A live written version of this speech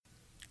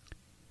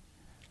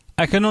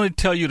I can only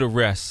tell you to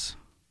rest.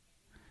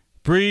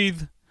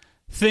 Breathe,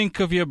 think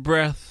of your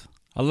breath,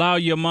 allow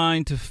your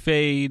mind to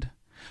fade.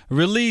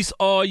 Release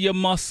all your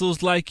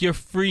muscles like you're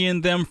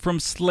freeing them from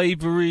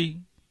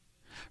slavery.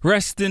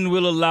 Resting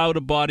will allow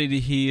the body to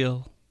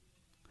heal.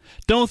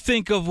 Don't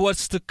think of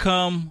what's to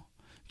come,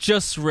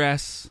 just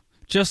rest,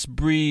 just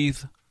breathe.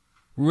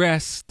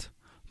 Rest,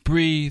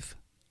 breathe.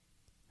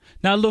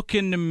 Now look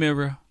in the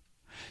mirror.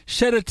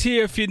 Shed a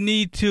tear if you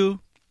need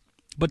to,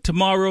 but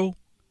tomorrow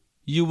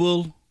you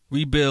will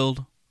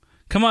rebuild.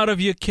 Come out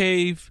of your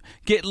cave,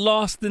 get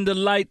lost in the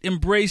light,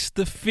 embrace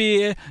the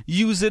fear,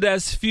 use it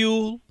as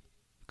fuel,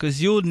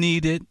 'cause you'll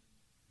need it.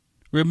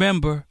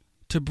 Remember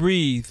to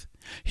breathe.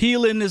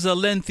 Healing is a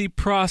lengthy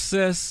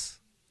process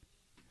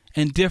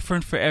and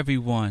different for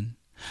everyone.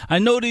 I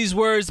know these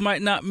words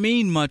might not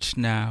mean much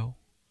now,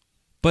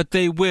 but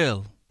they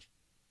will.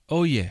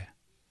 Oh yeah,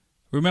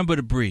 remember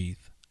to breathe.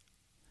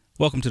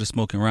 Welcome to the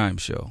Smoking Rhyme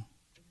Show.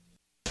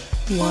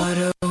 What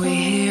are we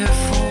here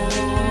for?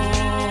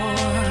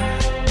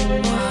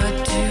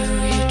 What do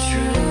you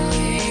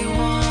truly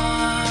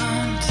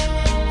want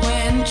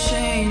when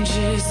change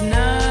is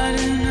not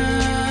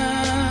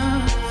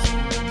enough?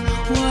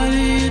 What do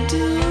you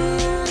do?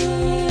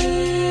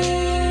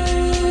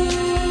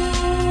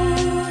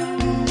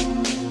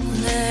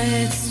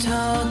 Let's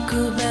talk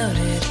about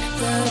it,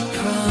 the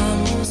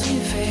problems we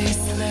face.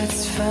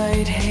 Let's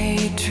fight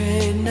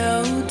hatred,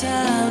 no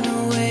time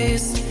to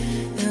waste.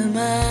 The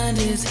mind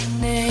is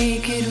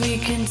naked, we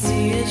can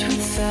see it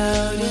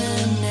without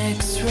an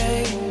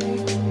x-ray.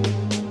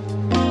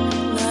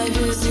 Life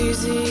is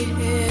easy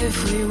if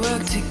we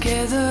work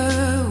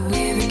together.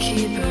 We're the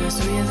keepers,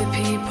 we're the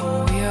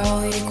people, we're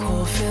all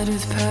equal, filled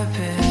with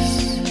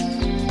purpose.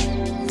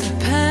 The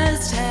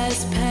past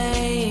has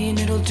pain,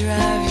 it'll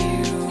drive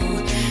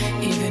you,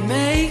 even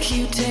make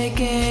you take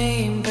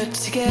aim. But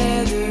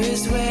together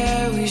is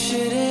where we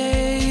should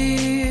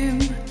aim.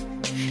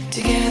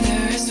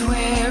 Together is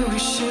where we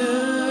should.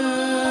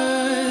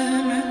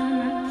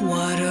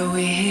 What are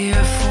we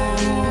here for?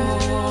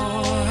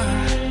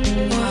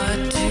 What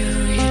do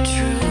you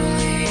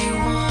truly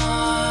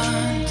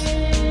want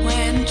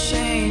when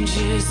change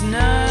is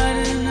not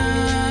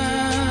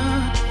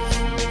enough?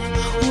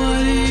 What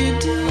do you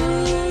do?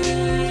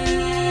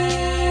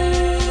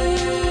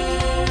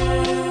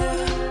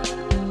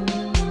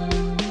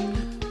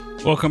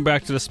 Welcome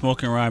back to the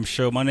Smoking Rhyme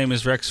Show. My name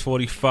is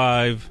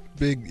Rex45.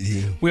 Big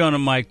E. We on the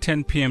mic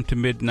 10 p.m. to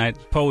midnight.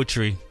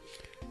 Poetry.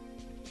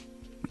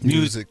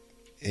 Music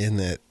and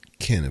that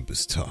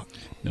cannabis talk.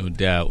 No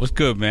doubt. What's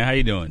good, man? How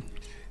you doing?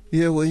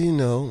 Yeah, well, you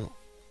know,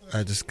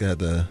 I just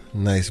got a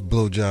nice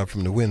blowjob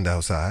from the wind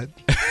outside.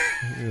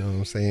 You know what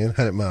I'm saying?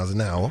 100 miles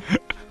an hour.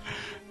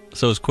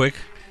 So it's quick?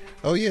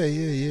 Oh,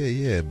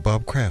 yeah.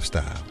 Bob Kraft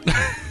style.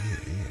 Yeah,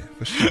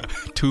 for sure.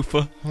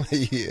 Tufa?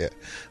 Yeah.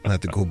 I'll have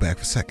to go back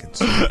for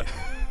seconds.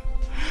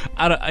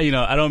 I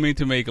don't mean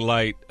to make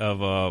light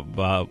of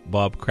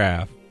Bob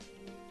Kraft,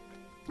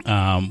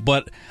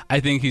 but I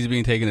think he's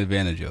being taken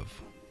advantage of.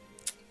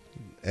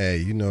 Hey,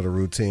 you know the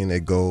routine. They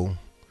go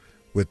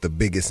with the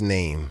biggest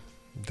name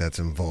that's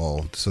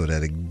involved so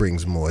that it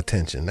brings more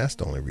attention. That's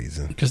the only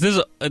reason. Because there's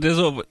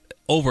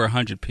over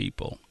 100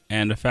 people,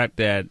 and the fact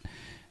that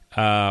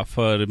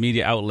for the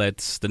media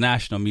outlets, the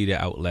national media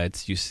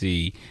outlets, you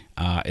see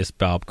it's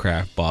Bob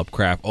Kraft.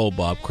 Oh,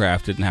 Bob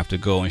Kraft didn't have to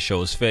go and show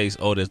his face.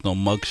 Oh, there's no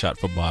mugshot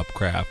for Bob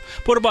Kraft.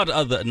 But what about the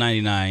other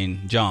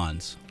 99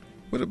 Johns?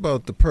 What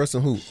about the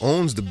person who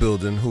owns the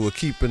building who are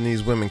keeping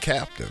these women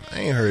captive?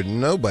 I ain't heard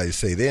nobody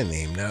say their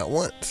name, not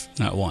once.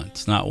 Not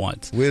once.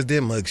 Where's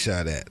their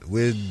mugshot at?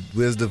 Where's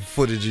the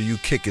footage of you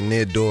kicking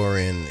their door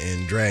in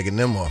and dragging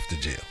them off to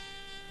jail?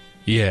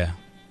 Yeah.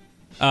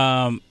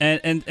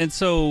 And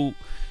so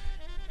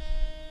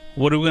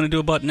what are we going to do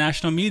about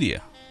national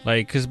media?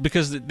 Like,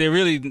 because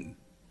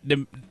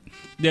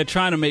they're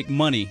trying to make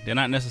money. They're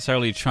not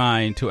necessarily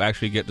trying to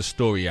actually get the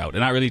story out.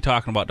 They're not really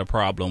talking about the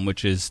problem,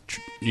 which is,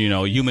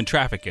 human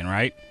trafficking,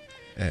 right?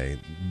 Hey,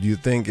 do you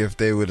think if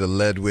they would have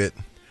led with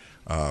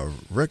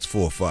Rex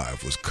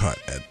 45 was cut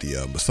at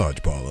the massage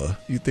parlor,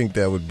 you think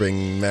that would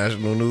bring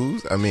national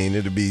news? I mean,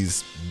 it'd be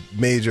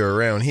major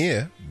around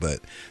here, but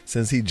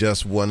since he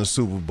just won a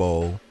Super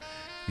Bowl,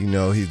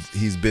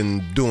 he's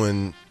been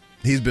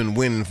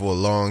winning for a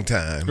long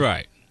time.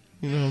 Right.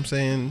 You know what I'm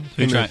saying?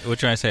 We're trying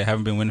to say I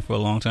haven't been winning for a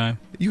long time?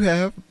 You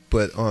have,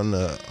 but on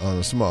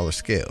a smaller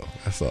scale.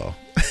 That's all.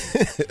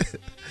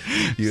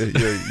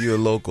 You're a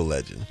local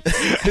legend.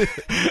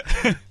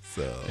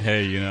 So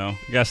hey, you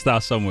gotta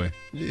start somewhere.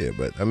 Yeah,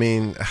 but I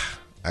mean,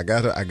 I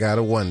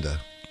gotta wonder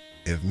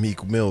if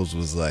Meek Mills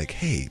was like,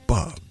 "Hey,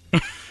 Bob,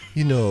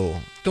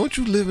 don't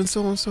you live in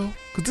so and so?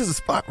 Because there's a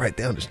spot right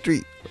down the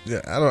street."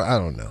 Yeah, I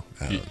don't know.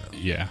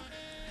 Yeah.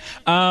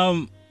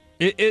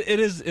 It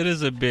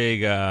is a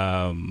big.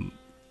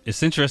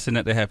 It's interesting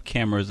that they have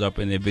cameras up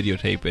and they're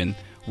videotaping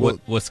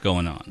what's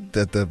going on.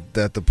 That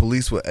the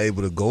police were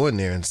able to go in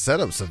there and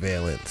set up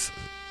surveillance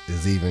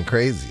is even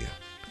crazier.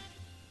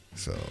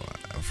 So,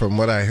 from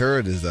what I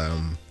heard is,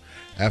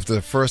 After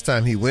the first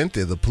time he went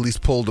there, the police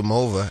pulled him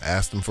over,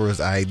 asked him for his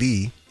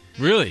ID,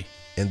 Really?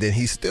 and then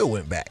he still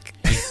went back.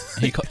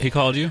 He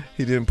called you?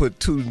 He didn't put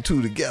two and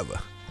two together.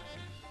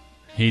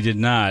 He did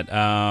not,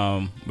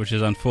 which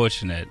is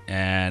unfortunate.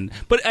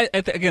 But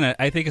I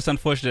think it's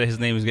unfortunate that his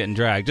name is getting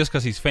dragged just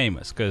because he's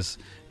famous. Because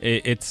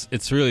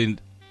it's really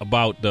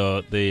about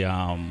the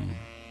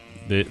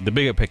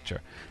bigger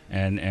picture,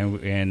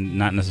 and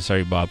not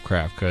necessarily Bob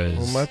Kraft. Because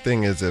Well, my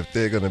thing is, if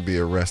they're going to be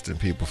arresting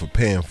people for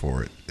paying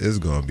for it, there's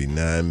going to be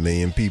 9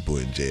 million people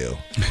in jail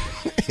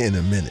in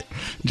a minute.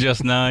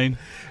 just 9.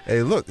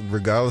 Hey, look,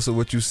 regardless of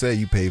what you say,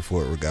 you pay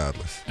for it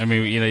regardless. I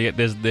mean,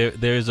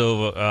 there's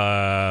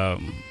over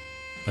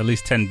at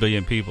least 10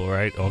 billion people,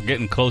 right? Or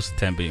getting close to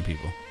 10 billion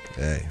people.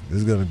 Hey, this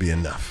is going to be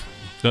enough.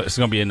 It's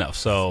going to be enough.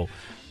 So,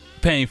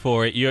 paying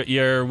for it,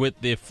 you're with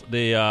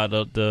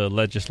the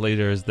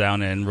legislators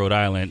down in Rhode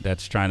Island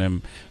that's trying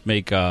to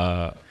make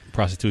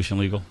prostitution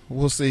legal.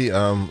 We'll see.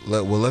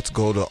 Let's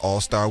go to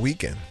All-Star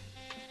Weekend.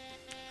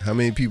 How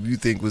many people you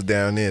think was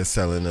down there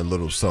selling a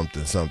little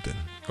something?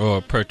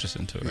 Or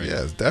purchasing to it, right?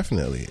 Yes,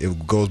 definitely.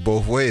 It goes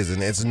both ways,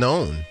 and it's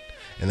known.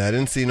 And I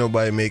didn't see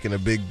nobody making a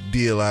big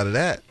deal out of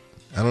that.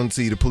 I don't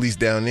see the police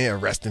down there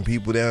arresting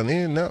people down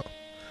there, no.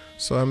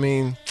 So, I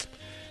mean,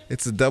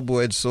 it's a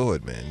double-edged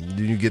sword, man.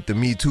 You get the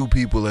Me Too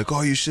people like,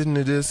 oh, you shouldn't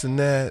have this and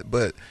that.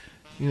 But,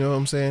 you know what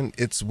I'm saying?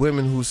 It's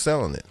women who's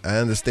selling it. I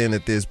understand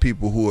that there's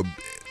people who are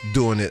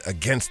doing it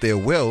against their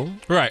will.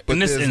 Right. But In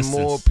this there's instance,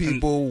 more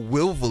people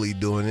willfully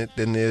doing it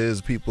than there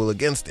is people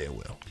against their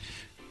will.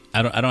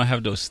 I don't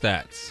have those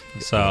stats,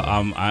 so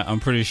I'm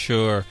pretty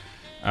sure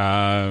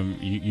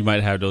you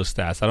might have those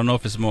stats. I don't know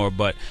if it's more,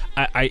 but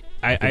I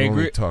agree.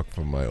 Only talk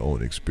from my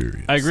own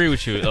experience. I agree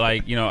with you.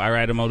 Like, you know, I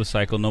ride a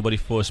motorcycle. Nobody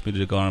forced me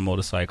to go on a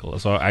motorcycle,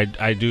 so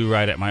I do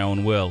ride at my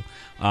own will.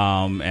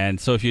 And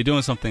so if you're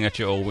doing something at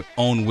your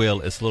own will,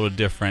 it's a little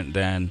different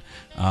than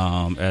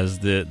as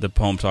the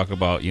poem talk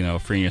about, you know,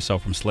 freeing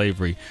yourself from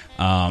slavery,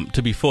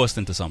 to be forced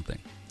into something.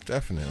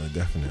 Definitely.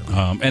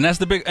 And that's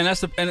the big, and that's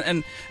the,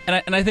 and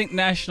I think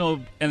national,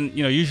 and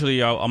you know,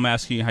 usually I'm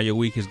asking you how your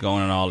week is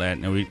going and all that,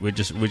 and we're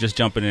just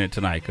jumping in it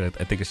tonight because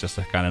I think it's just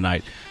that kind of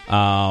night.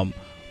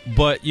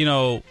 But you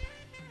know,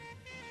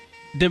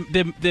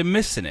 they're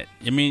missing it.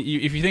 I mean,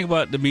 if you think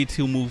about the Me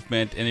Too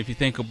movement, and if you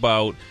think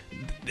about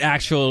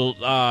actual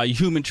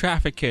human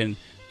trafficking,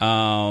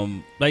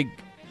 like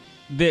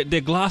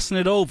they're glossing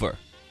it over,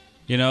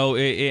 you know,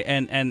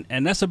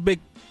 and that's a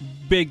big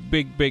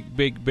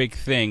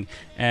thing.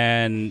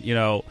 And you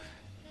know,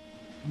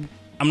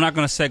 I'm not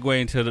going to segue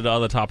into the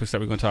other topics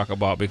that we're going to talk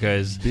about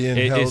because being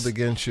held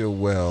against your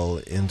will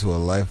into a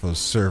life of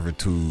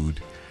servitude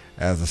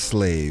as a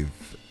slave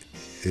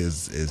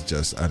is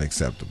just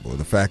unacceptable.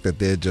 The fact that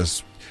they're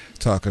just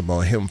talking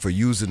about him for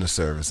using the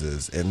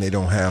services and they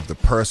don't have the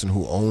person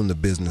who owned the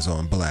business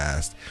on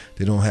blast.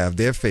 They don't have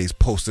their face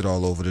posted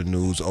all over the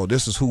news. Oh,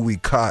 this is who we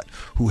caught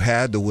who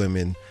had the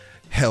women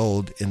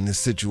held in this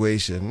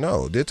situation.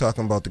 No, they're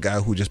talking about the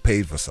guy who just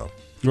paid for something.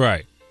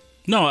 Right.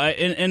 No,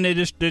 and they're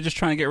just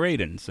trying to get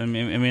ratings. I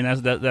mean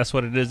that's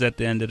what it is at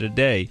the end of the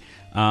day,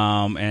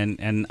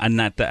 and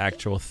not the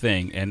actual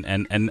thing.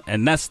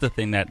 And that's the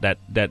thing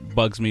that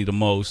bugs me the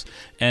most.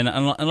 And in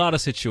a lot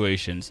of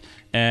situations,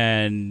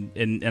 and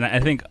I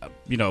think,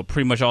 you know,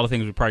 pretty much all the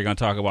things we're probably going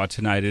to talk about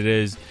tonight.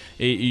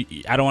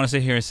 I don't want to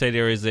sit here and say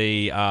there is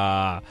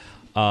a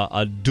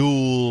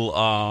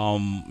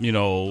dual, you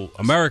know,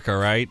 America,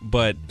 right?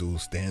 But dual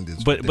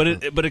standards. But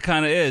it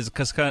kind of is,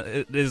 because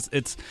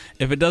it's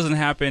if it doesn't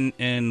happen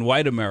in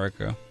white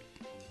America,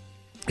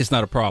 it's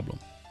not a problem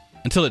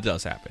until it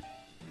does happen.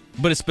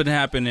 But it's been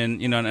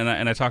happening, you know,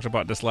 and I talked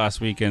about this last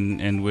week,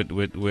 and with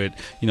you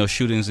know,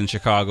 shootings in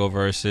Chicago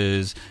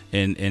versus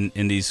in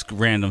these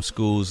random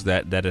schools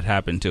that it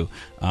happened to,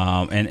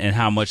 and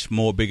how much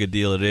more big a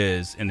deal it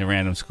is in the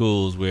random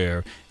schools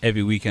where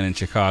every weekend in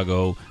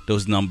Chicago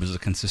those numbers are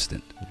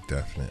consistent.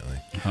 Definitely.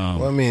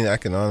 Well, I mean, I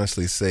can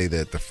honestly say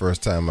that the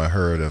first time I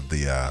heard of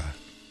the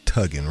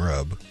tug and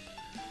rub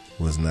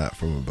was not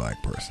from a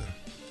black person.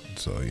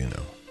 So, you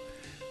know,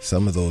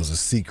 some of those are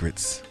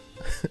secrets.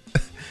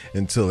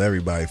 Until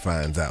everybody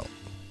finds out.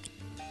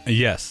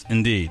 Yes,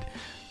 indeed,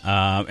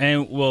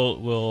 and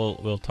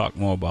we'll talk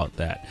more about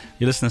that.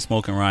 You're listening to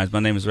Smoking Rhymes. My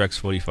name is Rex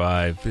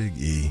 45. Big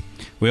E.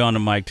 We're on the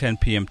mic 10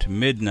 p.m. to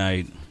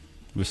midnight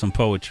with some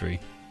poetry,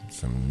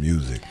 some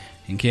music,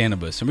 and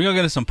cannabis. And we're gonna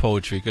get into some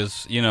poetry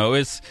because, you know,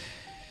 it's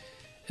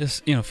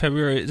you know,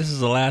 February. This is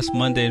the last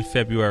Monday in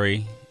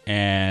February,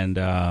 and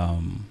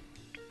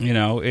you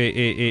know,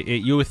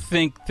 you would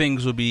think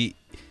things would be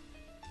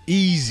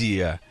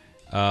easier.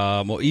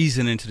 Or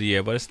easing into the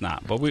year, but it's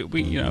not. But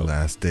we you know,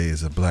 last day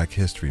is a Black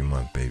History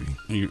Month, baby.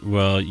 You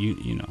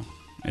know,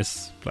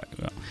 it's black.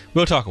 Well,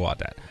 we'll talk about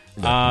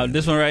that.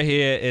 This one right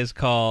here is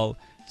called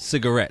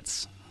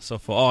Cigarettes. So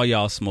for all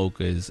y'all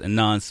smokers and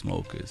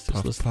non-smokers,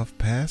 puff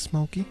pass,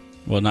 Smokey.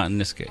 Well, not in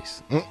this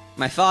case.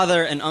 My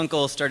father and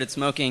uncle started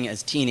smoking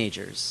as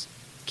teenagers.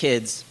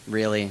 Kids,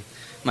 really.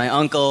 My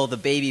uncle, the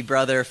baby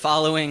brother,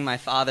 following my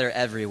father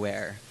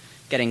everywhere.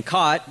 getting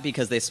caught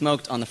because they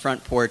smoked on the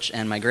front porch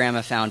and my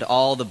grandma found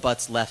all the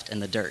butts left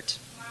in the dirt.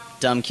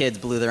 Dumb kids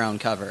blew their own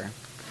cover.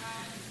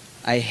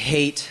 I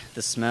hate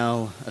the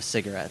smell of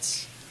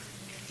cigarettes.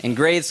 In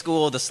grade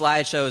school, the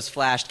slideshows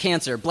flashed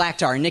cancer, black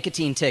tar,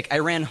 nicotine tick. I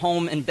ran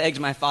home and begged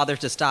my father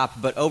to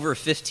stop, but over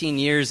 15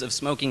 years of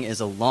smoking is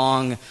a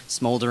long,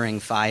 smoldering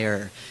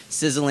fire,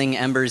 sizzling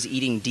embers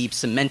eating deep,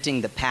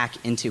 cementing the pack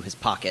into his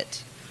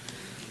pocket.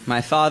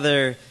 My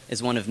father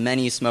is one of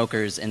many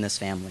smokers in this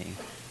family.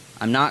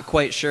 I'm not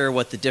quite sure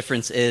what the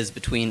difference is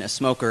between a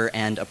smoker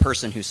and a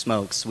person who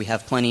smokes. We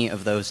have plenty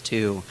of those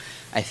too.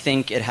 I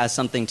think it has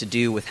something to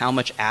do with how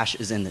much ash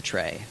is in the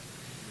tray.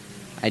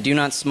 I do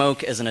not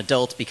smoke as an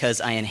adult because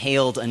I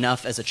inhaled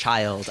enough as a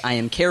child. I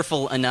am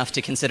careful enough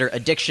to consider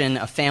addiction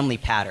a family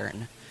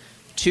pattern.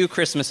 2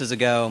 Christmases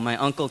ago, my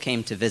uncle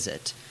came to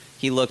visit.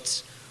 He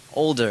looked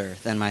older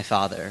than my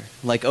father,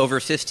 like over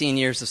 15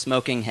 years of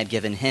smoking had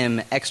given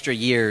him extra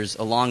years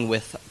along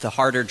with the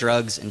harder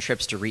drugs and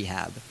trips to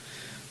rehab.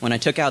 When I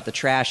took out the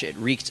trash, it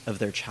reeked of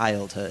their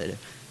childhood.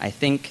 I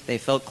think they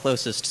felt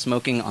closest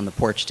smoking on the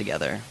porch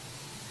together.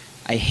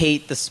 I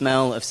hate the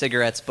smell of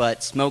cigarettes,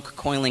 but smoke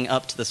coiling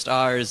up to the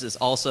stars is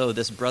also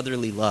this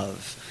brotherly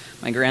love.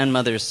 My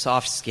grandmother's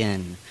soft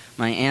skin,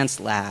 my aunt's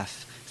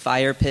laugh,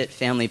 fire pit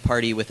family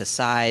party with a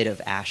side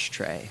of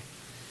ashtray.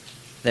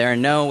 There are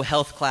no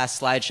health class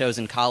slideshows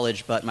in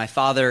college, but my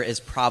father is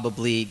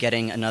probably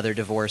getting another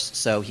divorce,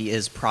 so he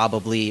is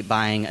probably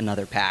buying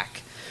another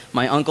pack.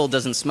 My uncle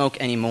doesn't smoke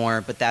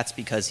anymore, but that's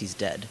because he's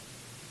dead.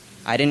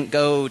 I didn't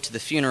go to the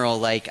funeral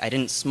like I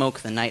didn't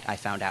smoke the night I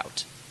found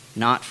out.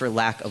 Not for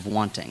lack of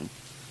wanting.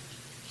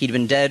 He'd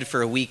been dead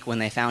for a week when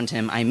they found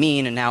him. I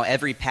mean, and now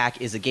every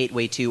pack is a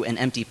gateway to an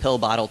empty pill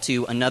bottle,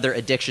 to another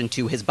addiction,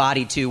 to his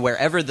body, to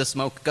wherever the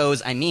smoke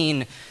goes. I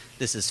mean,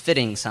 this is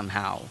fitting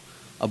somehow.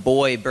 A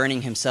boy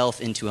burning himself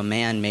into a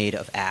man made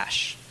of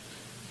ash.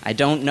 I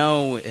don't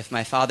know if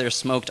my father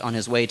smoked on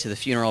his way to the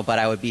funeral, but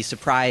I would be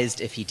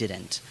surprised if he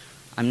didn't.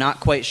 I'm not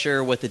quite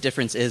sure what the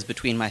difference is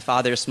between my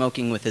father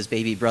smoking with his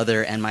baby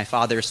brother and my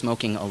father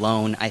smoking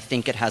alone. I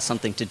think it has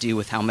something to do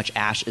with how much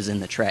ash is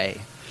in the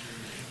tray.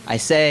 I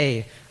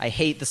say I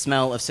hate the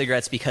smell of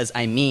cigarettes because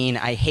I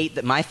hate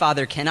that my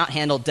father cannot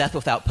handle death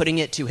without putting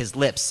it to his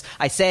lips.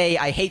 I say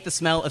I hate the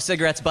smell of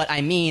cigarettes, but I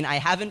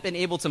haven't been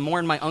able to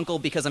mourn my uncle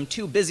because I'm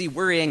too busy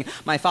worrying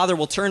my father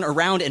will turn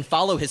around and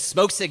follow his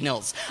smoke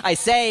signals. I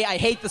say I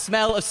hate the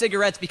smell of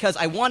cigarettes because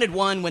I wanted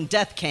one when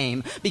death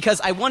came,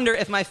 because I wonder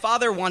if my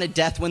father wanted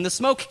death when the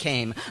smoke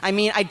came.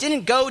 I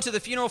didn't go to the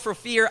funeral for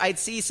fear I'd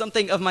see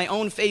something of my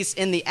own face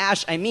in the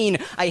ash. I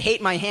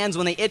hate my hands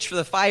when they itch for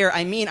the fire.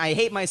 I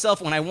hate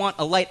myself when I want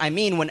a light.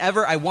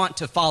 Whenever I want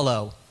to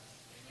follow.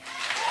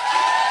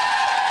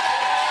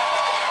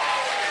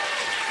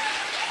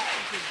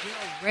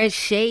 Red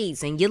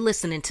Shades, and you're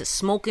listening to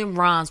Smoking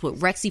Rhymes with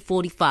Rexy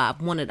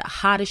 45, one of the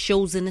hottest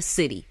shows in the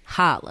city.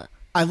 Holla.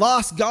 I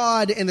lost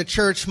God in the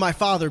church my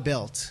father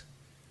built.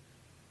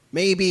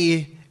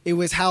 Maybe it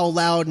was how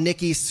loud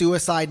Nikki's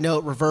suicide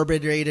note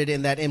reverberated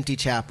in that empty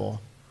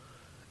chapel.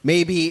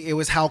 Maybe it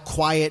was how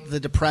quiet the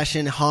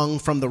depression hung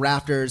from the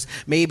rafters.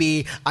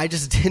 Maybe I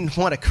just didn't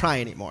want to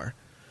cry anymore.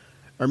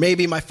 Or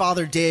maybe my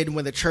father did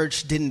when the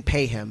church didn't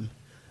pay him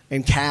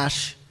in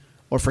cash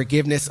or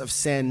forgiveness of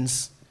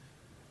sins.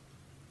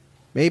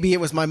 Maybe it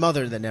was my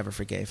mother that never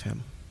forgave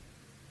him.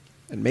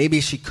 And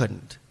maybe she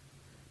couldn't.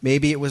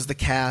 Maybe it was the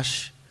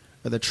cash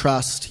or the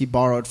trust he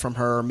borrowed from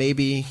her. Or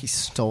maybe he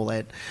stole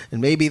it. And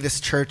maybe this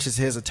church is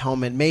his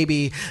atonement.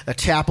 Maybe a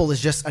chapel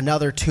is just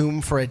another tomb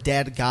for a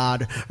dead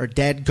god or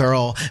dead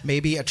girl.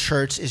 Maybe a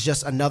church is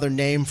just another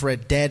name for a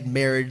dead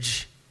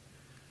marriage.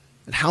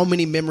 And how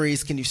many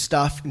memories can you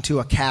stuff into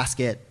a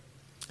casket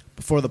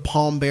before the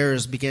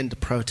pallbearers begin to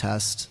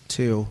protest,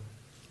 too?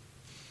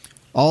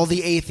 All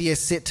the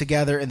atheists sit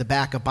together in the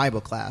back of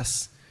Bible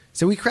class.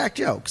 So we crack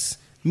jokes.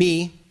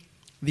 Me,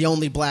 the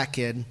only black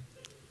kid.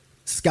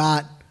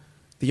 Scott,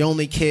 the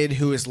only kid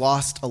who has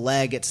lost a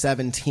leg at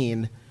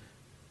 17.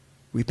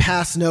 We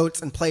pass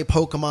notes and play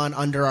Pokemon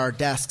under our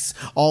desks,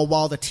 all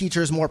while the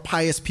teacher's more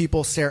pious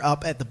people stare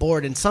up at the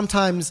board. And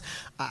sometimes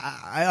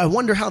I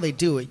wonder how they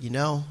do it, you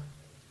know?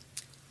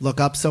 Look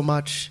up so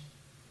much?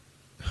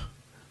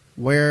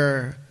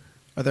 Where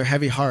are their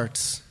heavy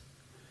hearts?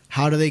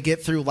 How do they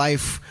get through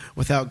life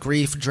without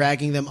grief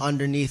dragging them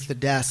underneath the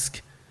desk?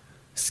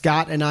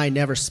 Scott and I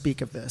never speak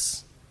of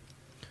this.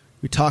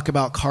 We talk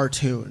about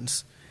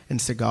cartoons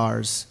and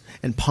cigars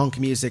and punk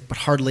music, but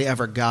hardly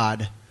ever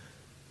God.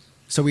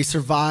 So we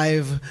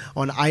survive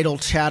on idle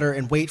chatter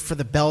and wait for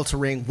the bell to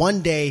ring.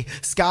 One day,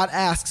 Scott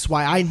asks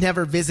why I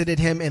never visited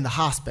him in the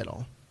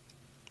hospital.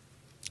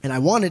 And I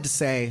wanted to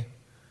say,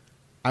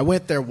 I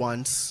went there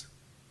once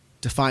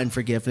to find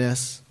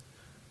forgiveness,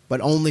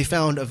 but only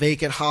found a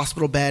vacant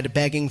hospital bed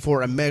begging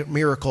for a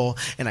miracle,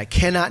 and I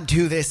cannot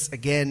do this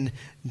again.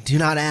 Do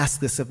not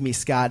ask this of me,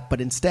 Scott. But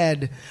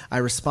instead, I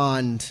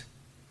respond,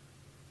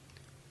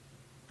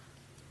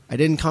 I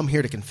didn't come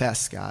here to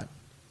confess, Scott.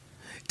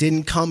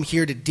 Didn't come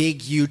here to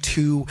dig you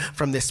two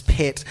from this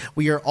pit.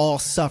 We are all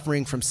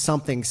suffering from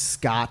something,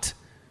 Scott.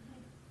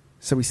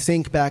 So we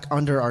sink back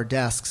under our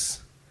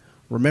desks,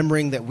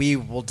 remembering that we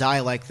will die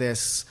like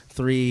this,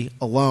 3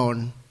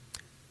 alone.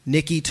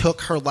 Nikki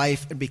took her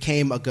life and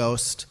became a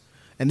ghost,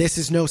 and this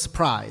is no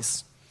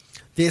surprise.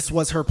 This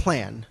was her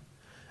plan.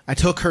 I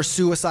took her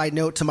suicide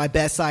note to my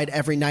bedside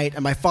every night,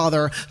 and my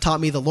father taught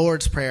me the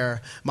Lord's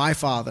Prayer. My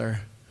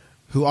Father,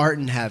 who art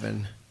in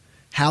heaven,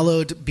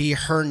 hallowed be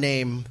her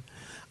name.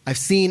 I've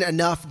seen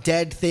enough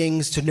dead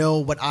things to know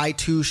what I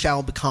too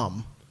shall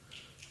become.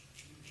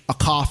 A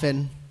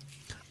coffin,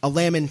 a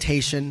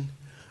lamentation,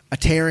 a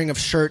tearing of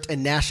shirt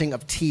and gnashing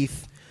of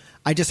teeth.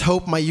 I just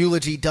hope my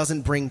eulogy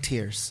doesn't bring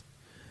tears,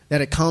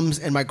 that it comes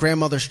in my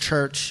grandmother's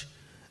church,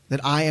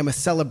 that I am a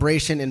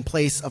celebration in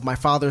place of my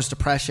father's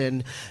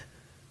depression.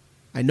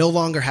 I no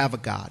longer have a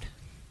God,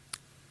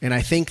 and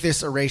I think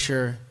this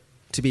erasure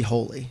to be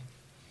holy.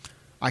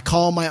 I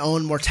call my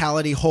own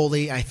mortality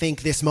holy. I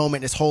think this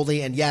moment is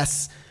holy, and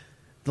yes,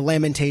 the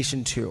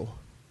lamentation too.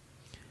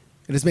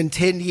 It has been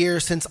 10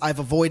 years since I've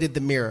avoided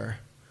the mirror,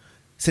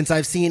 since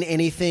I've seen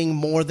anything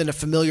more than a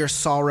familiar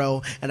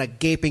sorrow and a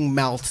gaping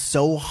mouth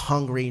so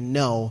hungry.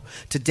 No,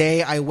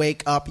 today I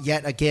wake up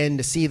yet again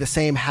to see the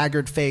same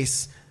haggard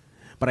face,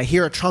 but I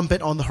hear a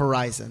trumpet on the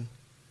horizon,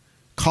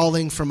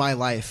 calling for my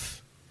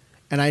life,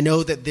 and I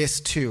know that this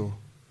too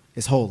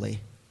is holy.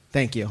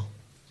 Thank you.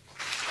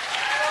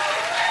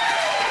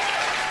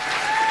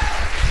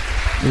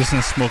 Listen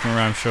to Smoking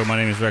Rhyme Show. My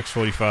name is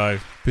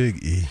Rex45.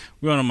 Big E.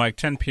 We're on a mic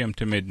 10 p.m.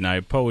 to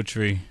midnight.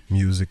 Poetry.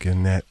 Music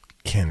and that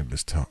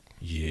cannabis talk.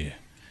 Yeah.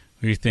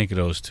 What do you think of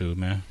those two,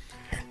 man?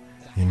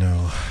 You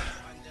know,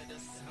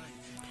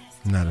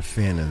 I'm not a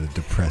fan of the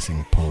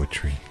depressing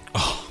poetry.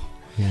 Oh.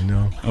 You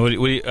know?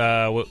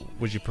 What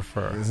would you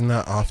prefer? It's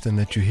not often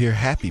that you hear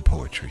happy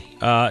poetry.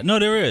 No,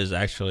 there is,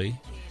 actually.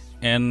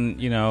 And,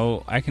 you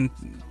know, I can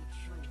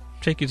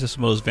take you to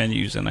some of those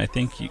venues, and I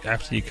think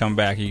after you come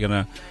back, you're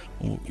gonna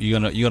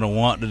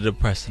want the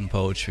depressing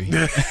poetry.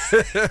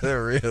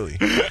 Really?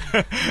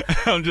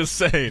 I'm just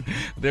saying,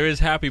 there is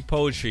happy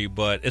poetry,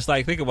 but it's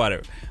like, think about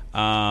it.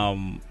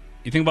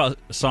 You think about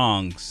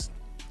songs,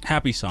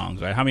 happy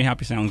songs, right? How many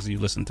happy songs do you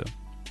listen to?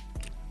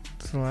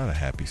 It's a lot of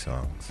happy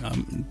songs.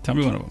 Tell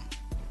me one of them.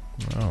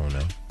 I don't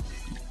know.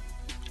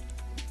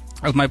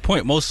 That's my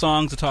point. Most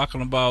songs are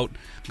talking about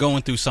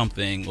going through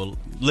something or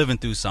living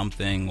through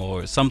something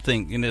or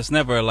something. And it's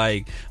never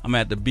like I'm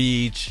at the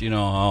beach,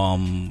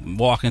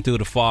 walking through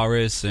the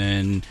forest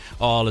and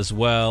all is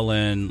well.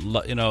 And,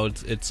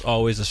 it's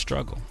always a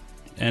struggle.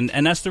 And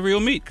that's the real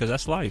meat, because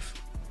that's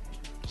life.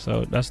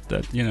 So that's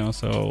that,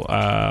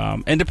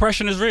 and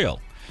depression is real.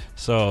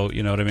 So,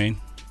 you know what I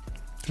mean?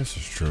 This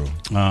is true.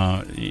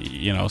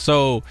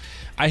 So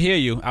I hear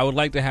you. I would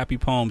like the happy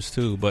poems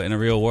too, but in the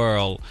real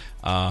world,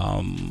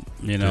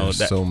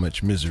 there's so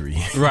much misery.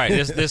 Right.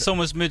 There's so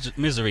much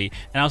misery.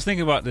 And I was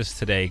thinking about this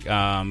today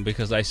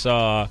because I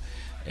saw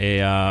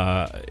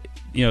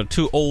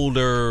two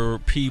older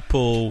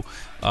people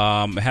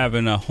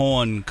having a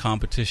horn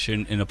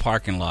competition in a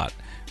parking lot,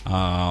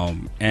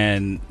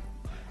 and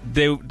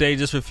they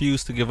just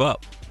refused to give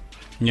up.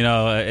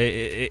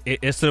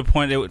 It's to the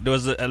point that there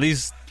was at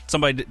least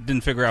somebody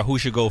didn't figure out who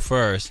should go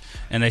first,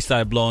 and they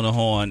started blowing the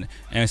horn.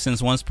 And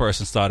since one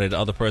person started, the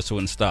other person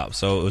wouldn't stop.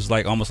 So it was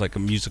like almost like a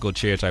musical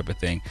chair type of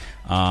thing.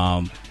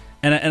 And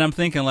I'm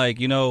thinking, like,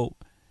 your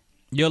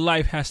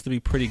life has to be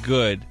pretty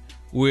good,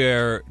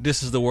 where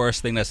this is the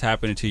worst thing that's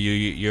happening to you.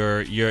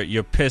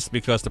 You're pissed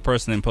because the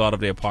person didn't pull out of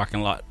their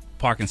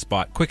parking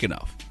spot quick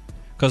enough.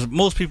 Because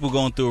most people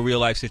going through real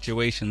life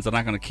situations are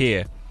not going to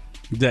care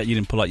that you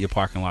didn't pull out your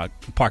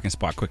parking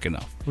spot quick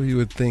enough. Well, you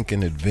would think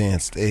in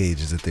advanced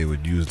age is that they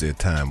would use their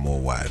time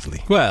more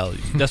wisely. Well,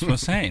 that's what I'm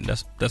saying.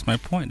 That's my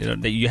point.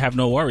 That you have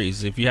no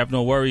worries. If you have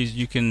no worries,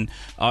 you can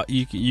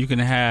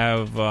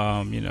have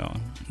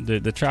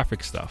the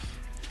traffic stuff,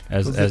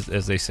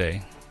 as they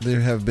say.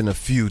 There have been a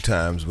few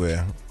times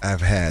where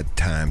I've had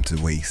time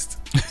to waste.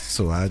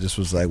 So I just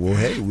was like, well,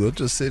 hey, we'll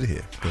just sit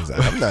here because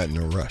I'm not in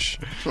a rush.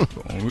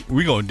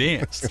 We gonna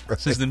dance.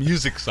 Since the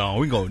music's on,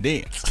 we gonna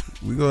dance.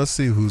 We gonna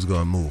see who's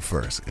gonna move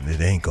first, and it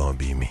ain't gonna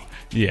be me.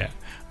 Yeah.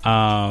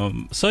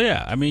 So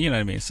yeah, I mean, you know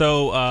what I mean.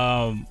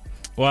 So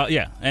well,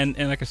 yeah, and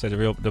like I said,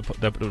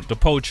 the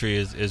poetry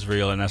is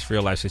real, and that's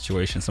real life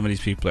situations. Some of these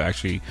people are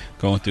actually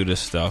going through this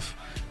stuff,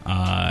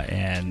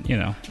 and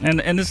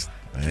this.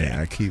 Hey,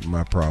 I keep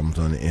my problems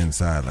on the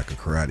inside like a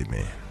karate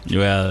man.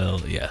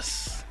 Well,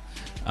 yes.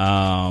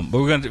 But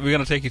we're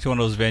gonna take you to one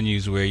of those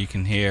venues where you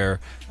can hear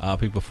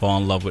people fall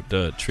in love with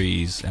the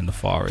trees and the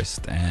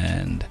forest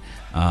and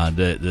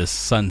the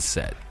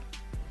sunset.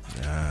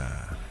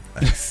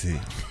 I see.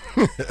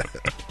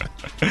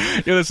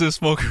 You're listening to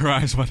Smoking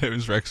Rhymes. My name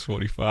is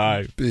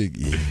Rex45. Big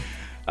E.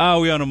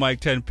 We on the mic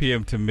 10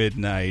 p.m. to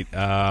midnight.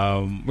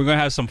 We're gonna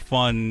have some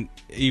fun,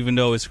 even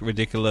though it's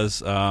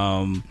ridiculous.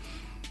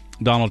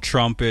 Donald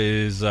Trump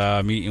is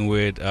meeting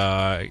with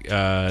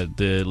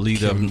the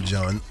leader Kim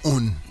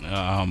Jong-un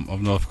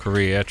of North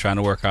Korea, trying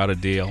to work out a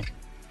deal.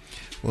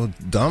 Well,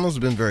 Donald's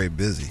been very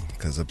busy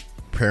because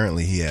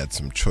apparently he had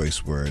some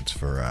choice words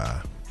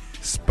for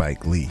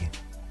Spike Lee.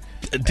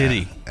 Did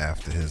he?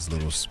 After his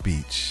little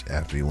speech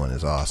after he won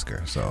his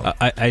Oscar. So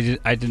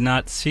I did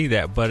not see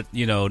that, but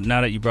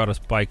now that you brought up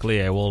Spike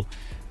Lee, I will.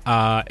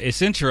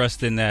 It's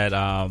interesting that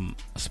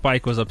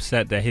Spike was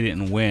upset that he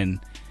didn't win.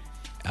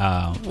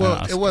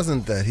 It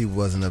wasn't that he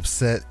wasn't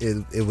upset.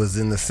 It was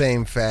in the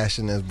same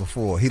fashion as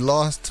before. He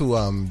lost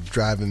to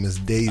Driving Miss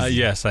Daisy.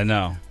 Yes, I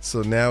know.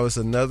 So now it's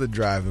another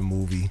driving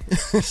movie.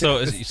 so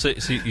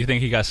you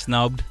think he got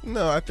snubbed?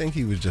 No, I think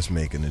he was just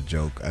making a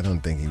joke. I don't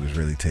think he was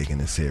really taking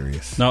it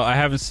serious. No, I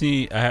haven't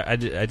seen. I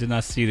did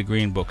not see the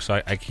Green Book,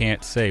 so I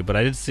can't say. But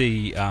I did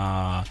see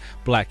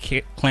Black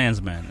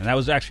Klansman, and that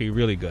was actually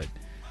really good.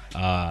 So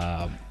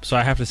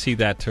I have to see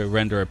that to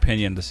render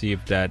opinion to see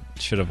if that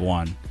should have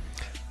won.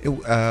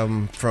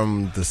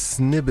 From the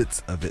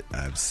snippets of it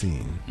I've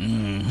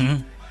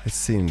seen, it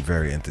seemed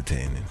very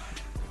entertaining.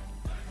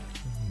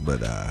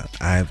 But I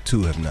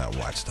have not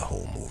watched the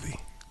whole movie.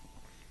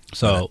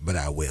 So, but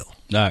I will.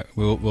 All right,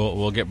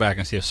 we'll get back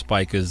and see if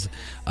Spike is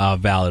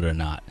valid or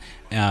not.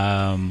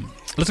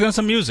 Let's get on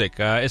some music.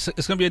 It's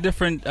going to be a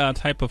different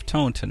type of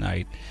tone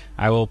tonight.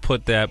 I will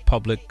put that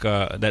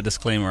that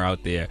disclaimer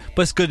out there,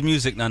 but it's good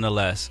music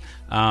nonetheless.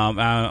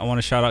 I want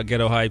to shout out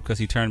Ghetto Hype because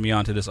he turned me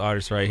on to this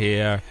artist right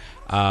here.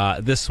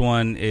 This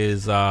one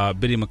is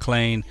Biddy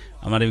McLean.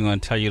 I'm not even going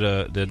to tell you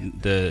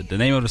the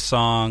name of the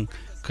song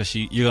because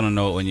you're going to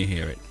know it when you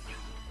hear it.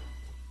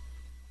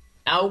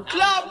 Now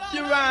clap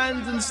your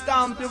hands and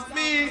stamp your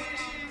feet.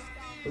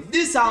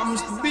 This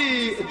happens to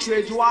be a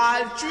treasure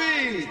wild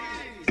treat.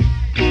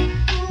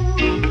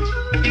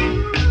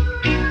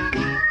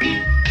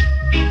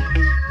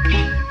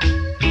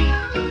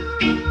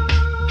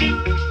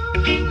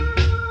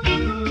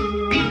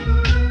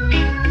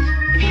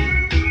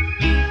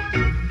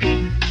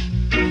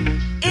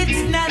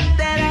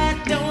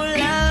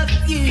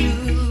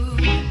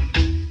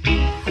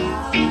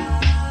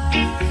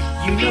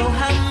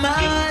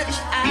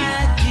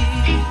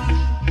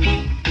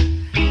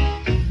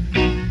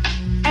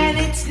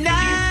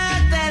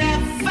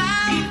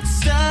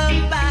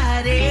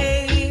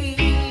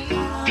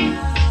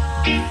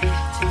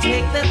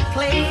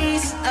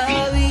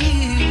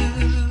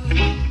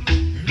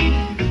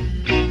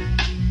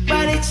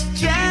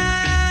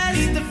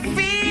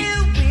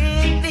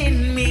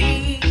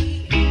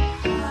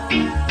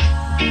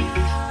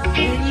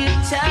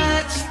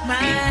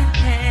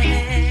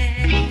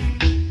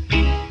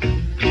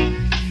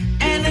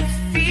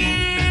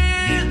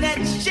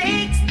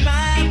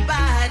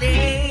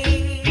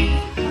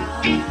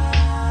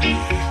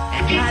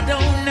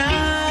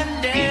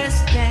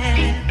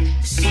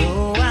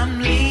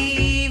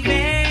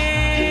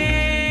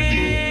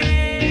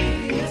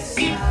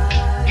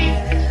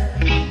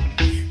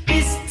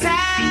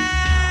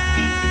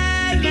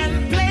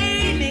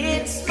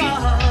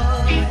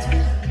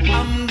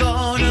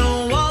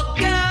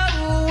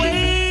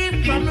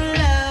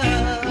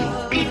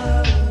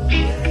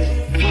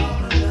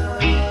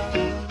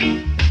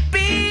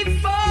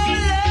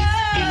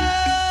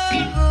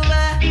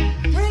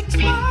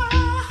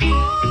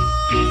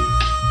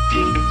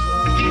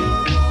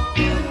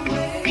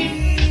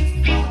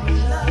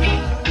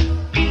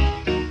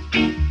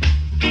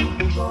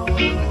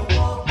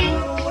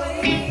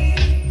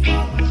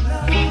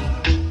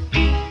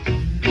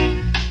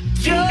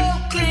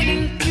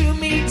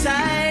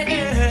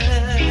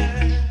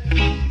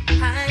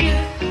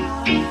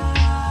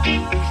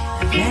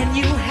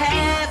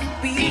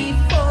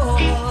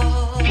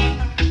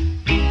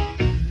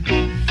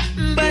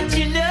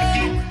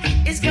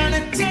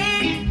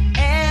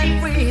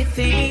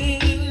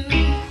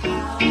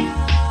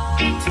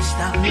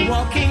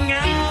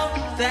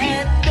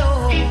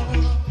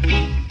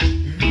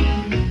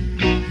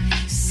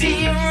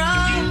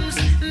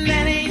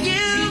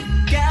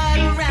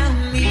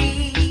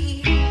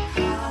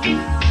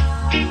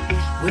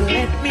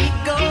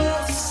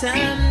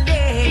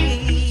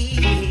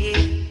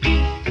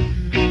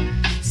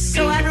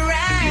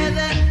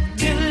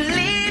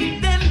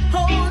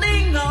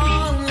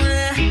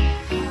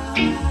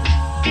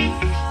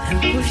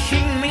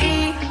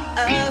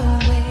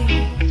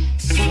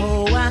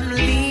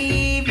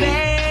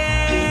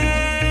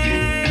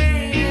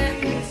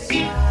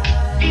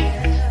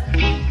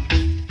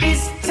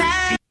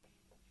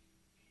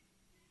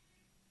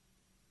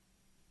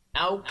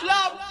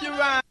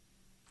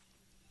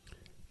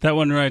 That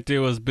one right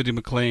there was Biddy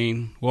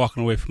McLean,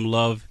 Walking Away from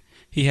Love.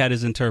 He had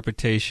his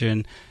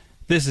interpretation.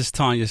 This is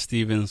Tanya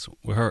Stevens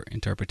with her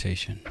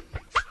interpretation.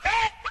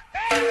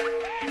 I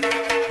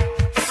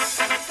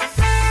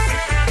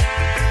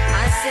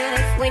said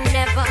if we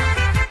never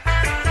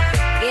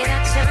get a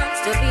chance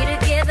to be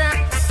together,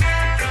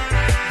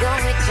 go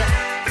with ya,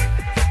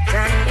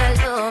 trying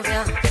to love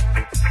ya.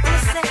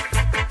 Listen,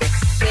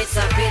 it's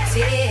a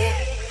pity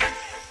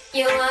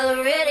you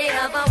already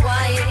have a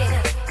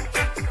wife.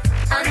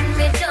 And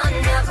me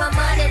don't have a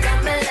man in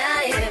my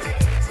life.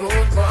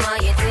 Good boy,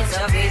 it is a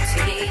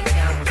pity.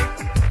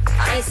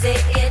 I say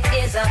it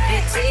is a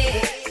pity.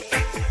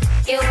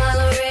 You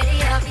already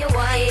have your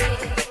wife.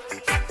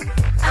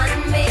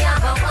 And me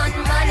have a one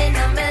man in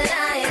my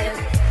life.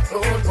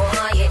 Good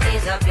boy, it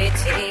is a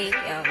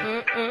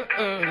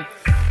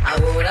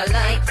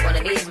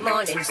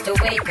mornings to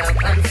wake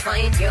up and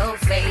find your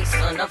face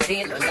on a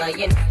pillow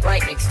lying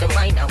right next to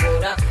mine. I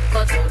woulda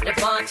cut out the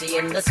party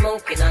and the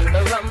smoking and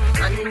the rum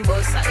and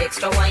bust a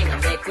extra wine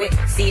and make we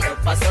see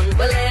up a sun.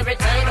 Well, every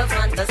time I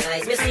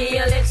fantasize, me see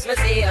your lips, me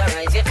see your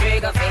eyes, your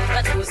trigger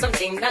finger do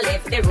something that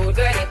left the road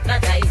girl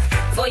hypnotized.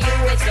 For you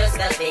it's just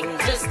a thing,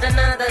 just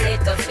another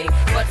little thing,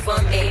 but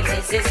for me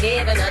this is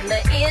heaven and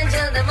the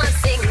angel that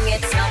must sing.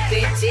 It's a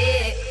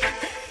pity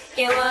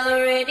you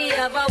already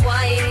have a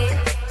wife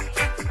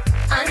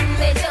and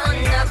me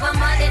don't have a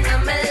man in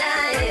my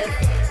life.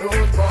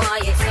 Rude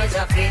boy, it's such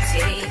a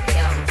pity,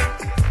 yeah.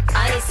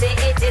 I say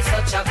it is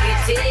such a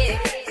pity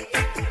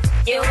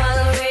you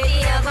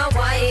already have a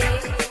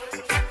wife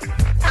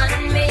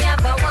and me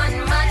have a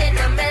one man in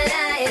my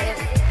life.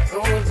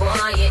 Rude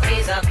boy, it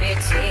is a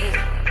pity.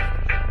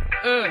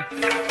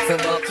 To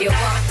walk you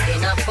up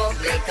in a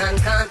public and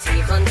can't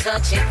even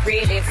touch it.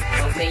 Really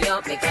fuck me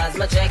up because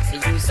my check for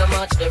you so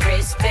much. The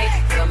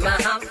respect from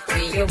my heart,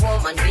 be your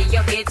woman, be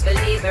your kids,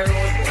 believe her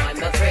old boy,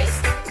 my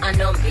praise. I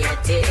know me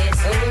it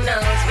is, who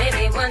knows,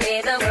 maybe one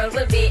day the world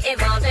will be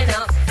evolved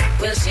enough.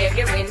 We'll share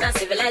you in a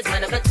civilized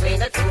manner between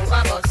the two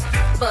of us.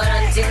 But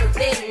until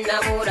then,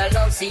 I would have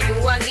loved to see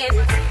you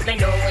again. I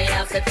know we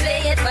have to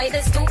play it by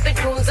the stupid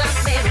rules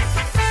of them.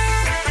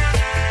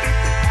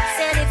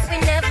 Said if we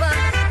never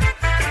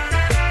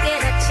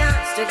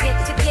to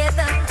get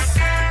together,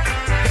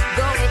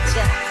 go with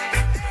ya,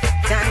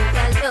 and I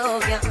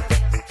love ya.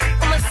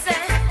 I'ma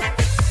say,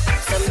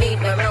 so meet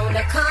me around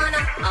the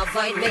corner,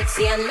 avoid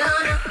Mitzi and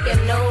Lana. You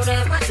know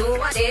them, I do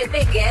what they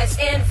biggest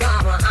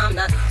informer. I'm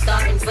not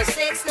stopping for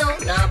sex, no,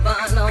 not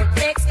ball on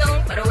next,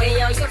 no. But the way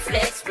how you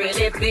flex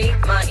really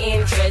pique my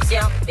interest,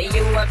 yeah. The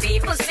you are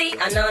people see,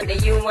 I know the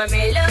you are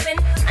me loving,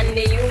 and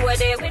the you are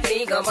there with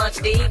me go much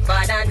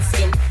deeper than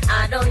skin.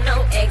 I don't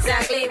know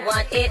exactly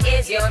what it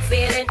is you're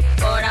feeling,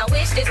 but I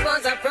wish this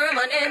was a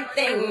permanent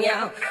thing,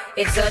 yeah.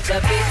 It's such a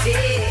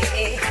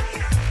pity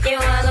you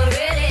all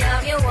already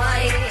have your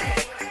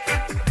wife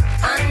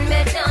and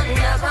me don't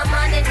have a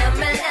man in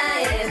my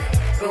life.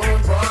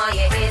 Rude boy,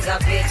 it is a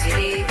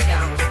pity,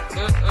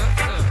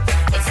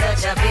 yeah. It's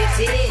such a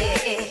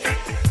pity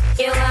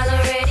you all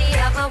already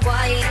have a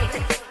wife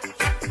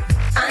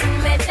and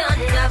me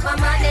don't have a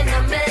man in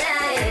my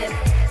life.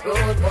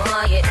 Rude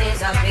boy, it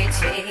is a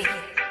pity.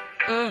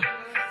 Me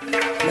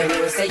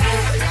know say you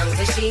belong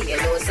to she, you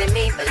know say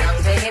me belong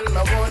to him.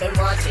 I wouldn't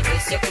want you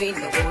this your queen,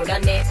 I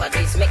wouldn't never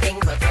this my king.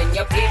 But when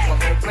you play, I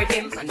move with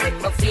him, and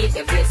when I feel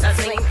your face I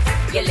swing.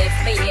 You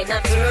left me in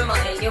a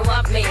turmoil, you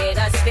have me in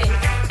a spin.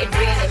 It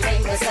really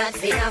made me sad,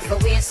 we have to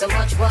waste so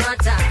much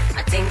water.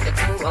 I think the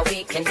two of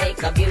we can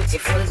make a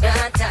beautiful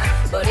daughter,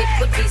 but it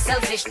could be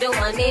selfish to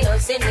one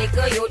innocent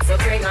little youth to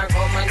bring her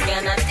home and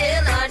cannot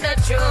tell her the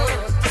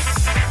truth.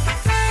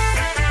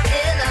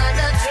 Tell her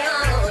the truth.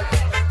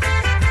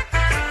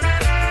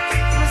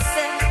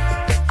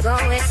 Go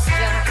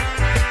extra,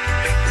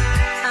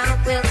 I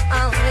will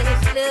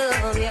always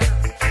love you.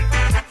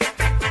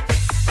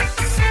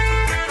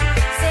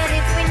 Said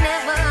if we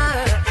never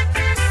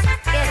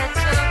get a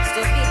chance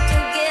to be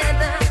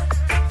together,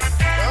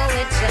 go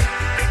extra,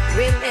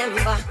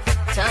 remember,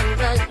 time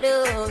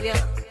to love you.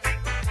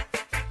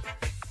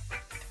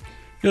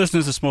 You're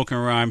listening to Smoking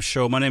Rhyme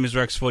Show. My name is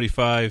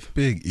Rex45.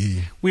 Big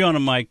E. We on the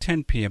mic,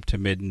 10 p.m. to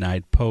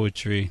midnight,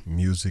 poetry.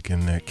 Music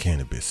and that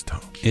cannabis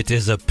talk. It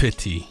is a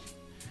pity.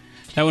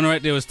 That one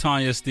right there was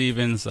Tanya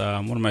Stevens,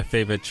 one of my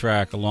favorite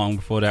track. Along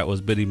before that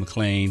was Biddy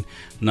McLean,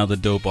 another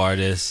dope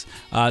artist.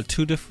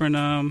 Two different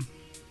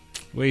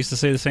ways to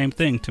say the same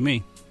thing to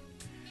me.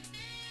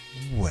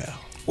 Well.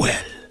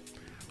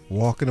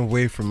 Walking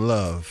away from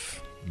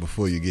love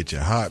before you get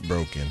your heart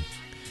broken.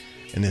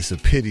 And it's a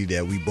pity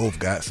that we both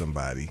got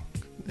somebody.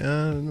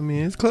 I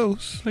mean, it's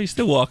close. Well, you're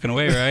still walking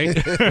away,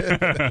 right?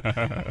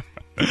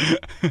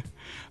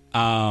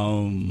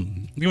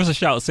 Give us a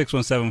shout,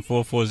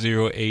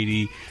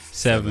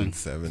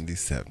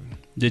 617-440-8777.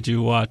 Did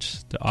you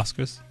watch the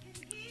Oscars?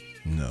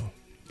 No.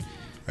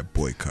 I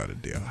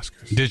boycotted the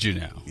Oscars. Did you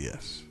now?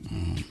 Yes.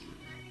 Mm-hmm.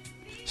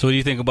 So what do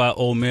you think about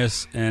Ole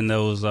Miss and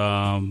those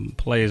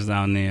players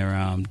down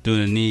there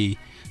doing a knee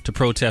to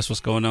protest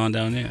what's going on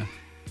down there?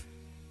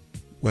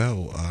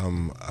 Well,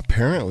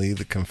 apparently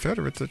the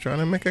Confederates are trying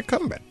to make a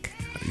comeback.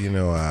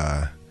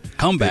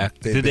 Comeback?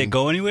 Did they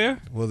go anywhere?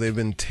 Well, they've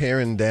been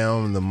tearing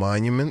down the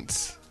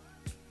monuments,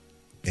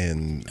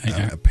 and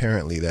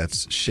apparently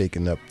that's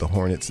shaking up the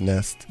hornet's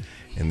nest,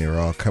 and they're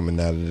all coming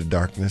out of the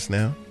darkness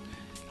now.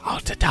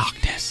 Out the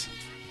darkness.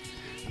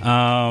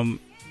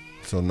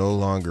 So no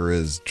longer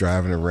is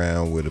driving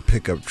around with a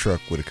pickup truck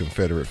with a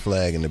Confederate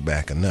flag in the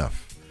back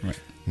enough. Right.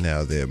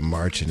 Now they're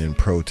marching and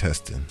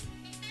protesting,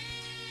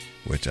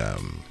 which I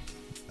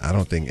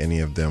don't think any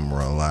of them were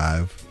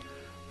alive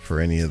for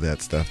any of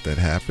that stuff that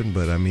happened,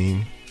 but I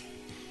mean,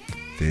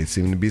 they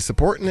seem to be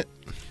supporting it.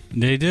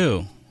 They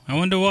do. I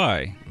wonder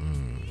why.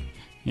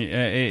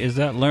 Is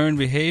that learned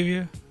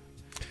behavior?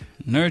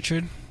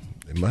 Nurtured?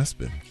 It must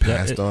have been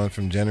passed on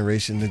from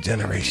generation to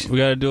generation. We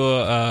got to do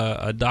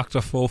a Dr.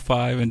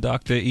 45 and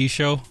Dr. E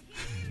show.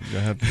 You're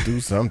gonna have to do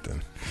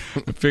something.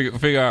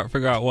 figure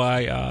out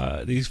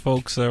why these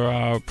folks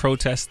are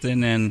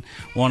protesting and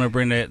want to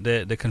bring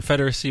the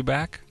Confederacy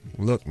back.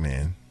 Look,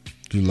 man,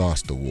 you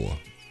lost the war.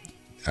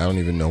 I don't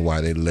even know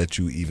why they let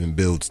you even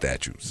build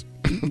statues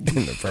in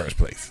the first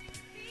place.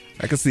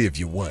 I could see if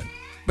you won,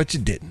 but you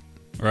didn't.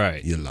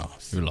 Right. You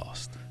lost. You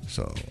lost.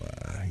 So,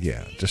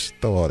 yeah, just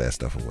throw all that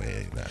stuff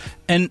away. Nah.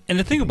 And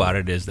the thing about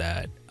it is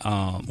that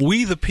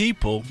we, the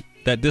people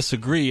that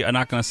disagree, are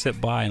not going to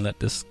sit by and let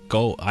this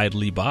go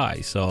idly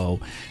by. So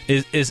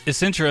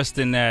it's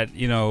interesting that,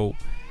 you know,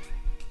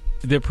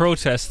 they're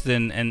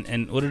protesting,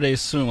 and what do they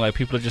assume? Like,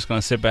 people are just going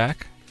to sit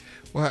back?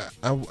 Well,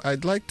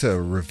 I'd like to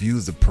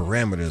review the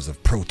parameters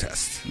of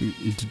protest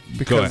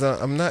because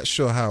I'm not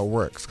sure how it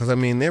works. Because, I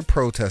mean, they're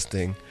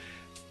protesting.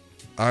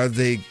 Are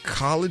they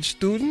college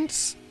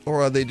students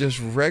or are they just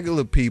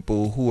regular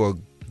people who are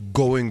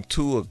going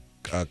to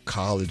a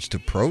college to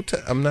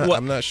protest? I'm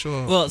not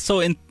sure. Well, so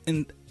in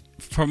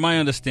from my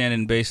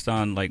understanding, based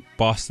on like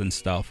Boston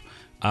stuff,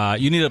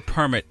 you need a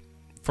permit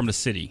from the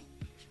city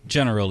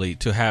generally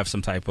to have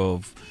some type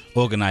of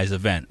organized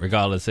event,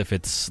 regardless if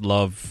it's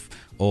love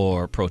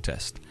or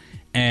protest.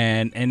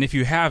 And if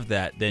you have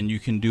that, then you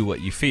can do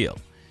what you feel.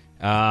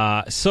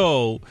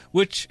 So,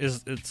 which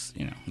is, it's,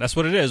 you know, that's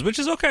what it is, which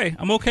is okay.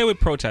 I'm okay with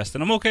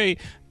protesting. I'm okay,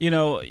 you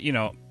know,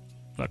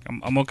 look,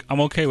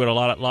 I'm okay with a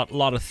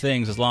lot of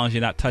things as long as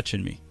you're not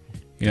touching me.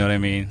 You know what I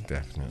mean?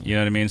 Definitely. You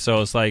know what I mean? So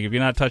it's like, if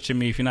you're not touching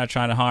me, if you're not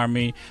trying to harm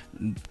me,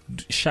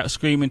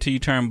 scream until you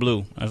turn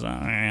blue.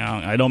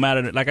 I don't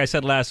matter. Like I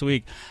said last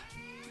week,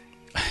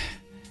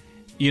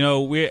 you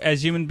know, we're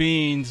as human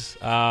beings,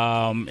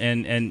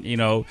 and you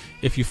know,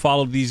 if you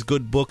follow these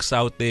good books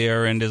out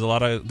there, and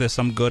there's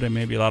some good and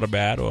maybe a lot of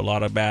bad, or a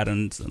lot of bad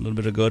and a little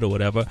bit of good or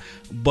whatever.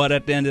 But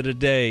at the end of the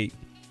day,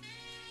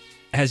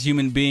 as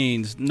human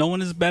beings, no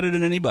one is better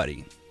than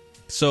anybody.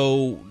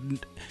 So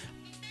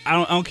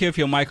I don't care if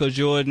you're Michael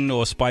Jordan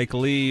or Spike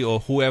Lee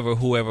or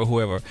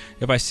whoever.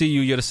 If I see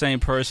you, you're the same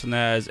person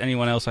as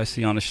anyone else I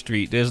see on the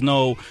street. There's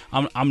no,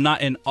 I'm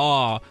not in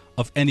awe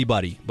of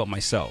anybody but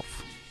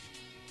myself.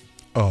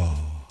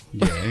 Oh.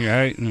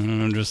 Yeah, right.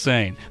 I'm just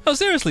saying. No,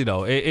 seriously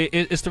though,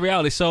 it's the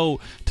reality. So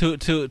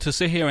to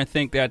sit here and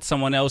think that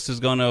someone else is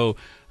gonna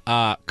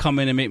come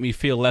in and make me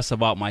feel less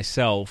about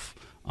myself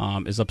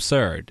is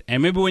absurd.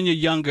 And maybe when you're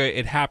younger,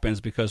 it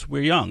happens because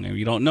we're young and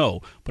you don't know.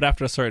 But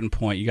after a certain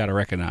point, you got to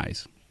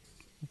recognize.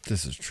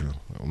 This is true.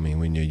 I mean,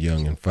 when you're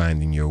young and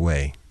finding your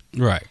way,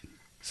 right?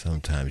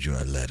 Sometimes you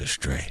are led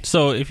astray.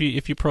 So if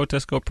you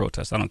protest, go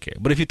protest. I don't care.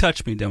 But if you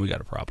touch me, then we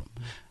got a problem.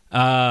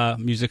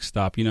 Music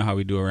stop. You know how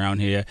we do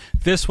around here.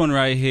 This one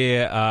right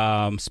here,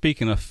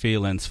 speaking of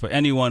feelings, for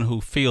anyone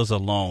who feels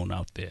alone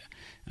out there,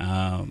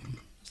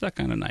 it's that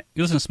kind of night.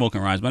 You listen to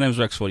Smoking Rhymes. My name is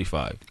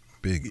Rex45.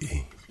 Big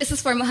E. This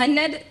is for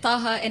Muhammad,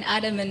 Taha, and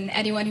Adam, and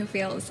anyone who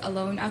feels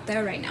alone out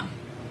there right now.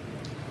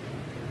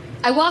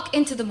 I walk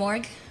into the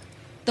morgue.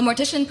 The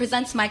mortician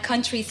presents my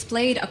country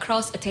splayed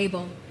across a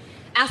table.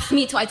 Asks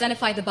me to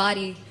identify the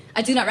body.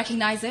 I do not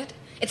recognize it.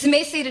 Its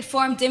emaciated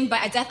form dimmed by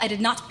a death I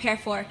did not prepare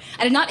for.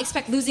 I did not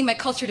expect losing my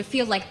culture to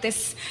feel like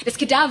this. This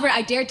cadaver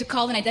I dared to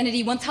call an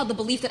identity once held the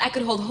belief that I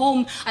could hold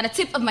home on the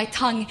tip of my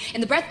tongue,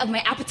 in the breath of my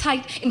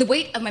appetite, in the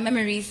weight of my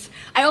memories.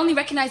 I only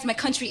recognized my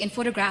country in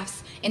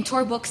photographs, in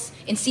tour books,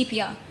 in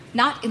sepia.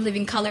 Not in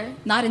living color,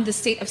 not in the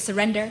state of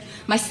surrender.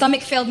 My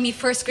stomach failed me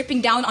first, gripping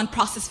down on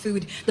processed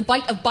food. The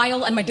bite of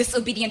bile on my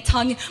disobedient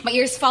tongue. My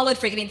ears followed,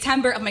 forgetting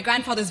timbre of my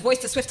grandfather's voice,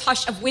 the swift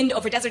hush of wind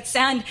over desert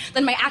sand.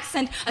 Then my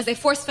accent, as they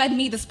force-fed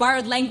me this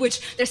borrowed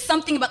language. There's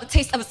something about the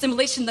taste of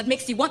assimilation that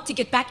makes you want to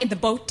get back in the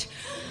boat.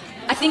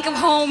 I think of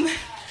home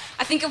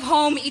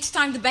each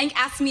time the bank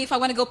asks me if I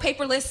want to go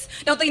paperless.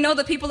 Don't they know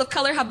that people of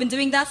color have been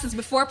doing that since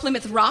before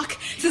Plymouth Rock,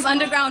 since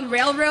Underground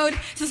Railroad,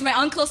 since my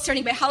uncles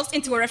turning my house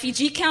into a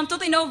refugee camp? Don't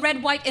they know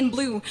red, white, and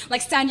blue,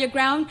 like stand your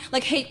ground,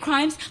 like hate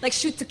crimes, like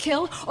shoot to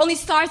kill? Only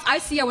stars I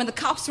see are when the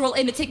cops roll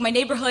in to take my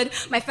neighborhood,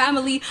 my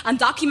family,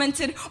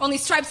 undocumented. Only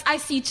stripes I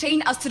see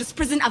chain us to this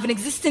prison of an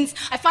existence.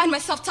 I find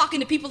myself talking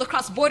to people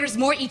across borders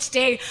more each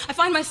day. I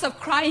find myself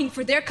crying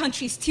for their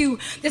countries too.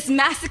 This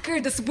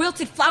massacre, this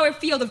wilted flower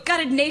field of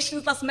gutted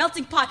nations, less melting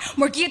pot,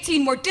 more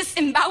guillotine, more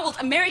disemboweled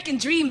American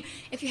dream.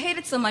 If you hate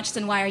it so much,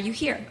 then why are you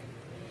here?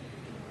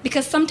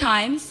 Because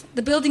sometimes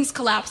the buildings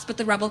collapse, but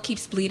the rubble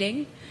keeps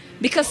bleeding.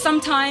 Because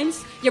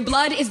sometimes your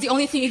blood is the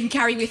only thing you can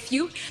carry with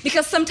you.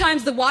 Because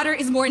sometimes the water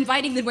is more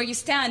inviting than where you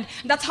stand.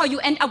 And that's how you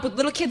end up with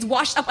little kids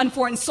washed up on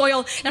foreign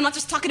soil. And I'm not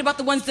just talking about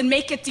the ones that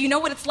make it. Do you know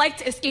what it's like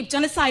to escape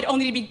genocide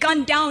only to be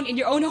gunned down in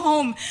your own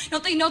home?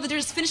 Don't they know that they're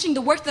just finishing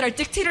the work that our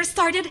dictators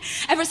started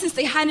ever since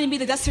they handed me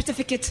the death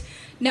certificate?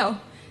 No.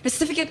 The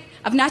certificate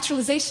of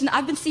naturalization,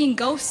 I've been seeing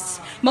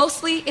ghosts,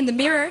 mostly in the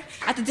mirror,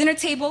 at the dinner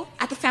table,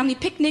 at the family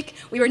picnic.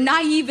 We were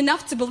naive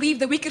enough to believe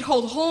that we could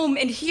hold home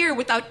and here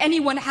without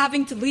anyone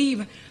having to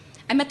leave.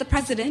 I met the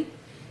president,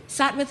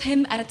 sat with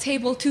him at a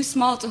table too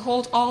small to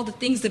hold all the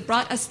things that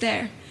brought us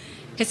there.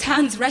 His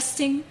hands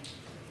resting.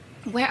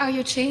 Where are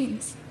your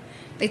chains?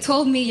 They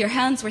told me your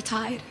hands were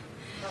tied.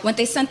 When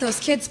they sent those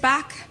kids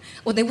back,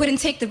 when they wouldn't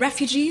take the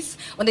refugees,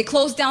 when they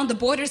closed down the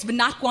borders but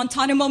not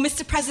Guantanamo,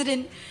 Mr.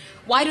 President?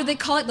 Why do they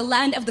call it the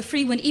land of the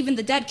free when even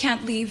the dead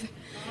can't leave?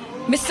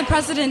 Mr.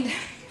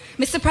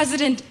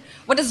 President,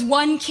 what does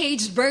one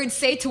caged bird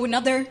say to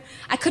another?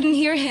 I couldn't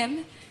hear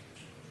him.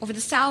 Over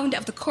the sound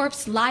of the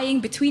corpse lying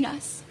between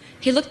us,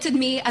 he looked at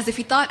me as if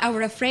he thought I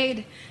were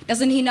afraid.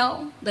 Doesn't he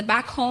know that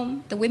back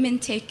home, the women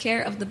take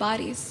care of the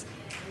bodies?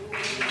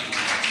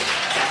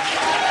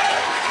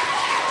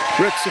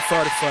 Rexy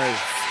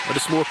 45 at the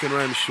Smoking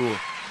Rhyme Show.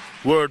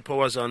 Word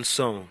powers on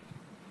sound.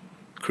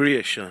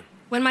 Creation.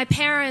 When my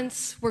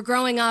parents were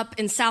growing up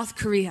in South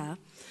Korea,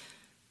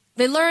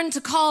 they learned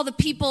to call the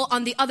people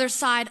on the other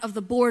side of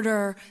the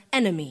border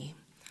enemy,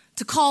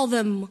 to call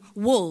them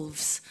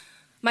wolves.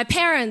 My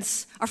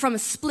parents are from a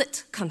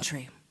split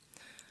country.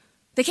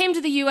 They came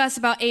to the U.S.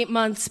 about 8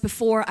 months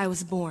before I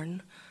was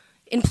born.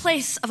 In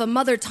place of a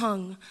mother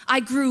tongue, I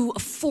grew a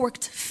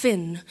forked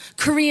fin,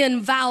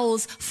 Korean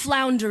vowels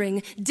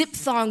floundering,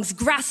 diphthongs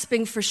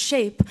grasping for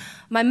shape.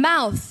 My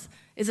mouth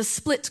is a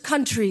split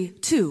country,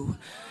 too.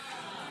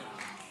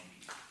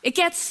 It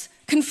gets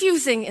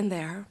confusing in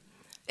there,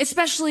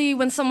 especially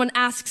when someone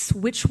asks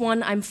which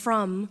one I'm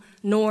from,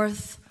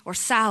 north or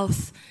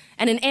south,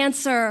 and in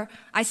answer,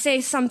 I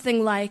say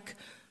something like,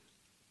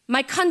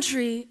 my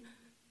country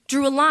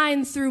drew a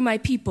line through my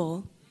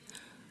people.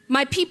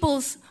 My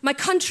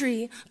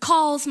country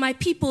calls my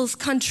people's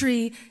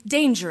country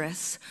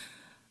dangerous,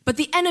 but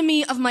the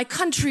enemy of my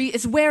country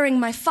is wearing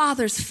my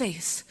father's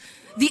face.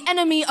 The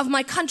enemy of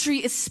my country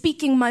is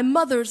speaking my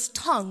mother's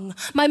tongue.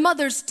 My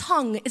mother's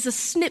tongue is a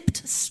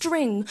snipped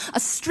string, a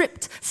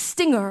stripped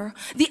stinger.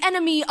 The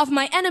enemy of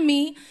my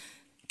enemy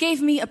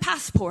gave me a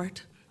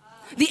passport.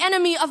 The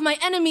enemy of my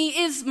enemy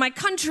is my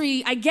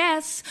country, I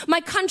guess. My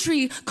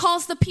country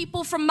calls the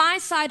people from my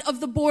side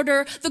of the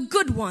border the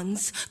good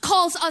ones,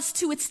 calls us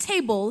to its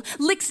table,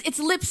 licks its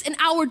lips in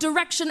our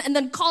direction, and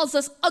then calls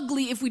us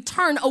ugly if we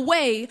turn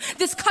away.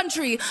 This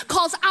country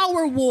calls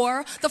our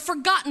war the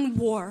forgotten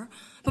war.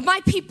 But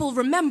my people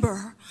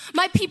remember.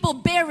 My people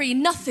bury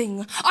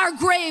nothing. Our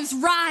graves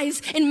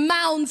rise in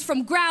mounds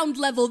from ground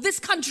level. This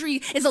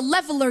country is a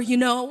leveler, you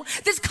know.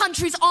 This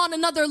country's on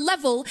another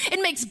level.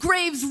 It makes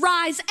graves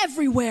rise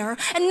everywhere.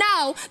 And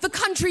now the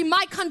country,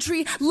 my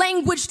country,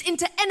 languished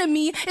into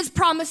enemy, is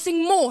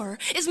promising more,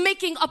 is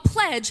making a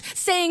pledge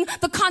saying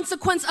the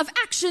consequence of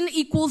action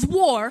equals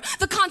war.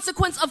 The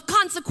consequence of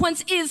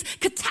consequence is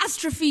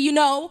catastrophe, you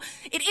know.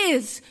 It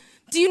is.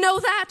 Do you know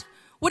that?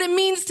 What it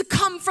means to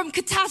come from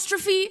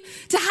catastrophe,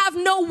 to have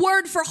no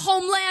word for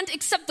homeland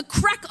except the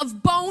crack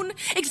of bone,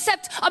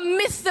 except a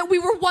myth that we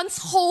were once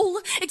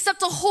whole,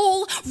 except a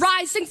whole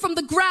rising from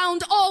the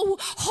ground. Oh,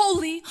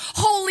 holy,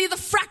 holy the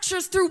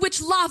fractures through which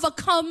lava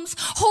comes.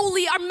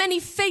 Holy are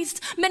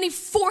many-faced,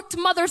 many-forked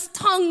mothers'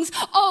 tongues.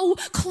 Oh,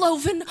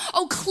 cloven,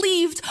 oh,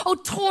 cleaved, oh,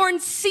 torn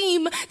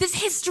seam. This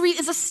history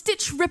is a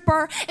stitch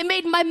ripper. It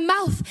made my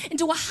mouth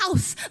into a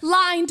house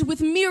lined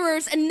with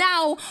mirrors, and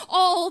now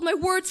all my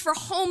words for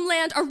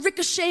homeland are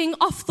ricocheting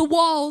off the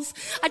walls.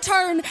 I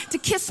turn to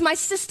kiss my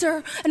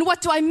sister, and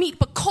what do I meet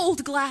but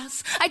cold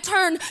glass? I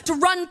turn to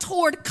run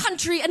toward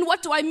country, and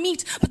what do I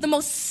meet but the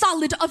most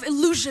solid of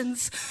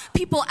illusions?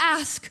 People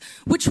ask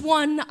which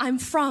one I'm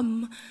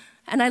from,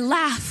 and I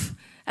laugh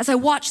as I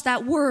watch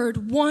that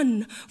word,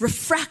 one,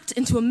 refract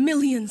into a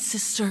million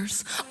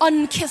sisters,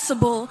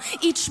 unkissable,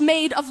 each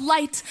made of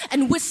light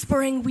and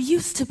whispering, we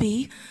used to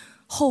be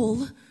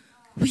whole,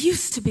 we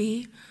used to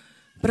be.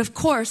 But of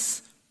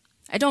course,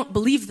 I don't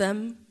believe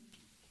them.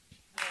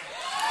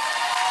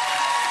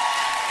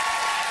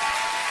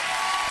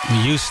 We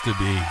used to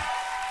be.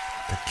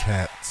 The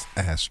cat's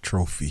ass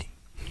trophy.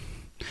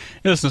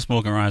 Hey, listen to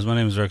Smoking Rhymes. My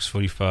name is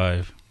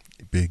Rex45.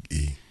 Big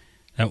E.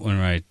 That one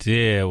right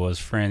there was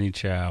Franny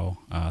Chow,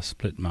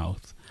 Split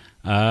Mouth.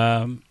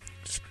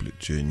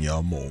 Split you in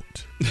your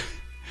mouth.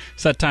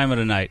 It's that time of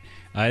the night.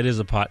 It is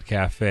a pot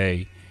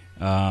cafe.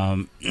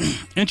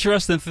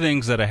 Interesting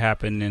things that have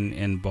happened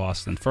in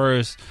Boston.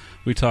 First,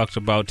 we talked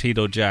about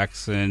Tito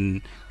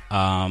Jackson,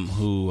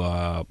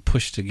 who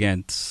pushed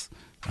against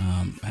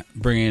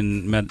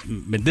bringing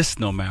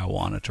medicinal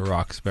marijuana to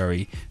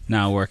Roxbury,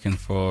 now working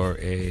for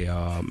a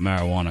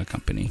marijuana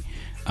company.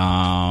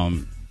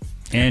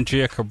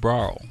 Andrea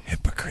Cabral,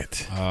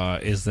 hypocrite,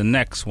 is the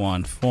next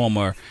one.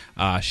 Former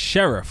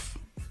sheriff,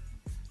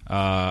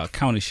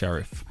 county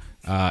sheriff,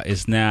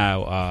 is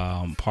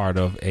now part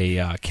of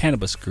a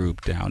cannabis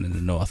group down in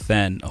the North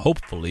End,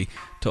 hopefully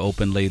to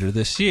open later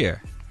this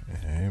year.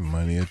 Hey,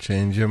 money will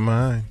change your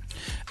mind.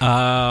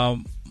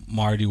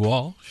 Marty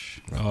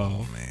Walsh.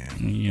 Oh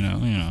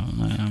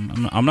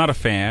man, I'm not a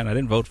fan. I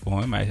didn't vote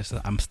for him.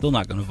 I'm still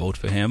not going to vote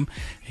for him.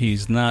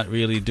 He's not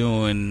really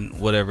doing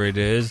whatever it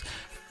is.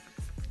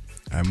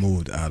 I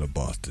moved out of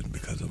Boston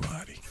because of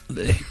Marty.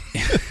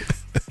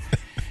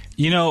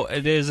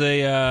 There's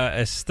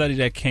a study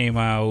that came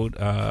out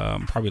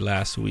probably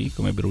last week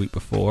or maybe the week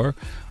before.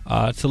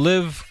 To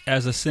live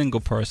as a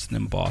single person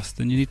in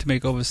Boston, you need to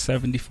make over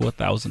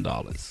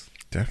 $74,000.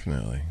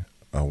 Definitely.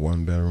 a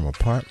one-bedroom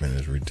apartment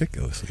is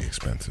ridiculously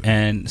expensive.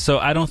 And so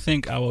I don't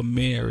think our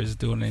mayor is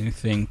doing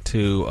anything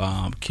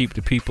to keep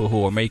the people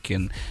who are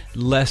making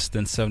less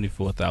than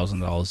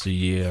 $74,000 a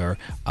year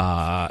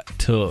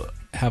to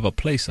have a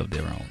place of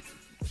their own.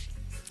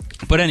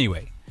 But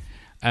anyway,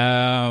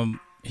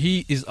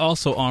 he is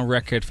also on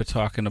record for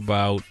talking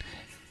about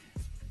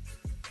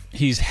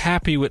he's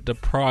happy with the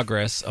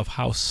progress of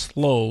how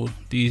slow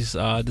these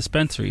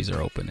dispensaries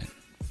are opening.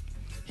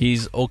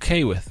 He's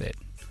okay with it.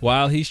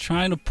 While he's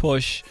trying to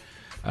push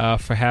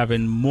for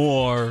having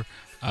more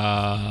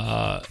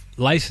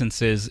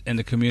licenses in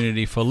the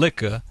community for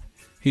liquor,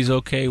 he's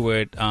okay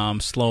with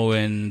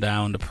slowing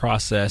down the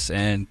process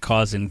and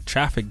causing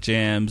traffic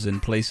jams in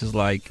places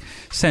like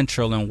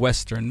Central and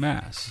Western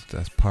Mass.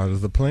 That's part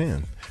of the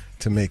plan,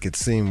 to make it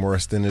seem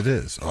worse than it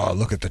is. Oh,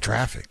 look at the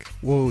traffic.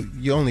 Well,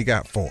 you only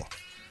got 4.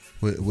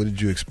 What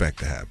did you expect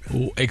to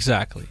happen?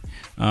 Exactly.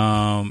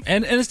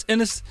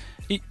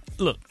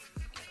 Look,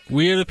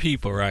 we're the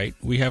people, right?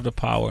 We have the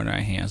power in our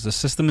hands. The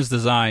system is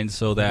designed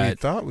so that we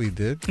thought we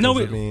did. No,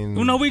 we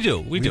do.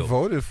 We do.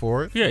 Voted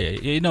for it. Yeah.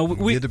 You know,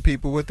 we give the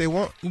people what they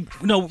want.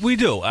 No, we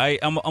do.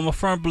 I'm a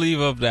firm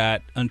believer of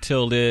that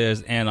until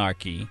there's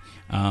anarchy.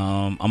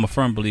 I'm a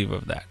firm believer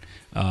of that.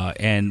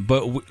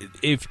 But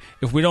if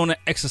we don't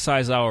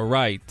exercise our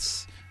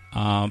rights,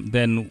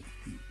 then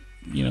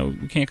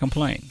we can't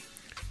complain.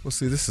 Well,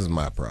 see, this is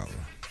my problem.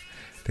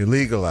 They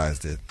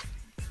legalized it.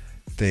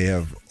 They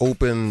have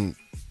opened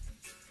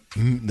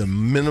the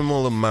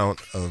minimal amount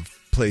of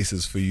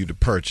places for you to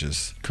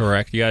purchase.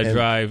 Correct. You got to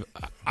drive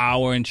an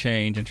hour and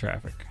change in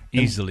traffic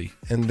easily.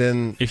 And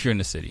then if you're in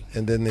the city.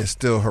 And then they're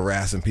still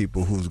harassing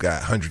people who's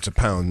got hundreds of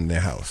pounds in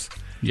their house.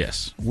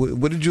 Yes.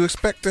 What did you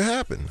expect to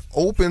happen?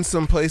 Open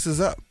some places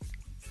up.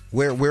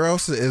 Where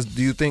else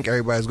do you think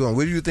everybody's going?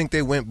 Where do you think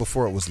they went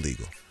before it was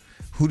legal?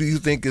 Who do you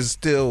think is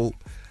still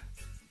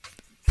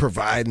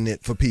providing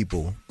it for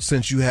people,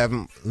 since you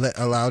haven't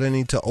allowed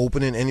any to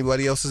open in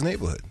anybody else's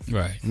neighborhood?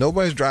 Right.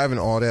 Nobody's driving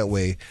all that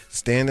way,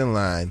 stand in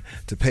line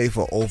to pay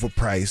for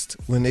overpriced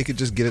when they could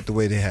just get it the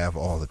way they have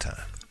all the time.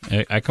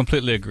 I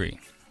completely agree.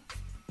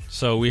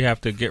 So we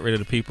have to get rid of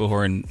the people who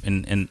are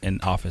in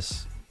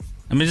office.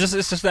 I mean, it's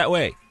just that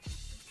way.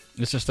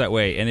 It's just that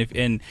way.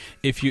 And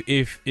if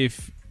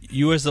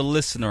you as a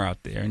listener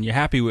out there and you're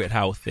happy with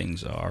how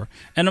things are,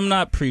 and I'm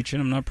not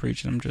preaching, I'm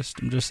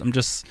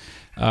just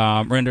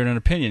rendering an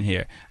opinion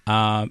here.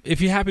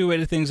 If you're happy with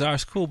the way things are,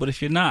 it's cool. But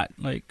if you're not,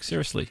 like,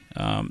 seriously,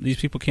 these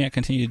people can't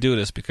continue to do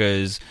this,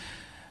 because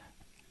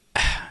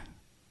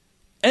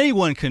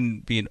anyone can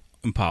be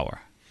in power.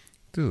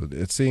 Dude,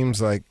 it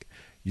seems like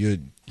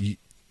it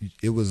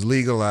was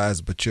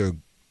legalized, but you're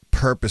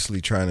purposely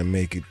trying to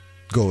make it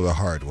go the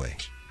hard way,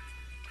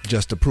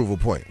 just to prove a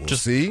point. Well,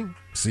 see,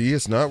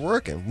 it's not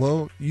working.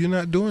 Well, you're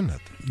not doing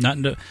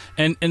nothing.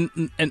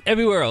 And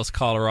everywhere else,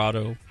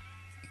 Colorado,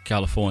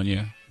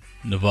 California,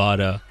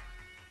 Nevada,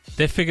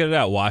 they figured it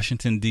out.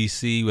 Washington,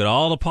 D.C., with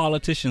all the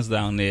politicians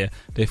down there,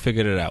 they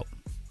figured it out.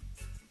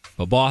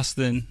 But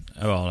Boston,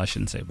 well, I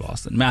shouldn't say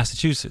Boston,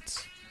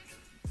 Massachusetts,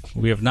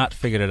 we have not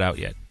figured it out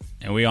yet.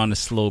 And we're on the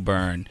slow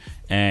burn.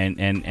 And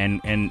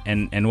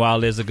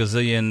while there's a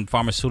gazillion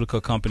pharmaceutical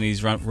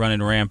companies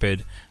running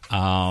rampant,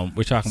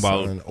 we're talking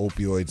about selling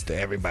opioids to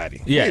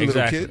everybody. Yeah, hey,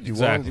 exactly. Little kid,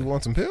 exactly. You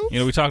want some pills?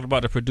 We talked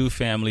about the Purdue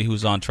family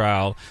who's on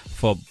trial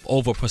for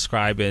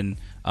overprescribing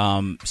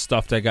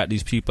stuff that got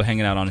these people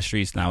hanging out on the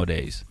streets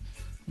nowadays.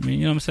 I mean,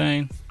 you know what I'm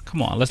saying?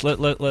 Come on,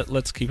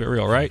 let's keep it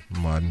real, right?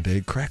 Modern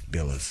day crack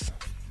dealers.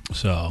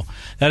 So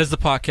that is the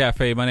Pot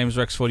Cafe. My name is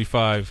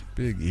Rex45.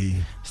 Big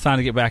E. It's time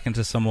to get back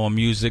into some more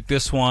music.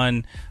 This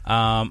one,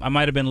 I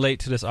might have been late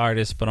to this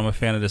artist, but I'm a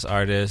fan of this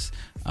artist.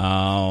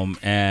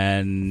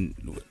 And,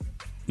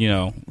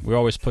 we're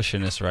always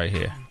pushing this right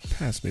here.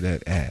 Pass me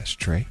that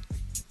ashtray.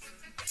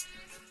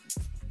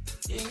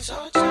 Things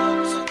are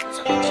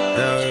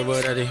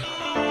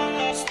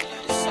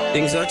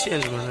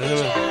changing, man.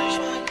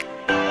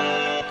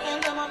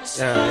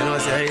 Yeah,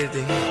 it's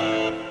everything.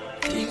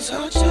 Things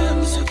are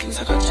changing, so things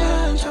are gonna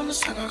change. I'm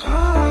just like a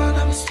god,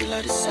 I'm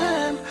still the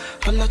same.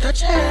 I'm not a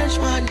change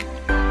man.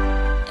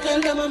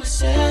 Tell them I'm the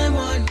same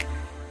one.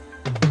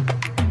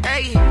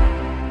 Hey,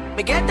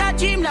 me get that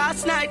dream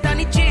last night, and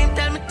the dream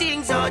tell me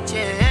things all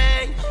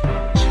change.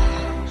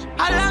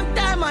 A long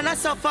time and I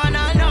suffer, and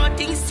I know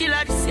things still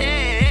are the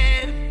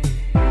same.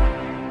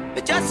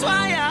 But just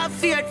why I have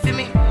feared for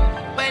me.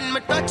 When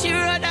me touch the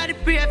road, I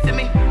pray for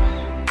me.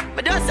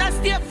 But just I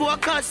stay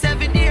focused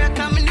every day,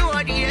 come and know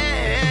the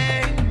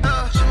end.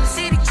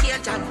 See the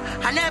change, and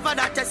I never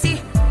that to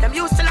see. Them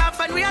used to laugh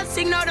and we all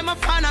sing, now them a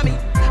fan of me.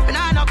 And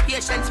I have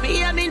patience,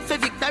 me aiming for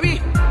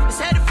victory. They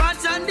say the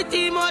fans and the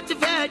team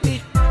motivate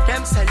me.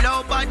 Them say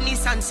low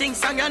badness and sing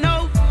song, you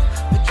know.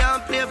 We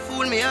can't play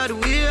fool, me out the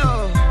way.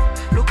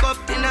 Look up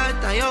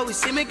tonight and you always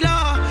see me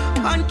glow.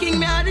 One king,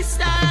 me at the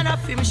star and I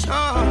feel me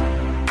sure.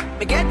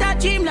 Me get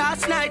that dream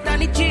last night,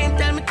 and the dream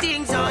tell me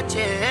things all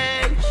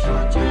change.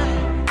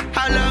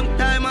 A long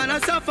time and I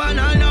suffer, and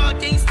I know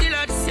things still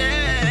are the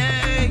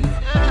same.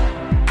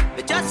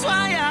 But just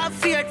why I have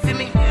feared for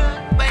me.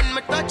 When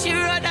me touch the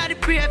road, I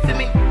pray for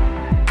me.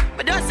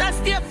 But just I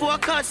stay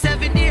focused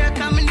every day,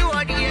 coming to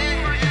the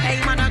end. Hey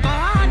man, I go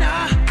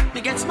harder,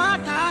 me get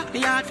smarter.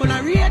 Me heart full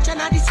of rage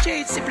and at the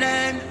streets to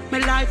blame. My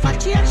life I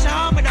change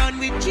now, me done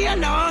with jail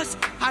loss.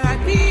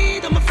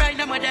 R.I.P. to my friend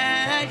and my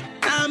dad.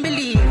 Can't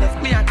believe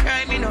if me a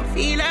cry, me no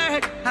feel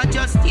hurt. I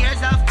just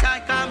tears of joy,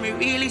 cause me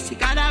really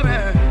sick of the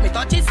work. Me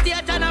touch it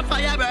stage and a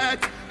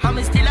firework, and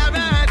me still a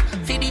work.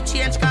 For the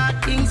change, cause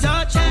things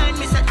don't change.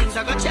 Me say things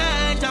are gonna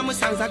change, and my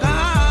songs are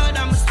gone.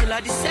 I'm still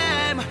the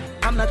same,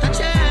 I'm not a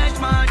change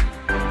man.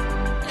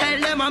 Tell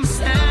them I'm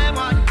same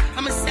one,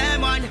 I'm a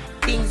same one.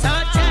 Things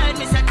don't change,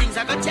 me say things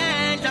are gonna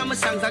change, and my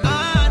songs are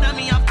gone. And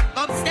me up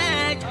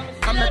upstage,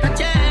 I'm not a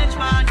change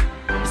man.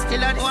 I'm still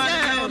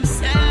the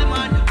same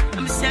one,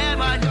 I'm a same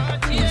one.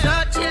 Things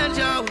don't change,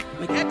 yo.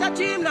 Me get a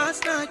dream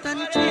last night, and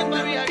the dream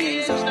my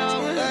peace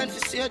now. Learn to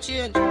see a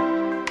change.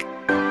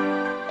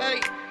 Hey,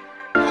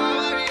 don't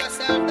worry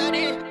yourself,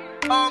 daddy.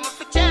 I'm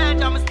for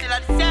change, I'm still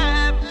the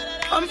same.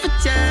 I'm for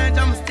change,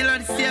 I'm still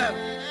the same.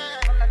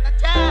 I'm not a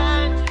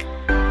change.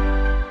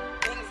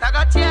 Things I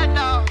got change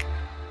now.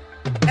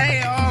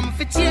 Hey, I'm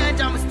for change,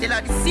 I'm still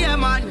the same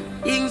man.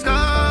 Things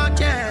got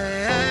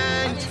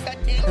change.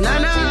 And I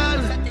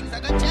know things I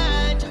got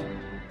change.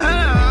 I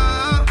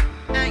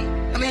know. Hey,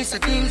 I mean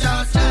some things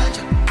got change.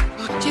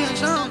 Got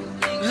change now.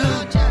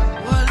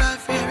 World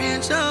life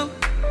rearrange now.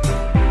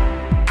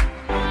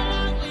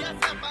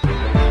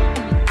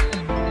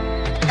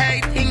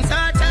 Hey, things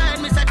are change.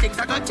 Me say things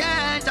I got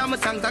change. And my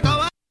songs I go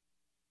on.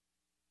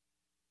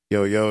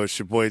 Yo, it's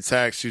your boy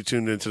Tax. You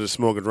tuned into the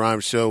Smoke and Rhyme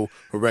Show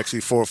with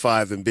Rexy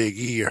 45 and Big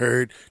E. You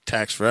heard?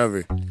 Tax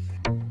forever.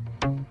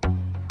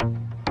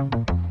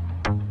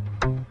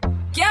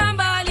 Can't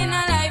ball in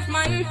a life,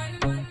 man.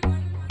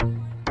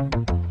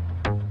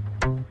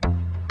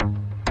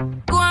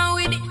 Go on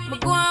with it,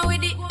 but go on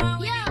with it.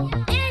 Yo,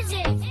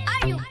 Izzy,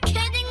 are you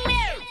kidding me?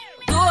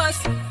 To us,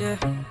 yeah.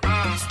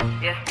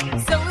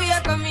 So we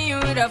are coming here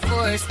with a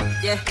force,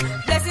 yeah.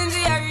 Blessings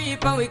we are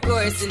reap and we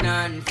coursing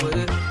on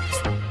full.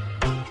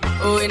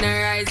 Oh, in a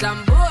rise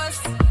and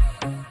boast.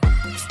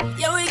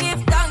 Yeah, we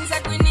give thanks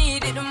like we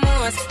need it the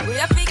most. We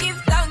have to give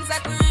thanks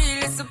like we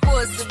really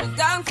supposed to be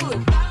thankful.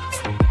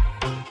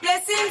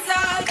 Blessings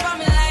all for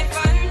my life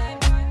and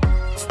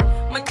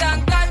my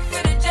thank God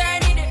for the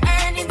journey, the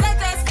earnings are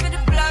just for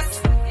the plus.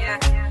 Yeah,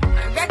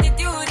 and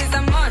gratitude is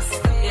a must.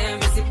 Yeah,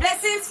 me see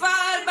blessings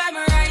fall by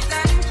my right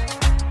hand.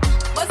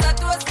 But I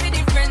toast for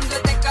the friends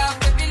we take off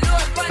every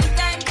load. One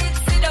time did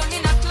sit down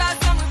in a class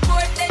and we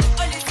bored then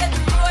only said the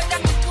road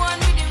and me go on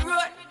with the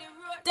road.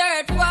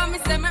 Third form, me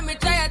say me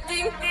try a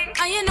thing,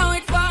 and you know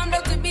it formed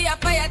out to be a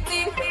fire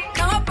thing.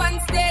 Now up on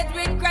stage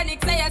with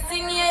chronic, say I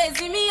sing, yeah,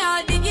 see me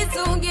all diggy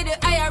soon, get the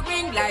higher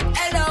ring like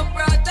hello,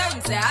 brother.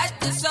 You say I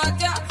just shot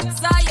ya,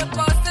 saw your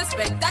poster,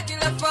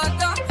 spectacular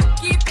photo.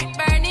 Keep it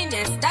burning,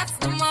 yes, that's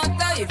the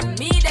motto. If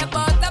me the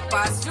butter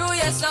pass through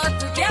your shot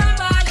to get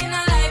ball in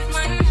a life,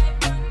 man.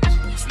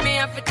 Me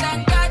have to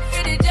thank God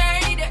for the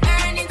journey, the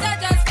earnings are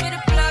just for the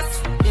plus.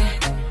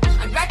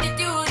 Yeah, and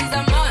gratitude is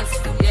a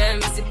must. Yeah,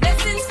 me see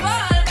blessings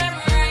fall.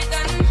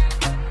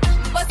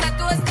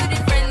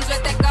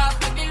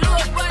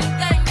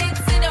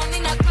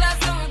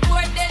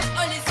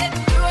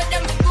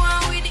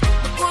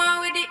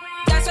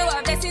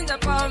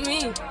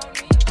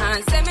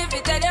 And send me to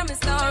tell them a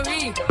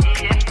story.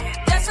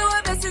 That's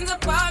how blessings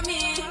upon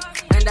me.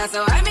 And that's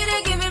how I made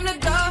to give him the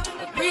go.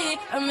 Breathe,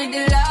 I'm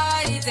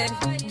delighted.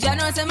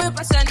 Jano say my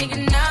passion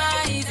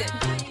ignited.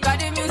 Got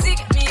the music,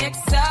 me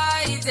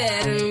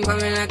excited.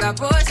 Coming like a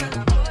potion.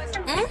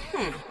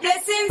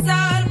 Blessings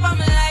all for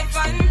my life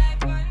and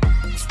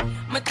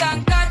my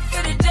thank God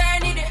for the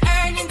journey, the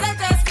earnings are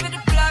just for the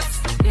plus.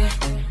 Yeah,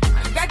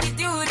 and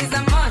gratitude is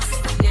a must.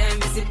 Yeah,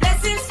 me see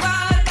blessings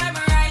fall.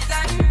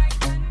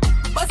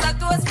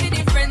 Toast for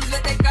the friends we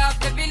take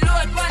off every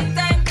load. One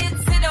time did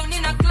sit down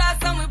in a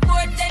class and we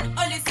bored then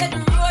only said the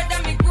road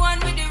and me go on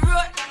with the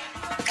road.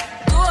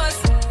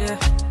 Toast,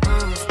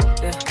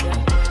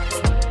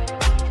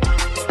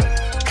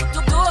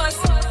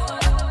 Toast.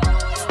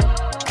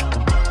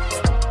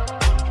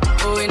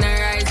 Oh, in a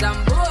rise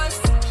and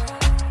boast.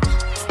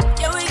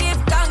 Yeah, we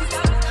give thanks.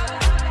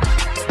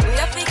 We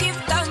have to give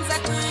thanks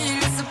like we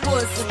really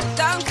supposed to be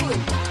thankful.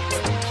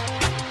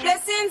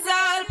 Blessings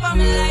all for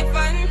my life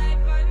and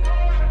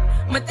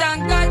my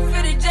thank God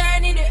for the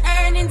journey, the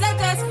earnings are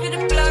just for the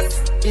plus.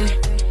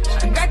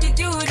 Yeah, and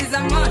gratitude is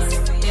a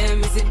must. Yeah,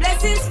 me see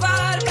blessings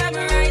fall by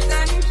my right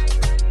hand.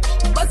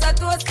 But I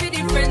toast for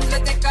the friends we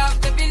take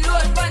off every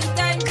load. One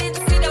time did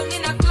sit down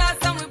in a class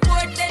and we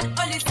bored then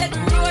only said the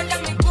road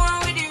and me go on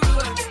with the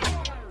road.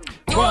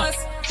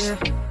 Toast,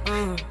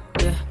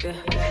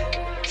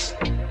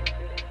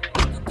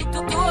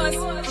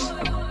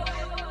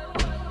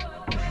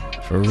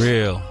 For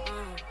real.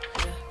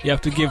 You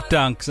have to give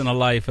thanks in a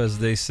life, as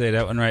they say.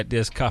 That one right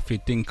there's coffee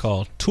thing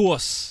called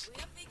Toast.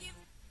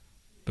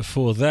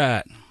 Before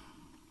that,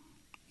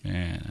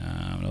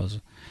 man,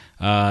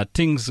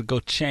 Things go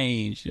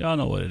change. Y'all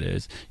know what it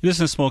is. You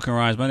listen to Smoking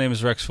Rhymes. My name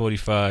is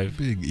Rex45.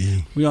 Big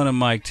E. We on the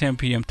mic 10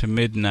 p.m. to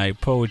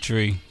midnight.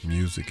 Poetry.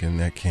 Music and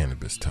that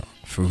cannabis talk.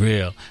 For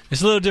real.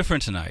 It's a little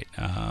different tonight.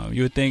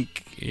 You would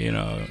think,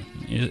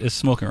 it's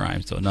Smoking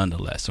Rhymes, though,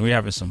 nonetheless. And we're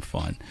having some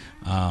fun.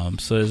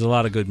 So there's a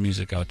lot of good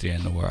music out there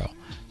in the world.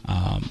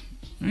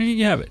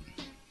 You have it.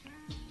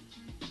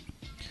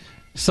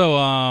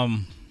 So,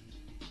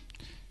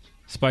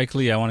 Spike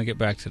Lee, I want to get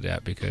back to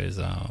that because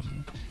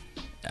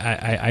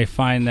I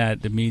find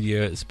that the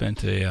media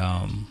spent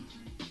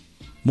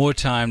more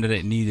time than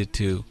it needed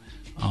to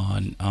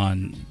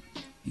on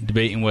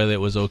debating whether it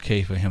was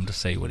okay for him to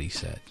say what he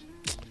said.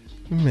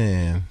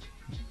 Man,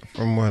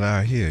 from what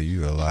I hear,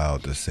 you're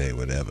allowed to say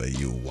whatever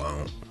you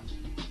want.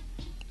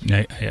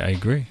 I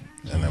agree,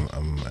 and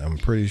I'm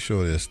pretty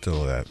sure there's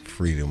still that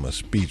freedom of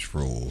speech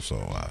rule. So,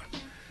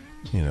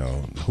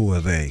 who are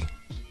they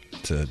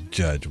to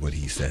judge what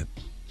he said?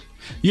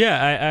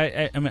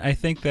 Yeah, I mean, I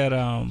think that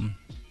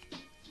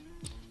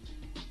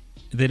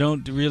they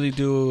don't really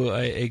do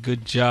a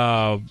good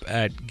job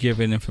at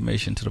giving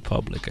information to the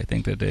public. I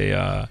think that they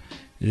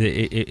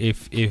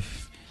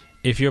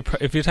if you're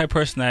the type of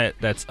person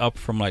that's up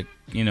from 5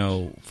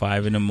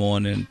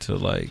 a.m.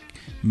 to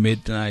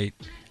midnight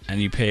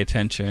and you pay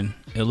attention,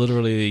 it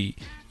literally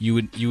you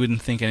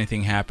wouldn't think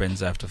anything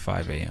happens after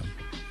 5 a.m.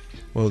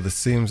 Well, it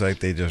seems like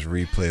they just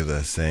replay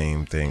the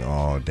same thing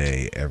all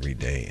day, every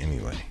day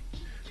anyway.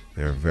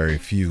 There are very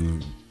few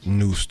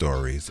news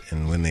stories,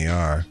 and when they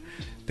are,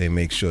 they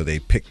make sure they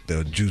pick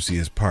the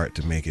juiciest part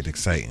to make it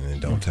exciting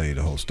and don't tell you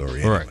the whole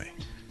story anyway.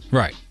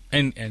 Right.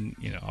 And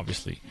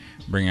obviously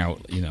bring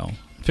out,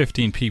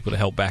 15 people to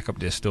help back up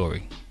their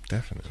story.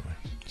 Definitely.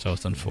 So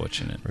it's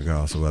unfortunate.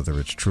 Regardless of whether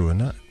it's true or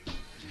not.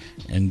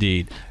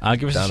 Indeed.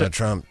 Give us Donald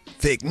Trump,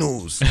 fake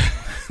news.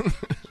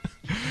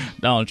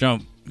 Donald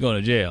Trump going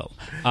to jail.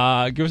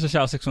 Give us a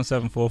shout,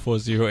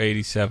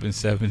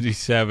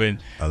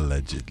 617-440-8777.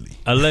 Allegedly,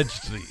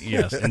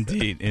 yes,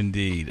 indeed.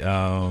 There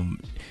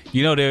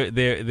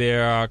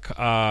are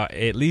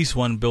at least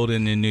one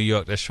building in New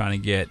York that's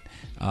trying to get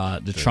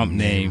the Trump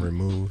name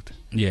removed.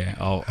 Yeah.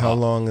 How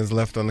long is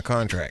left on the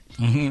contract?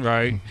 Right.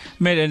 I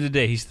mean, at the end of the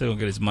day, he's still gonna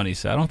get his money,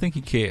 so I don't think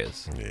he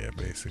cares. Yeah,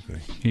 basically.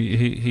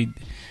 He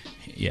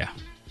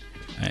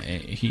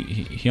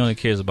only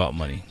cares about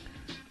money.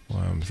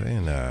 Well, I'm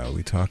saying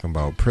we talking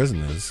about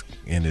prisoners,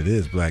 and it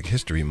is Black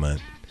History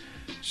Month.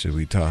 Should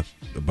we talk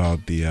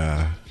about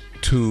the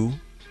 2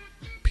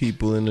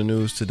 people in the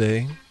news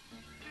today,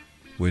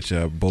 which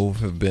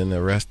both have been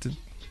arrested?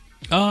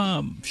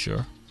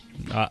 Sure.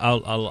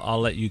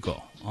 I'll let you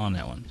go on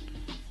that one.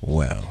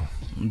 Well,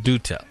 do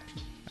tell.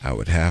 I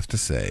would have to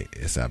say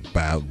it's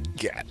about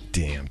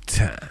goddamn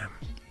time.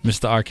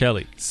 Mr. R.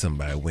 Kelly.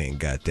 Somebody went and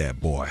got that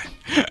boy.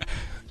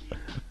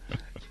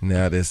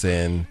 Now they're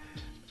saying,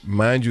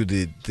 mind you,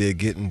 they're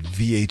getting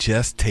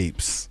VHS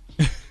tapes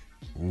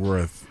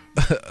worth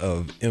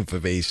of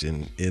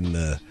information in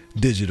the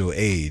digital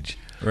age.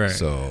 Right.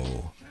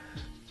 So,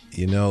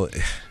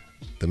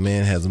 the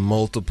man has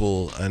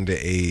multiple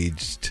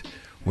underaged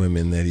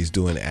women that he's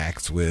doing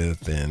acts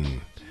with,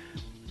 and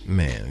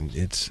man,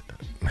 it's,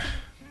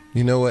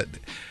 you know what?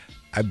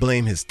 I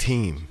blame his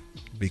team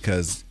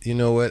because, I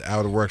would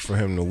have worked for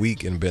him in a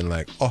week and been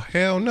like, oh,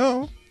 hell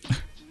no.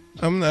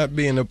 I'm not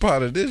being a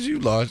part of this. You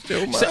lost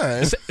your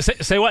mind.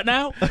 Say what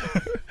now?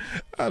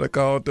 I'd have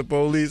called the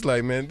police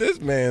like, man, this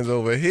man's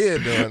over here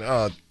doing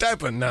all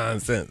type of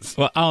nonsense.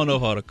 Well, I don't know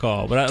if I'd have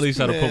called, but at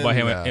least I'd have put my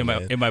hand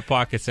in my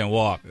pockets and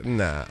walked.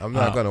 Nah, I'm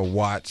not going to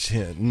watch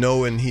him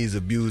knowing he's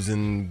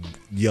abusing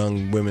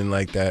young women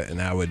like that. And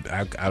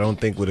I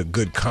don't think with a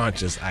good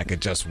conscience I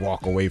could just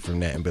walk away from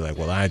that and be like,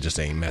 well, I just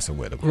ain't messing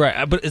with him.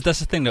 Right, but that's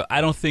the thing, though.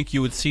 I don't think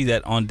you would see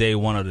that on day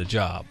one of the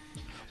job.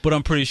 But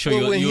I'm pretty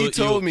sure when he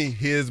told me,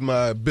 here's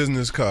my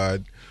business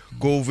card,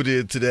 go over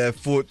there to that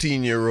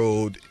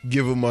 14-year-old,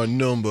 give her my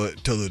number,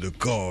 tell her to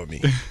call me.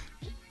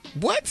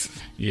 What?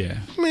 Yeah.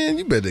 Man,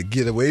 you better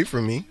get away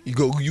from me. You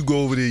go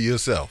over there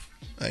yourself.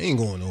 I ain't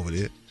going over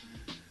there.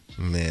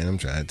 Man, I'm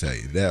trying to tell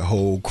you, that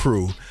whole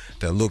crew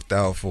that looked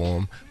out for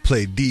him,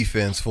 played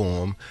defense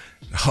for him,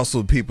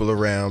 hustled people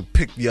around,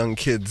 picked young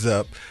kids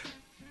up,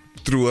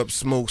 threw up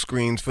smoke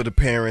screens for the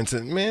parents,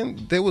 and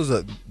man, it was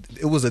a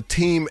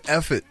team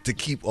effort to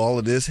keep all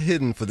of this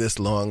hidden for this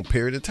long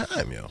period of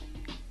time, yo.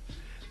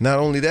 Not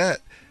only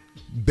that,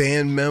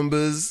 band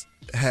members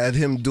had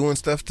him doing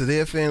stuff to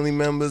their family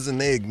members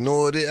and they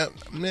ignored it.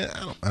 Man,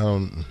 I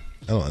don't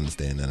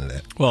understand none of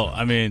that. Well,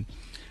 I mean,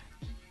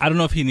 I don't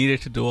know if he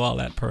needed to do all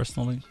that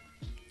personally,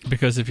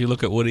 because if you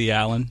look at Woody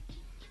Allen,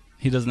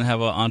 he doesn't have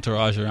an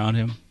entourage around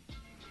him,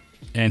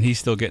 and he's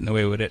still getting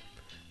away with it.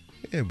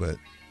 Yeah, but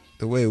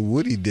the way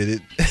Woody did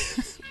it,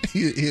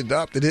 he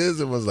adopted his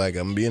and was like,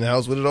 I'm gonna be in the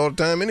house with it all the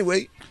time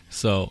anyway.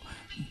 So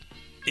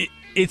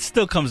it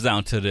still comes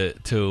down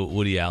to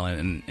Woody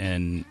Allen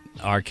and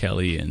R.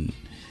 Kelly and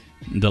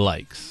the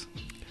likes.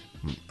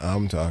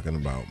 I'm talking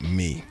about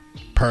me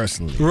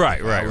personally.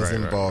 Right. I was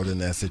involved in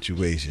that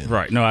situation.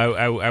 Right. No,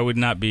 I would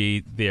not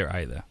be there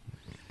either.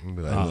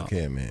 But look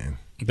here, man.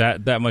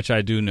 That much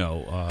I do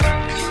know.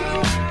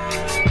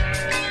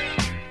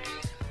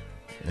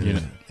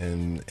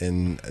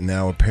 And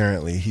now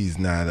apparently he's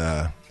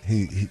not.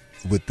 He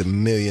with the $1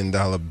 million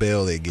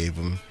bail they gave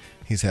him,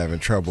 he's having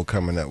trouble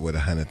coming up with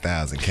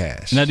 $100,000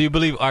 cash. Now, do you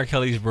believe R.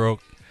 Kelly's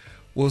broke?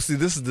 Well, see,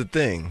 this is the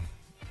thing.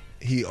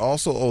 He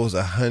also owes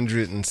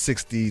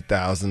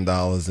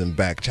 $160,000 in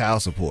back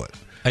child support.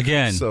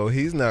 Again. So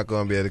he's not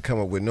going to be able to come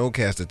up with no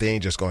cash that they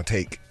ain't just going to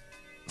take.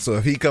 So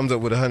if he comes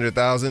up with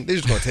 $100,000, they're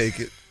just going to take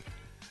it.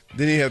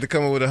 Then you have to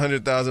come up with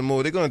 $100,000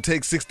 more. They're going to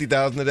take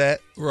 $60,000 of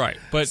that. Right.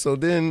 But so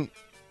then,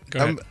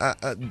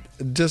 I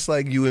just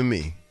like you and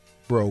me,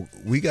 bro,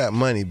 we got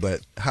money,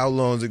 but how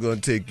long is it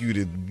going to take you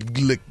to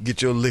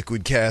get your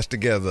liquid cash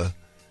together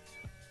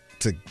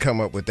to come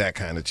up with that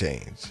kind of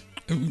change?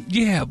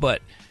 Yeah,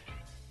 but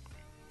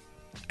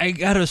I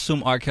got to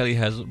assume R. Kelly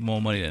has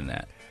more money than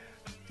that.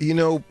 You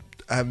know,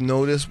 I've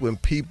noticed when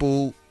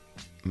people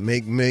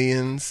make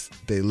millions,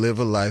 they live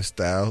a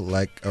lifestyle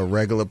like a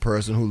regular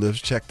person who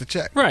lives check to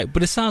check. Right,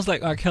 but it sounds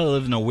like R. Kelly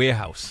lived in a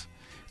warehouse.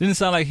 Didn't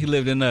sound like he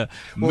lived in a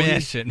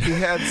mansion. He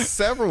had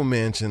several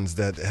mansions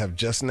that have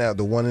just now.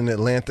 The one in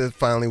Atlanta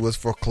finally was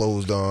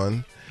foreclosed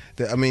on.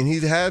 I mean, he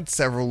had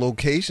several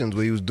locations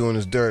where he was doing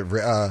his dirt.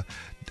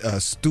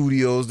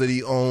 Studios that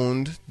he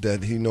owned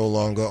that he no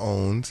longer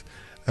owns.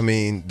 I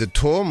mean, the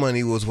tour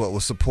money was what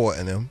was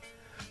supporting him.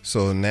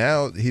 So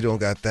now he don't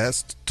got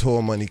that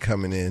tour money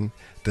coming in.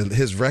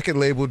 His record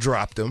label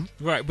dropped him.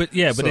 Right, but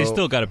they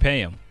still got to pay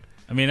him.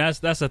 I mean, that's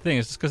the thing.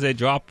 It's just because they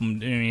drop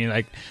him.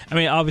 I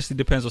mean, obviously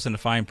depends what's in the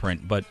fine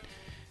print, but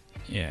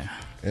yeah.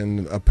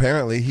 And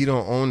apparently he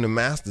don't own the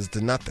masters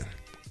to nothing.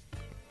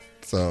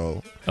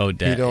 So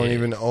he don't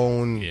even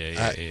own.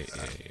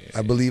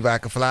 I believe I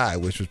Could Fly,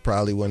 which was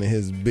probably one of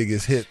his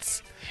biggest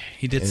hits.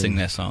 He did sing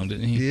that song,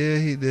 didn't he? Yeah,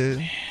 he did.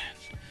 Man.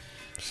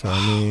 So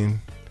I mean,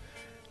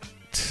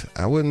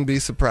 I wouldn't be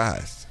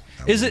surprised.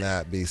 I would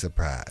not be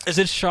surprised. Is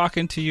it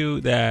shocking to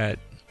you that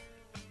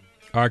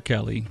R.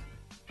 Kelly,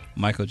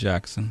 Michael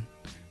Jackson,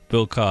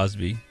 Bill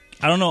Cosby,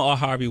 I don't know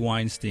Harvey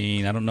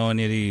Weinstein, I don't know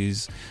any of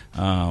these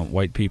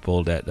white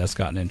people that's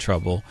gotten in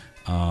trouble.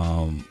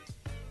 I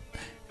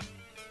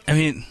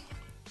mean,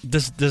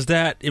 does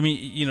that? I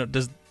mean,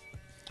 does?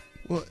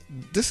 Well,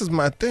 this is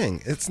my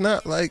thing. It's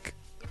not like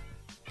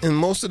in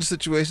most of the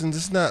situations.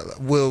 It's not.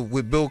 Well,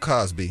 with Bill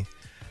Cosby,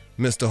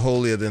 Mr.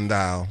 Holier Than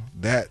Thou,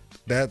 that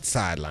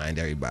sidelined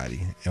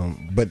everybody.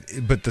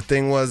 But the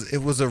thing was,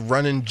 it was a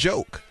running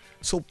joke,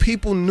 so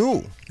people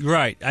knew.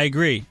 Right, I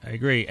agree,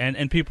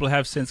 and people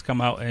have since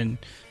come out and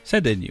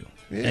said they knew.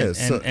 Yeah,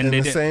 and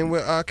the same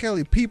with R.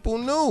 Kelly, people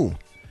knew,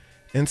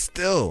 and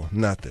still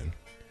nothing.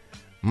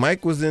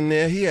 Mike was in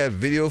there. He had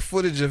video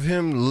footage of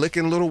him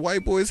licking little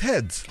white boys'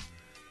 heads.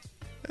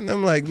 And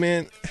I'm like,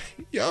 man,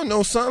 y'all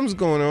know something's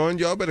going on.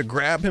 Y'all better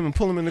grab him and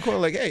pull him in the corner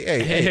like,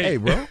 hey,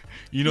 bro.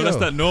 That's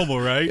not normal,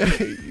 right? Nah,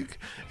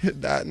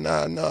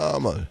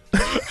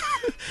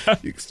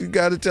 you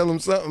got to tell him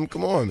something.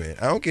 Come on, man.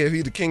 I don't care if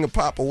he's the king of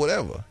pop or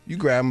whatever. You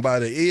grab him by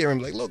the ear and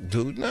be like, look,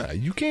 dude, nah,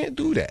 you can't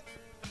do that.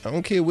 I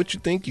don't care what you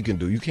think you can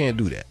do. You can't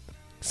do that.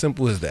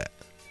 Simple as that.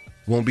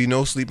 Won't be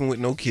no sleeping with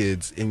no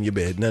kids in your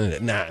bed. None of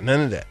that. Nah,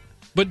 none of that.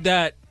 But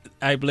that,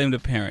 I blame the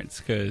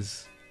parents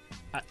because,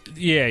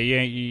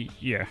 you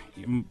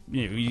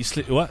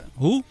sleep. What?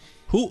 Who?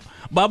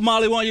 Bob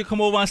Marley want you to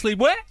come over and sleep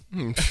where?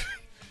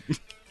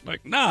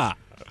 Like, nah,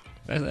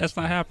 that's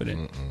not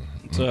happening.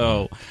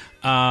 So,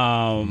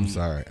 I'm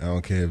sorry. I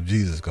don't care if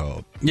Jesus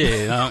called.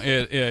 Yeah,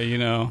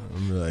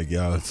 I'm like,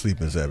 y'all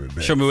sleep in separate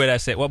beds. Show me where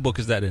that's at. What book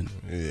is that in?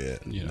 Yeah,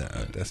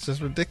 that's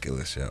just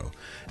ridiculous, yo.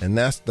 And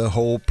that's the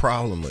whole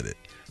problem with it.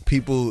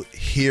 People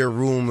hear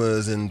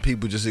rumors and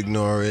people just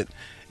ignore it,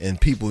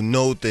 and people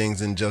know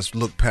things and just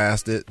look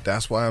past it.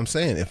 That's why I'm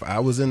saying, if I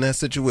was in that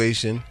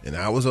situation and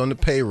I was on the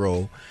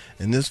payroll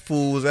and this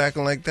fool was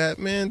acting like that,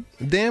 man,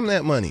 damn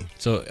that money.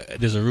 So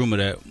there's a rumor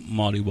that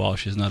Marty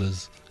Walsh is not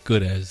as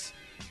good as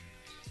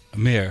a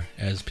mayor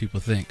as people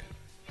think.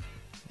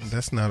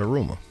 That's not a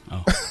rumor.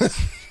 Oh.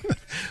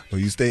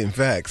 Well, you stating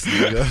facts. You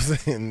know what I'm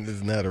saying?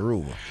 It's not a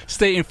rumor.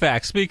 Stating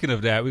facts. Speaking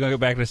of that, we're going to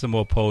get back to some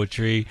more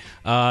poetry.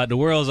 The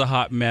world's a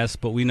hot mess,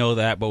 but we know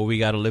that, but we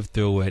got to live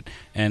through it.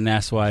 And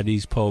that's why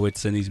these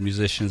poets and these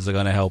musicians are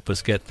going to help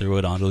us get through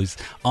it on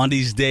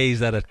these days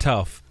that are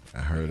tough.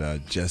 I heard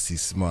Jussie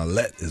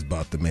Smollett is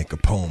about to make a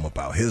poem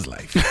about his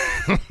life.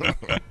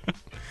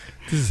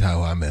 This is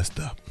how I messed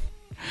up.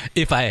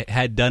 If I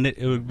had done it,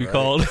 it would be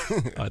called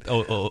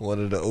one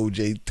of the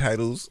OJ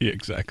titles. Yeah,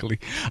 exactly.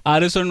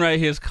 This one right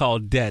here is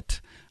called Debt.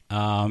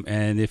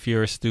 And if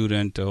you're a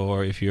student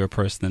or if you're a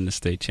person in the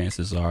state,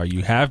 chances are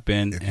you have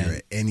been. If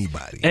you're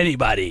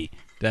anybody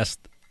that's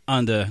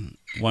under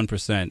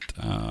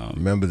 1%.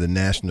 Remember, the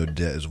national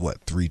debt is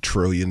what, $3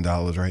 trillion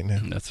right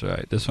now? That's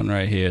right. This one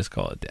right here is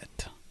called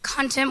Debt.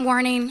 Content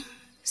warning,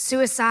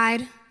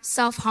 suicide,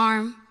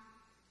 self-harm.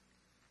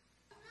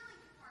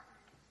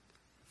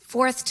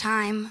 4th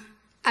time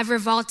I've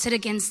revolted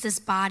against this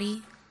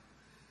body.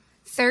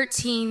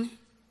 13,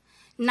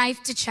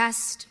 knife to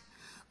chest,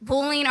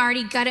 bullying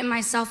already gutted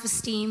my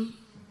self-esteem.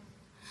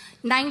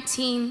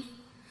 19,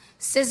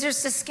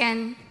 scissors to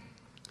skin.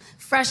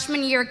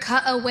 Freshman year,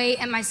 cut away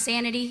at my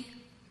sanity.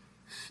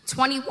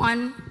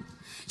 21,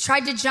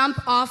 tried to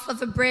jump off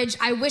of a bridge.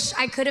 I wish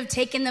I could have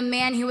taken the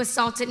man who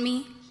assaulted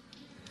me.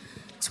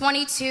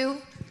 22,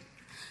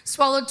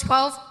 swallowed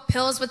 12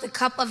 pills with a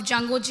cup of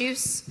jungle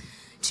juice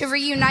to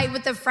reunite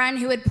with a friend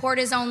who had poured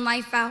his own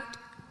life out.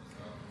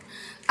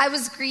 I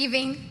was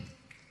grieving,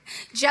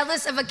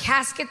 jealous of a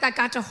casket that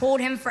got to hold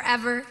him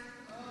forever.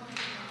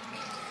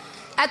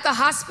 At the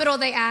hospital,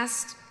 they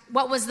asked,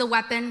 what was the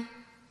weapon?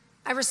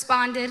 I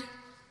responded,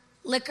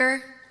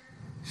 liquor.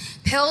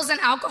 Pills and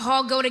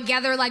alcohol go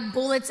together like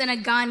bullets in a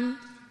gun.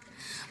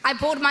 I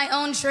pulled my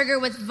own trigger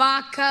with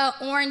vodka,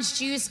 orange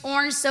juice,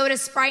 orange soda,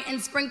 Sprite,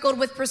 and sprinkled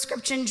with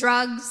prescription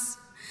drugs.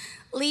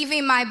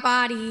 Leaving my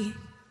body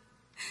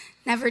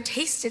never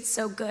tasted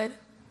so good.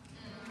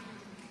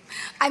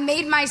 I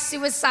made my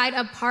suicide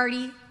a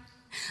party,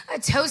 a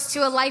toast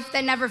to a life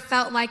that never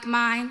felt like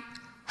mine.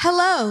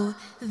 Hello,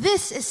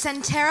 this is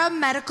Centera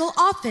Medical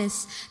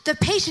Office. The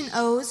patient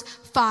owes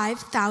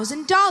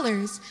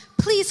 $5,000.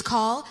 Please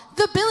call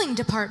the billing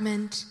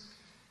department.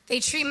 They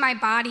treat my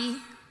body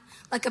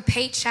like a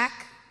paycheck,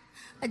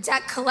 a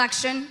debt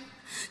collection,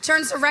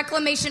 turns the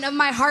reclamation of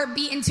my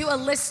heartbeat into a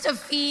list of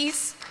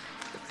fees.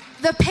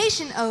 The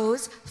patient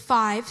owes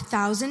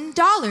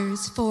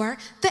 $5,000 for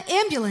the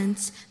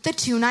ambulance, the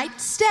 2-night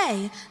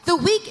stay, the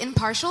week in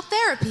partial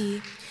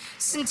therapy.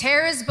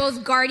 Centera is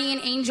both guardian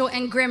angel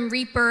and grim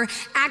reaper,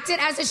 acted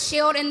as a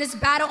shield in this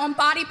battle on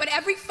body, but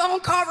every phone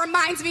call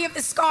reminds me of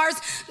the scars,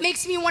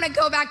 makes me want to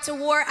go back to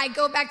war. I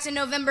go back to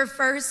November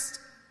 1st,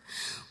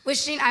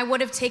 wishing I would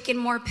have taken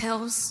more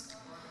pills.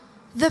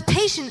 The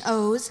patient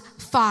owes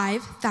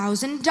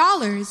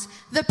 $5,000.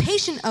 The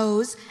patient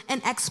owes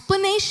an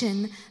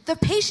explanation. The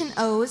patient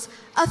owes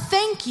a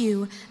thank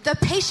you. The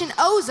patient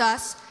owes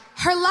us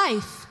her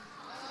life.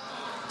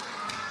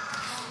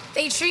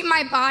 They treat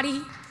my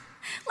body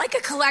like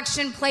a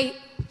collection plate,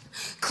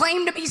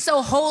 claim to be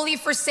so holy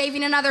for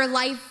saving another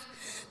life.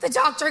 The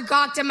doctor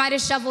gawked at my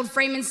disheveled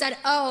frame and said,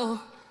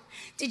 oh,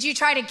 did you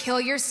try to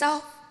kill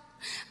yourself?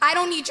 I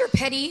don't need your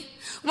pity.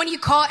 When you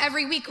call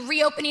every week,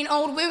 reopening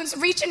old wounds,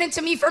 reaching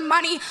into me for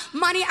money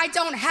I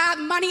don't have,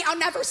 money I'll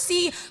never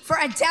see, for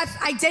a death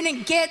I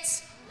didn't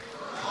get.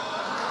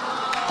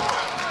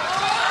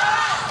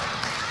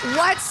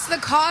 What's the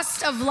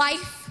cost of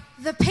life?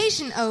 The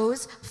patient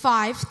owes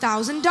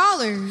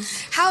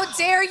 $5,000. How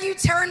dare you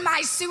turn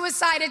my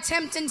suicide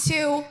attempt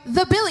into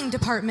the billing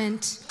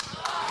department.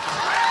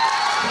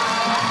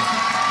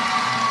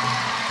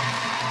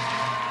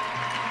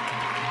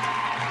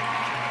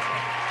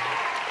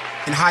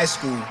 In high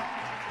school,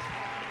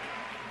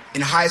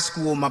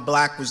 my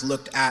black was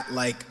looked at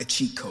like a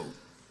cheat code.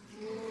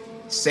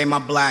 Say my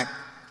black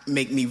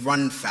make me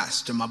run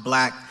faster. My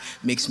black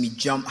makes me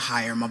jump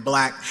higher. My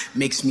black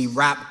makes me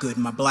rap good.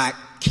 My black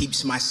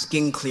keeps my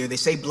skin clear. They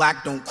say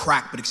black don't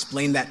crack, but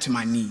explain that to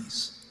my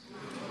knees.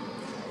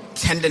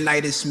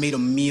 Tendinitis made a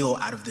meal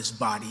out of this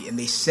body, and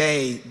they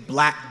say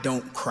black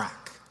don't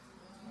crack.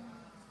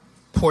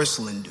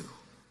 Porcelain do.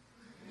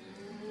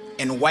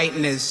 And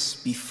whiteness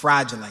be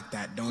fragile like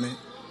that, don't it?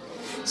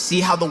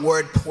 See how the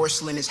word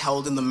porcelain is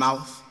held in the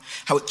mouth?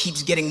 How it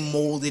keeps getting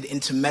molded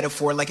into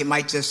metaphor like it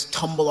might just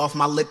tumble off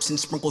my lips and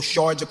sprinkle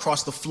shards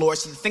across the floor.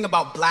 See, the thing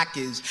about black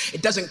is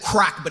it doesn't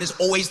crack, but it's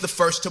always the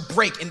first to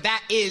break. And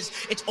that is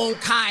its own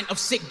kind of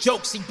sick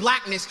joke. See,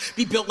 blackness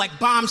be built like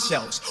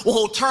bombshells, will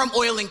hold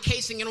turmoil in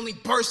casing and only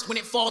burst when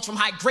it falls from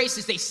high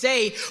graces. They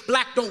say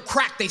black don't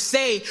crack. They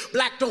say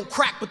black don't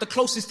crack. But the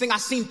closest thing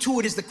I've seen to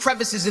it is the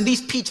crevices in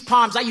these peach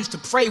palms I used to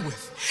pray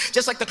with.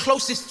 Just like the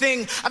closest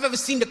thing I've ever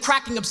seen to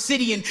cracking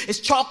obsidian is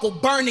charcoal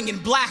burning in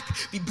black.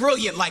 Be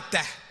brilliant like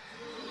that.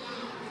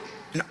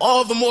 And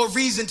all the more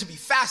reason to be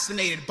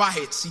fascinated by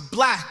it. See,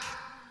 black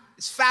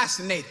is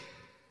fascinating.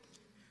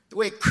 The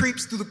way it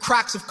creeps through the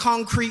cracks of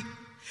concrete,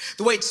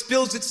 the way it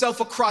spills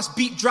itself across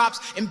beat drops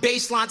and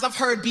bass lines. I've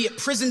heard, be it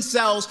prison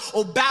cells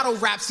or battle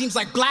rap, seems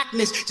like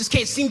blackness just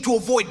can't seem to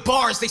avoid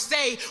bars. They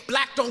say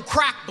black don't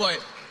crack,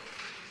 but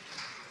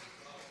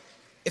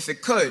if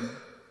it could,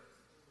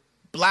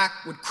 black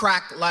would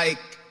crack like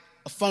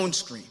a phone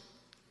screen,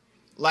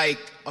 like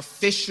a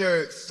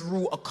fissure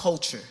through a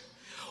culture,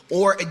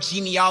 or a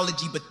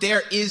genealogy. But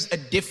there is a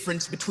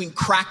difference between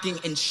cracking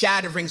and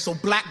shattering. So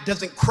black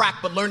doesn't crack,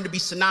 but learn to be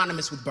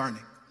synonymous with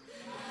burning.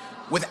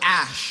 With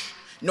ash.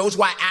 Knows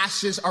why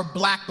ashes are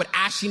black, but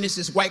ashiness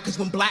is white, because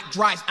when black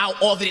dries out,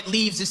 all that it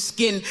leaves is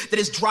skin that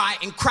is dry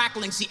and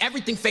crackling. See,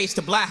 everything fades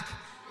to black.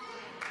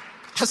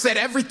 I said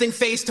everything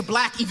fades to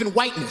black, even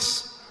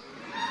whiteness.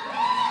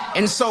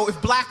 And so if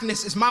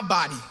blackness is my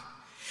body,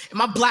 and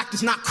my black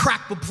does not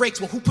crack but breaks,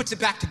 well, who puts it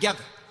back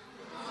together?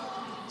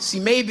 See,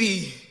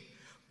 maybe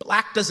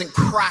black doesn't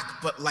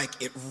crack, but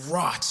like it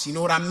rots, you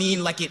know what I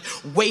mean? Like it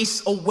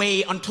wastes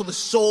away until the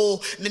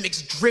soul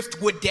mimics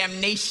driftwood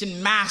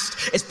damnation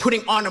masked as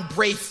putting on a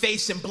brave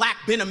face, and black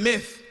been a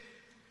myth.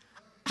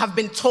 I've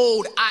been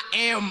told I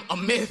am a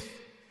myth.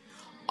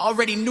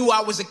 Already knew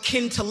I was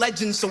akin to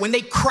legends, so when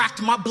they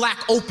cracked my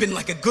black open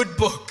like a good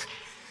book,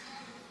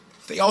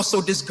 They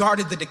also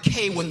discarded the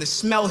decay when the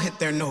smell hit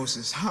their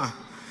noses, huh?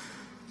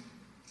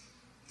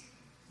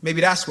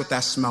 Maybe that's what that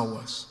smell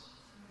was.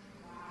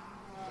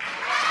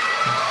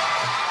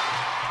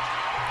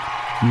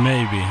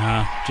 Maybe,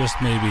 huh?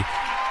 Just maybe.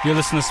 You're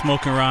listening to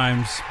Smoking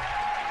Rhymes.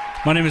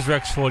 My name is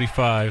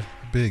Rex45.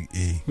 Big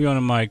E. We on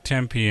the mic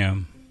 10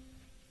 p.m.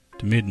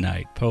 to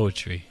midnight.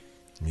 Poetry.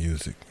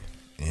 Music.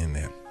 And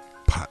that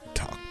pot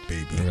talk,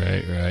 baby.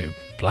 Right.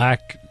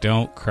 Black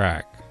don't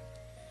crack.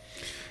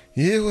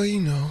 Yeah, well,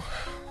 you know.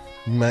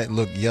 You might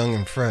look young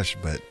and fresh,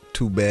 but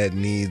too bad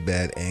knees,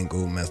 bad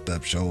ankle, messed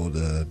up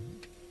shoulder,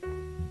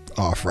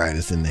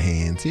 arthritis in the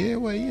hands. Yeah,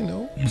 well, you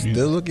know.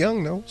 Still look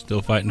young, though.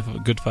 Still fighting for a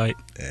good fight.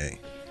 Hey.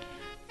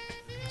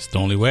 It's the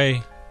only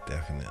way.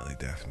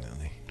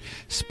 Definitely.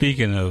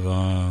 Speaking of...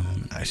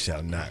 I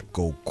shall not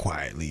go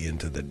quietly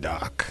into the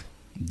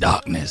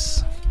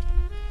darkness.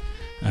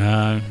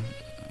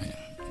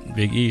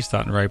 Big E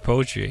starting to write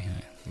poetry.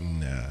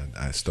 Nah,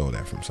 I stole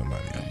that from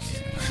somebody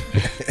else.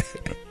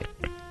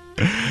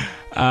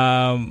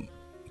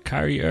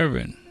 Kyrie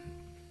Irving.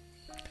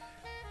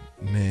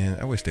 Man,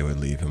 I wish they would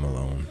leave him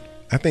alone.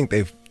 I think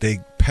they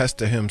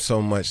pester him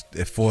so much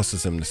it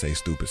forces him to say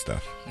stupid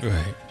stuff.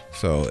 Right.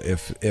 So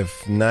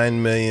if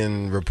 9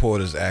 million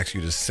reporters ask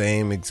you the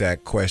same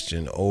exact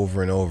question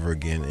over and over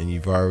again and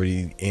you've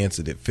already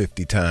answered it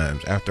 50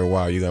 times, after a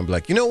while you're gonna be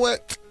like, you know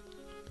what?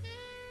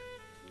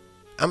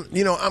 I'm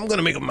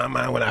gonna make up my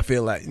mind when I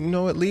feel like, you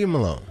know what, leave him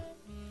alone.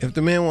 If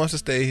the man wants to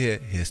stay here,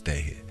 he'll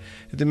stay here.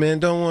 If the man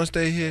don't want to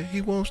stay here,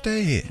 he won't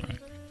stay here. Right.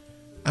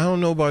 I don't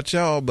know about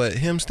y'all, but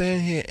him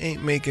staying here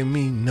ain't making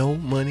me no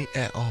money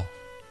at all.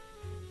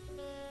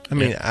 I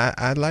mean,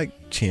 I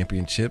like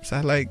championships. I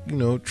like,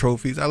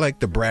 trophies. I like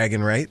the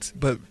bragging rights.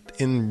 But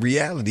in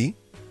reality,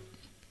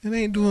 it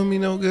ain't doing me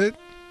no good.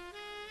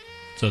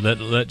 So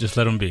just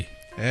let him be.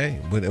 Hey,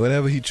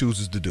 whatever he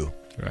chooses to do.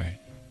 Right.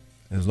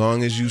 As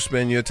long as you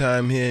spend your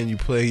time here and you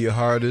play your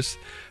hardest,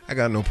 I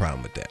got no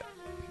problem with that.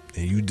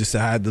 And you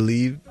decide to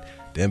leave,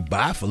 then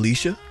bye,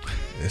 Felicia.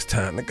 It's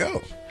time to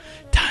go.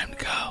 Time to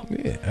go.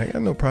 Yeah, I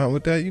got no problem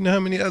with that. You know how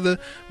many other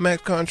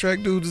max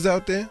contract dudes is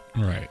out there?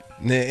 Right.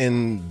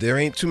 And there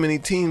ain't too many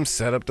teams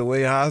set up the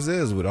way ours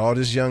is, with all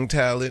this young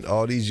talent,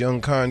 all these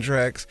young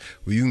contracts,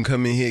 where you can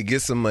come in here,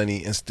 get some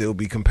money, and still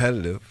be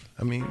competitive.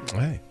 I mean,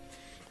 hey,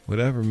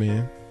 whatever,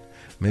 man.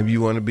 Maybe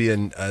you want to be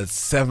a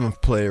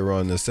seventh player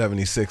on the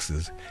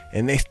 76ers,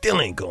 and they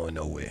still ain't going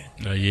nowhere.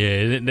 Yeah,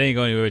 they ain't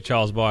going anywhere with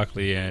Charles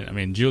Barkley. And I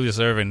mean, Julius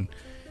Erving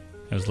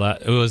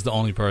was the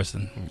only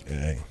person.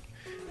 Hey,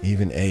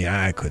 even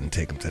AI couldn't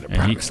take him to the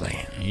promised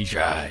land. He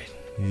tried.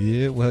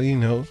 Yeah,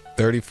 well,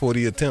 30,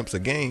 40 attempts a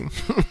game.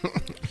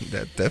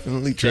 That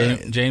definitely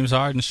tried. James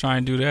Harden's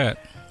trying to do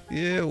that.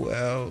 Yeah,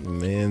 well,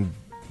 man,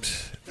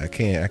 I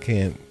can't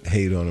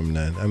hate on him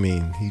none. I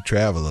mean, he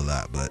travel a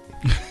lot, but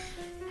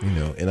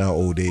in our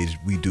old age,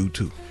 we do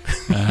too.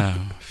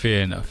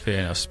 Fair enough.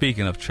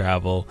 Speaking of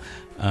travel,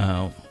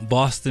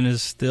 Boston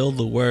is still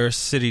the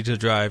worst city to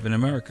drive in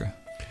America.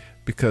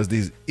 Because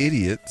these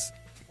idiots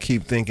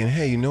keep thinking,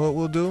 hey, you know what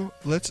we'll do?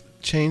 Let's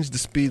change the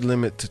speed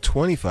limit to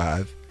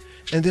 25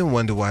 and then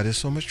wonder why there's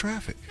so much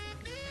traffic.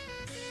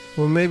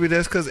 Well, maybe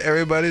that's because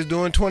everybody's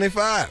doing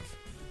 25.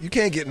 You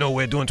can't get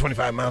nowhere doing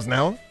 25 miles an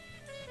hour.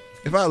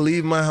 If I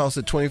leave my house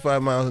at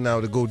 25 miles an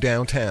hour to go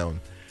downtown,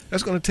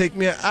 that's going to take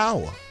me an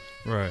hour.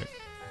 Right.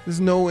 There's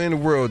nowhere in the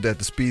world that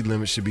the speed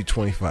limit should be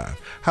 25.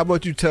 How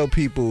about you tell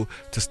people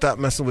to stop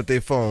messing with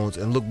their phones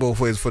and look both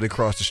ways before they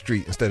cross the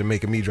street instead of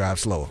making me drive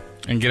slower?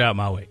 And get out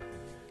my way.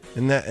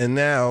 And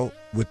now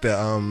with the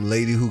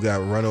lady who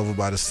got run over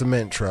by the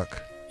cement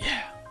truck.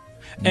 Yeah.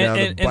 Now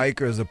the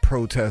bikers are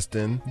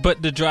protesting.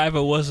 But the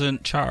driver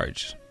wasn't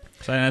charged.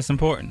 So that's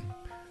important.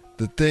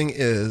 The thing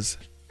is,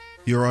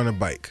 you're on a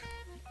bike.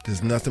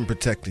 There's nothing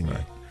protecting you.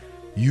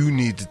 You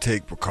need to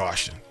take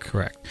precaution.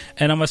 Correct.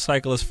 And I'm a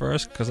cyclist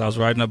first because I was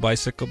riding a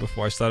bicycle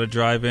before I started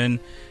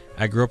driving.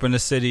 I grew up in the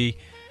city.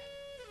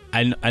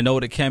 I know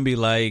what it can be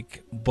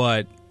like,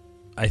 but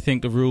I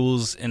think the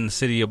rules in the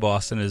city of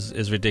Boston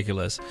is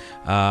ridiculous.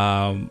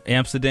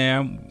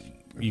 Amsterdam,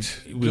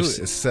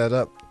 it's set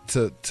up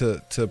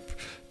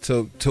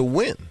to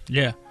win.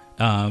 Yeah.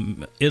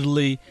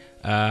 Italy,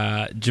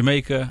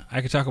 Jamaica.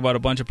 I could talk about a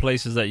bunch of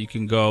places that you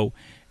can go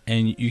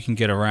and you can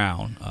get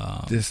around.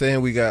 They're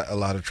saying we got a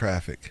lot of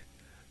traffic.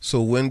 So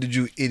when did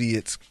you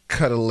idiots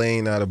cut a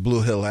lane out of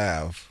Blue Hill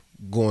Ave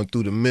going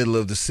through the middle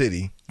of the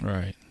city?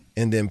 Right.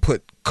 And then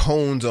put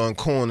cones on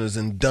corners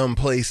in dumb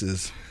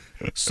places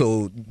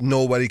so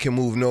nobody can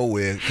move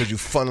nowhere because you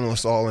funnel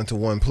us all into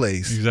one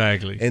place.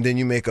 Exactly. And then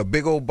you make a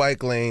big old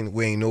bike lane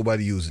where ain't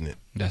nobody using it.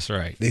 That's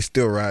right. They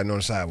still riding on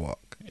the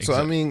sidewalk. Exactly.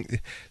 So, I mean,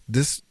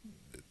 this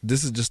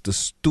is just the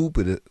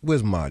stupidest.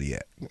 Where's Marty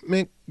at?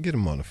 Man, get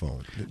him on the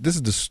phone. This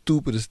is the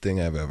stupidest thing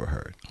I've ever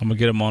heard. I'm going to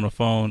get him on the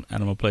phone,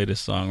 and I'm going to play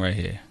this song right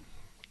here.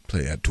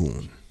 Play that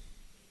tune.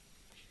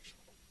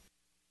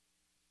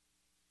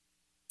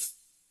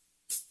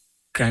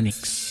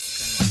 Canix.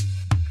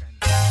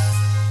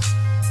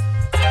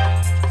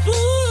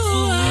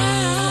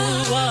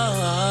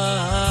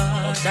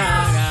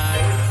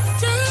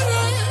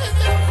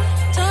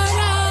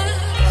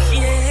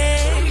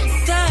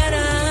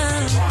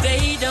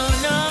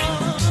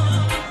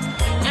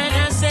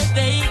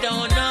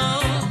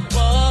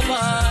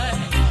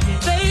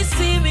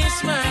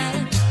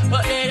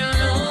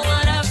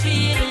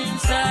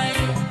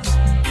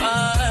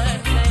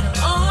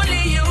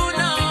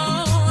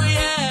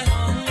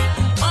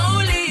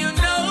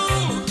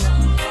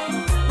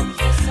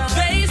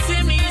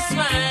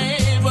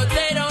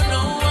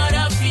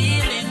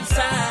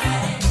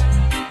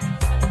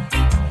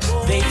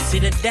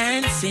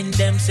 dancing,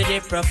 them see the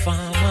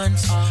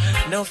performance.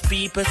 Enough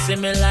people see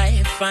me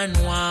life and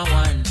want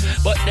one,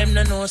 but them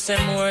no know say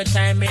more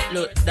time it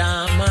look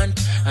dormant.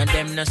 And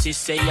them no see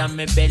say I'm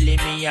me belly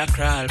me a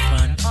crawl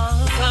pan.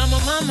 Cause my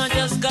mama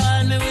just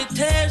called me with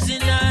tears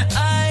in her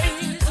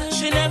eyes.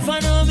 She never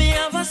know me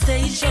have a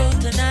stage show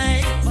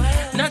tonight.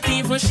 Not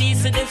even she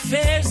see the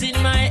fears in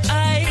my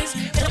eyes.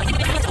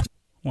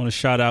 Want to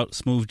shout out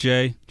Smooth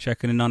J,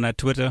 checking in on that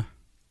Twitter.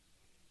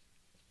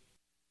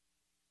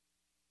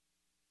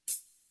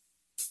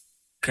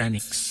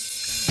 Chronics.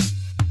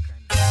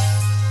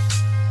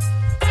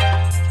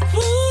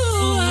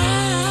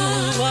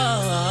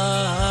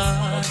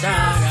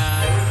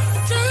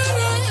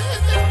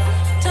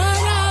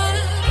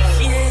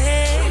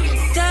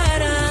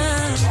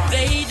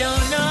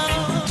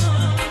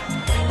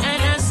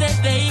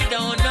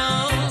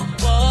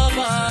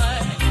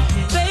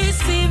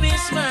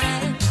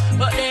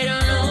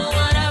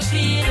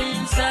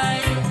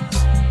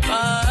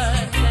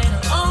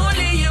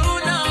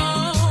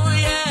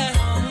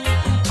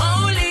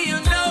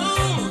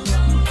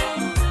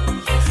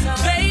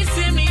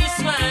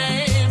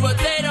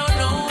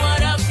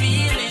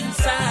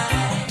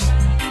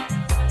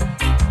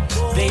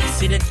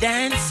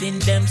 Dancing,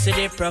 them see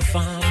the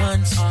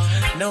performance.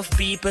 Enough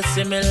people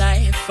see me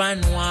life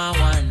and want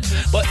one,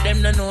 but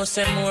them no know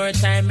say more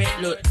time it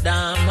look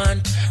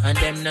dormant. And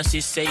them no see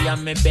say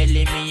I'm me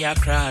belly me a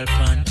crawl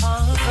pan.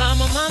 Cause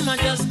my mama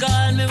just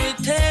called me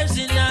with tears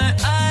in her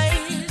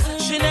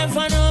eyes. She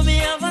never know me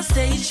have a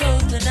stage show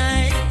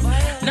tonight.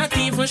 Not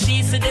even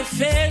she see the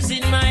fears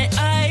in my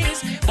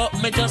eyes. But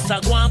me just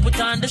a go and put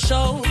on the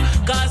show.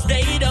 Cause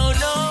they don't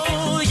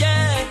know,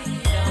 yeah.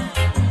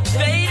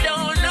 They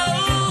don't know.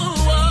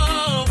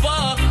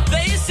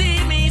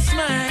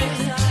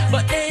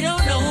 But they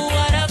don't know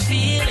what I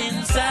feel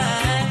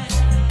inside.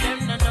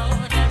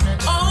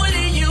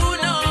 Only you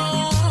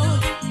know.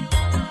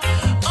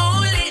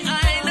 Only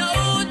I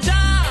know,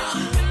 Jah.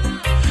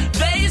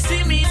 They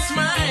see me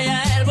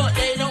smile, but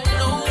they don't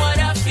know what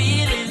I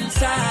feel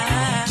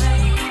inside.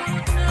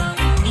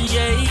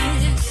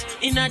 Yes,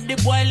 in at the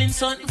boiling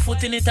sun,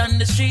 putting it on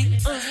the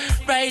street.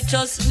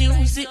 Righteous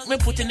music, me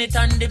putting it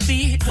on the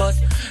beat. But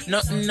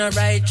nothing no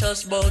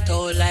righteous about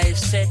how life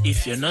set.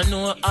 If you no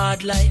know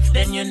hard life,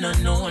 then you no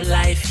know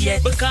life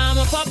yet. Because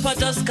my papa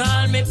just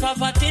call me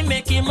poverty,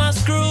 make him a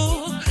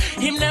screw.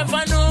 Him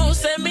never know,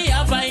 say me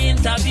have an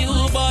interview.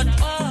 But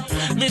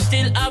me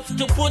still have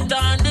to put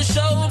on the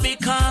show.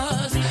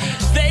 Because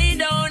they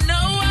don't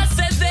know, I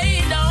said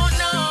they don't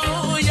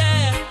know,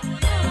 yeah.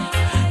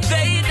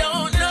 They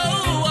don't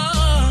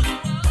know,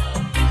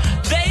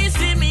 they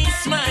see me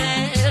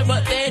smile,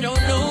 but they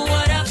don't know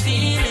what I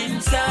feel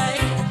inside.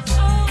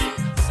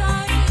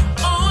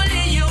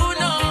 Only you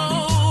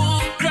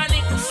know,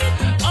 Chronics.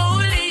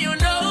 Only you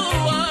know,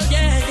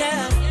 yeah,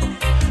 yeah.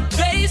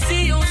 They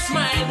see you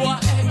smile, boy,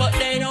 but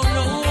they don't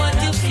know what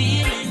you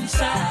feel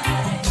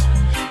inside.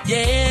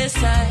 Yes,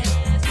 I.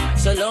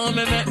 So long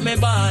me make me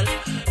ball,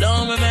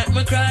 long me make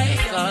me cry,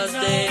 cause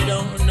they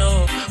don't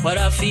know what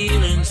I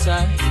feel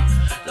inside.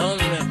 Long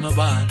me make me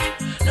ball,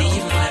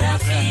 leave what I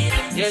feel.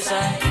 Yes,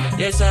 I,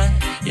 yes, I.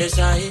 Yes,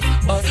 I,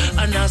 but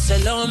and I say,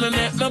 love me,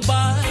 make me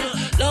ball,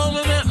 love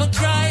me, make me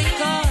cry,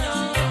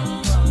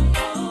 cause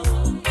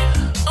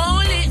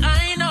only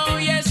I know,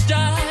 yes,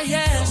 Jah,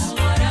 yes,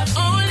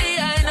 only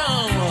I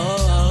know,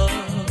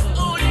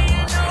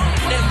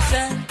 them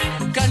say,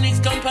 Chronics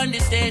come on the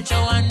stage,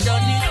 how and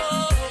done it,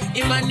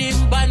 him and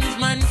him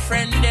bandsman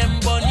friend, them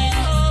bunny,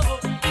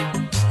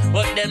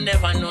 but them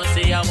never know,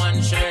 say, I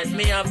want shirt,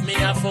 me have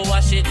to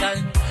wash it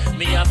and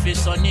me have to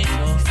sun it,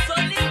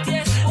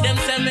 yes. Them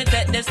say me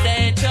take the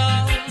stage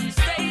up.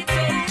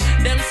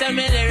 Them say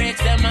me lyrics,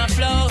 them a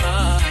flow.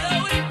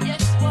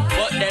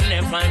 But them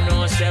never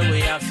know, say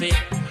we have to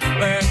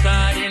work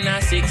hard in a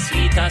 6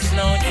 feet of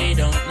snow. They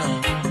don't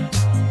know.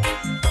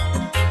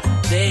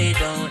 They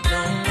don't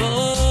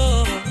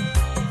know.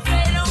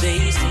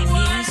 They see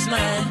me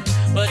smile,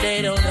 but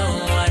they don't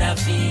know what I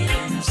feel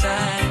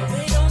inside.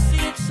 They don't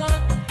see it,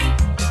 son.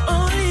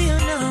 Only you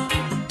know.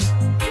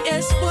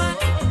 Yes, boy.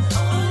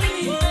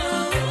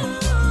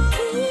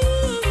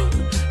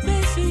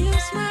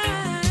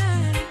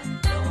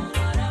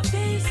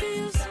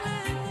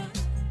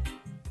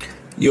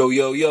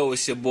 Yo,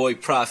 it's your boy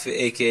Prophet,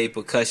 aka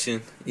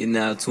Percussion. You're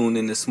now tuned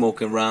in to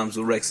Smoking Rhymes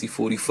with Rexy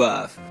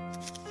 45.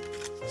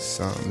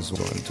 Psalms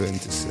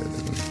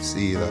 127.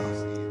 See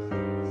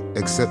that?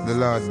 Except the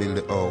Lord build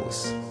the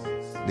house,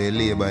 they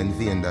labor in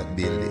vain that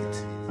build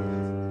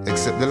it.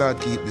 Except the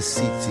Lord keep the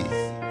city,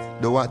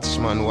 the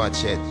watchman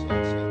watch it,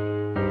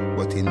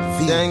 but in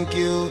vain. Thank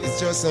you, it's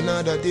just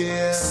another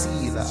day.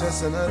 See that? It's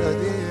just another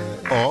day.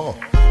 Oh.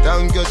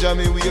 Thank you,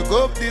 Jamie, wake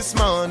up this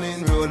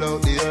morning. Roll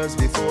out the earth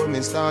before me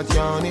start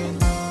yawning.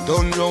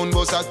 Turn round,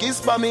 boss a kiss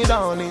by me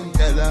dawning.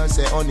 Tell her,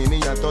 say, honey, me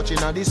a touching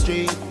at the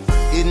street.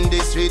 In the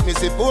street, me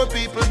see poor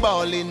people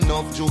bawling.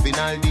 Enough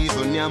juvenile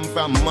devil yam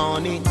from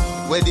morning.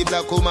 Where the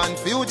black woman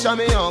future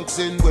me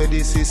oxen. Where the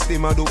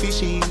system a do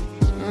fishy.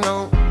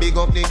 No, Big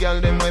up the girl,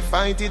 them we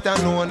fight it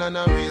alone. And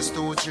a race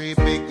 2, 3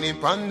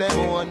 picnic on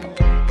them one.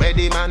 Where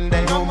the man,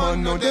 they no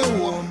man, no they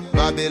home.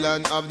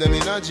 Babylon have them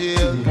in a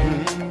jail.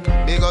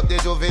 Big up the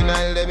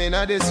juvenile, them in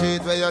a the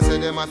street. Where you say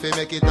them have to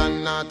make it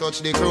and not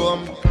touch the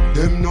chrome.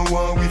 Them no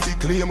one we fi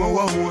claim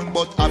our own.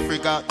 But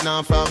Africa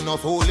now found no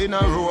fool in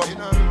a room.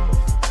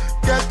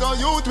 Get our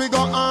youth, we go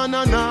on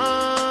and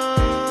on.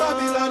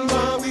 Babylon,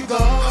 where we go?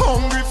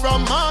 Hungry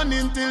from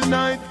morning till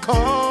night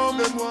come.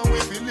 Them want we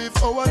fi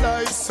live our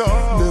lives so.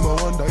 Them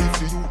I wonder if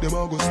the youth them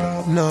a go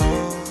stop. No.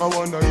 I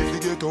wonder if the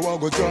ghetto a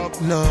go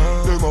drop. No.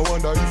 Them I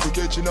wonder if we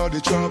catching all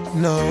the trap.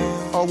 No.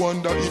 I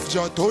wonder if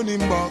Jah turn him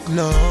back.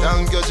 No.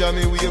 Thank you, Jah,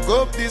 me wake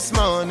up this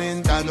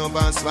morning. Turn up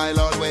and smile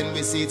out when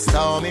we see it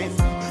storming.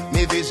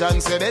 Me vision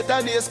say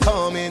better days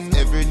coming.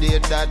 Every day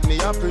that me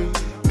a pray.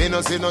 Me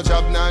no see no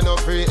job, nah, no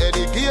free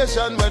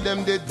education where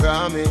them did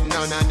promise.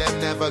 None of them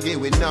never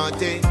give with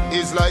nothing.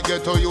 It's like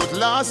ghetto youth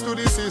lost to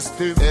the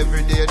system.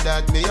 Every day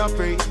that me a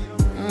pray.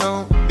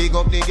 No, big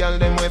up the girl,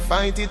 them we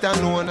fight it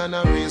alone. And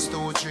a race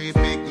 2, 3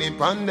 picnic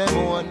on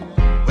them one.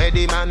 Where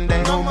the man,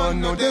 they no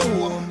man, no they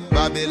home.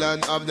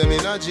 Babylon have them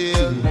in a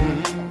jail.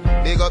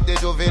 Big up the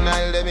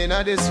juvenile, them in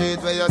a the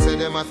street. Where you say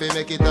them have to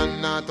make it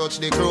and not touch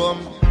the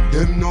chrome.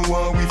 Them no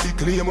one we fi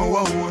claim our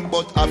own.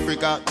 But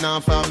Africa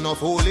now found no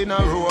fool in a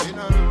room.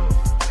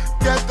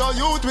 Get our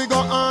youth, we go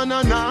on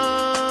and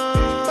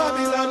on.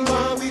 Babylon,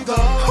 where we go?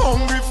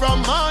 Hungry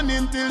from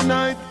morning till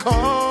night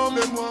come.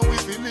 Them one we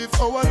fi live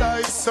our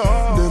lives so.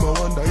 Them I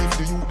wonder if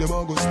the youth them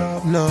a go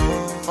stop. No.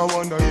 I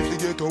wonder if the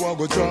ghetto a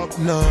go drop.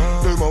 No.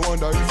 Them I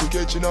wonder if we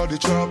catching all the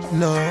trap.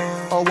 No.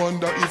 I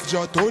wonder if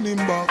Jah turn him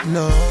back.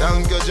 No.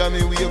 Thank you, Jah,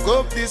 me wake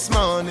up this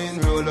morning.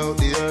 Roll out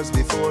the earth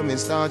before me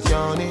start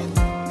yawning.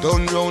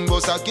 Turn round,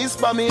 bust a kiss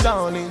by me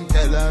darling.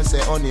 Tell her,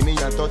 say, honey, me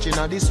a touching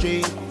on the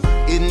street.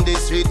 In the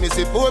street, me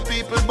see poor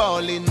people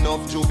bawling.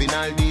 Enough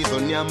juvenile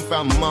even yam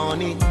from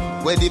morning.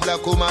 Where the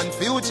black woman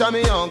future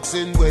me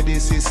oxen. Where the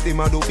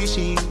system a do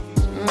fishing.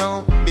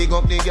 No, big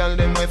up the girl,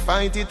 them we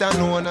fight it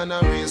alone. And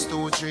a race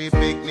 2, 3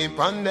 picnic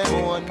on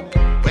them one.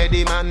 Where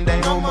the man, they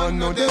no man,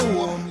 no they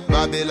home.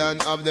 Babylon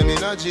have them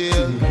in a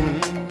jail.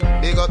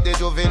 Big up the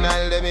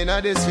juvenile, them in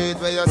a the street.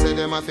 Where you say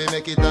them have to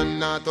make it and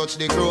not touch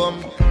the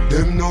chrome.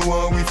 Them no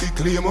one we fi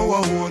claim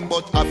our own.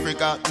 But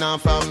Africa now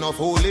found no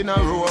fool in a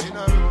room.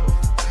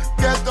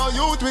 Get our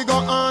youth, we go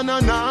on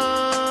and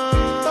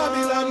on.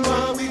 Babylon,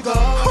 where we go?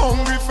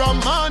 Hungry from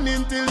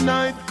morning till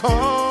night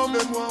come.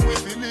 Them one we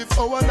fi live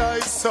our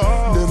lives so.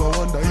 Them I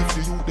wonder if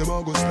the youth them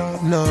a go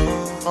stop. No.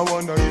 I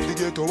wonder if the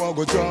ghetto a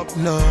go drop.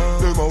 No.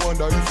 Them I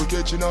wonder if we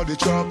catching all the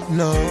trap.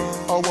 No.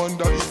 I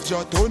wonder if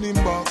Jah turn him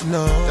back.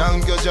 No.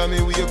 Thank you, Jah,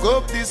 me wake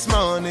up this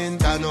morning.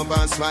 Turn up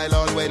and smile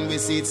out when we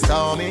see it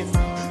storming.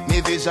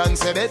 Me vision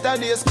say better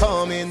days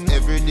coming.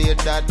 Every day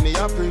that me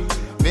a pray.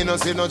 Me no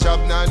see no job,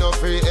 nah, no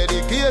free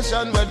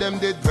education where them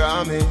did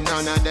promise.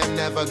 None of them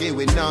never give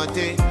with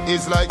nothing.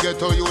 It's like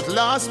ghetto youth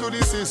lost to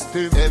the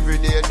system. Every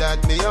day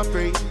that me a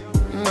pray.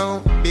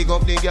 No, big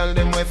up the girl,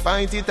 them we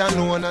fight it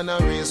alone. And a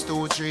race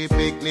 2, 3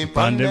 picnic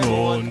on them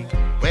one.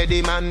 Where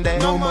the man, they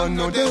no man,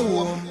 no they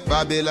home.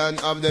 Babylon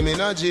have them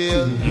in a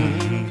jail.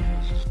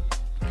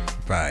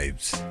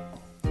 Vibes.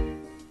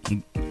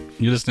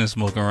 You listening to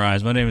Smoking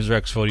Rhymes. My name is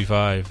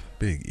Rex45.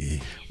 Big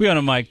E. We on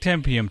the mic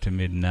 10 p.m. to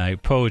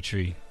midnight.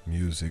 Poetry.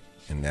 Music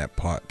and that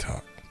pot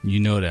talk. You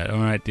know that. All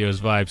right, there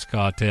was Vibes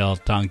Cartel,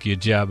 Thank You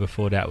Jah.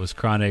 Before that was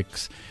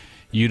Chronics.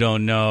 You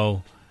Don't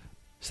Know.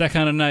 It's that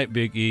kind of night,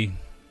 Big E.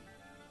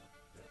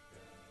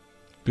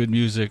 Good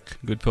music,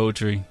 good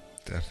poetry.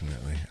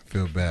 Definitely. I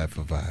feel bad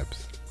for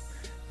Vibes.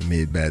 He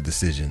made bad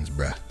decisions,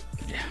 bruh.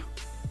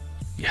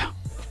 Yeah.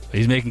 But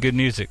he's making good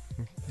music.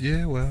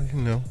 Yeah, well,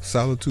 you know,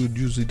 solitude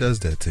usually does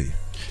that to you.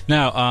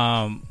 Now,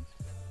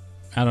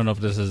 I don't know if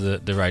this is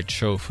the right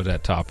show for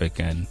that topic,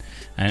 and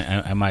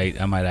I might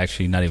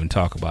actually not even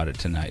talk about it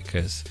tonight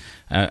because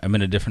I'm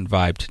in a different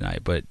vibe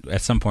tonight. But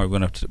at some point,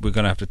 we're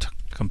gonna have to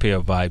compare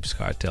Vibes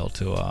Cartel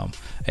to a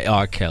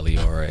R. Kelly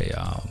or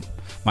a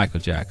Michael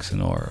Jackson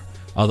or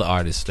other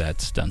artists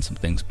that's done some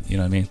things. You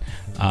know what I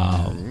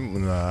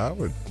mean?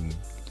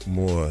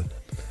 No,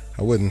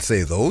 I wouldn't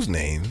say those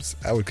names.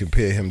 I would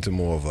compare him to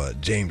more of a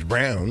James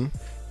Brown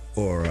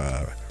or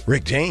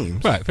Rick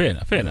James. Right, fair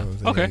enough.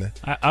 Okay,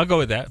 I'll go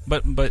with that.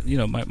 But you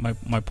know,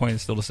 my point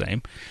is still the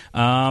same.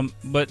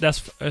 But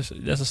that's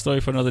a story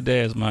for another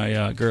day, as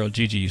my girl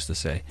Gigi used to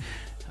say.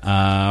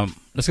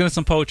 Let's get into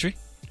some poetry.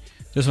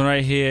 This one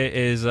right here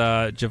is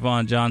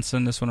Javon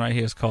Johnson. This one right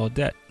here is called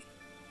Debt.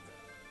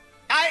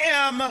 I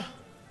am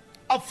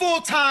a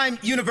full-time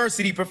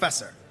university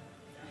professor.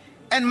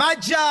 And my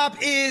job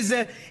is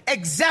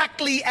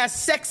exactly as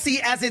sexy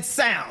as it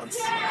sounds.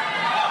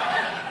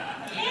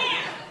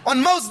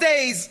 On most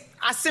days,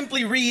 I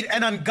simply read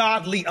an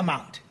ungodly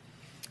amount.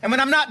 And when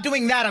I'm not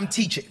doing that, I'm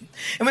teaching.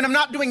 And when I'm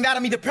not doing that,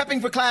 I'm either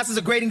prepping for classes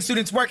or grading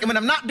students' work. And when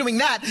I'm not doing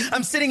that,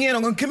 I'm sitting in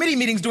on committee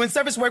meetings, doing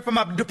service work for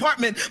my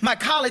department, my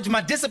college,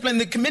 my discipline,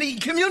 the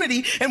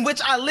community in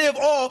which I live,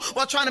 all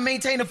while trying to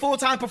maintain a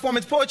full-time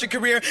performance poetry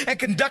career and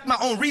conduct my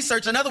own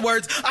research. In other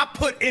words, I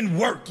put in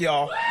work,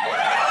 y'all.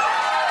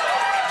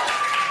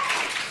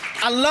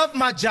 I love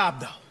my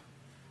job, though.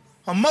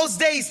 On most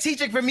days,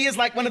 teaching for me is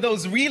like one of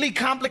those really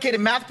complicated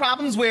math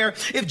problems where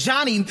if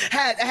Johnny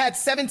had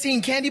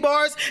 17 candy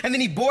bars and then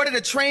he boarded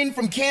a train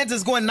from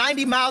Kansas going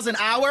 90 miles an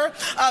hour,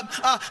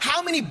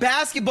 how many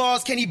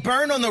basketballs can he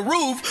burn on the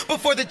roof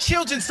before the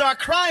children start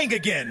crying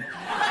again?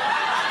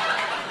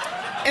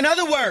 In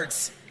other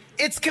words,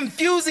 it's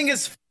confusing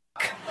as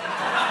fuck.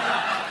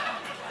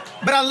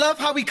 But I love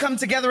how we come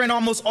together and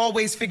almost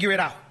always figure it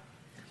out.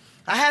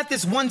 I had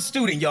this one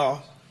student,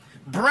 y'all,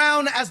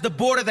 brown as the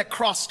border that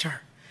crossed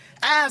her,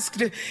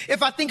 asked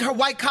if I think her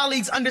white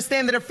colleagues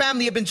understand that her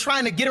family had been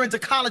trying to get her into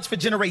college for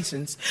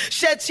generations.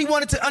 Said she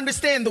wanted to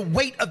understand the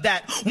weight of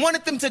that,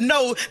 wanted them to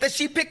know that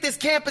she picked this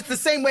campus the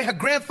same way her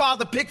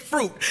grandfather picked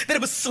fruit, that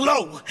it was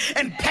slow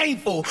and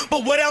painful,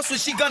 but what else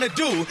was she gonna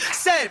do?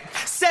 Said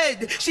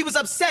she was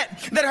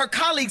upset that her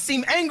colleagues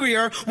seem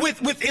angrier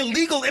with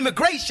illegal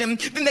immigration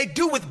than they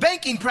do with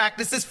banking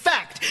practices.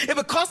 Fact, it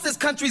would cost this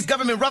country's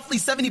government roughly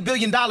 $70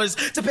 billion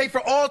to pay for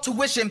all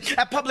tuition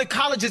at public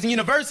colleges and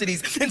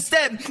universities.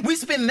 Instead, we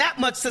spend that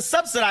much to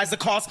subsidize the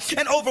cost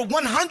and over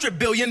 $100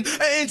 billion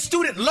in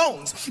student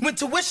loans. When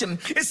tuition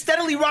is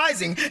steadily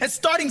rising and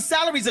starting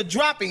salaries are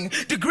dropping,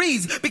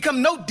 degrees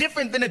become no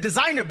different than a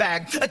designer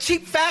bag, a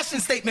cheap fashion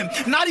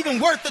statement, not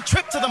even worth the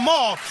trip to the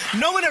mall.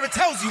 No one ever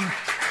tells you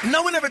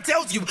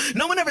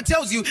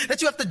that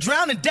you have to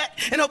drown in debt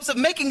in hopes of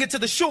making it to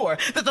the shore,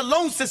 that the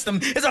loan system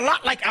is a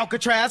lot like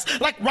Alcatraz,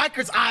 like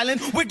Rikers Island.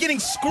 We're getting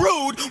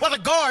screwed while the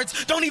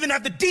guards don't even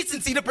have the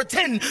decency to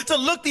pretend to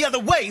look the other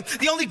way.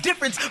 The only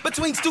difference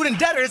between student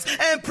debtors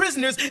and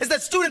prisoners is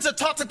that students are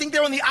taught to think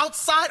they're on the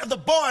outside of the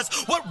bars.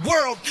 What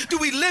world do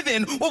we live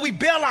in where we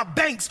bail out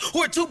banks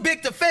who are too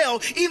big to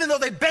fail, even though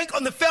they bank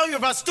on the failure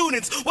of our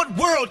students? What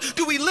world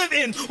do we live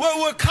in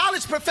where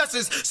college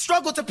professors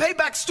struggle to pay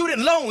back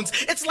student loans?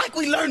 It's like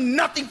we learn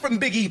nothing from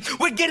Biggie.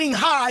 We're getting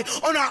high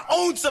on our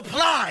own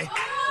supply.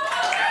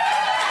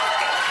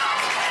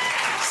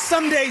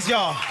 Some days,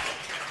 y'all,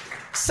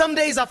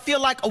 I feel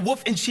like a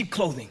wolf in sheep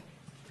clothing.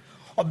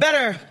 Or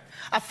better,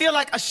 I feel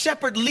like a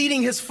shepherd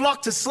leading his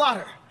flock to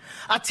slaughter.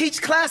 I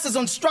teach classes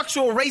on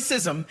structural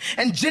racism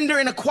and gender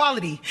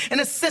inequality in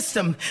a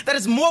system that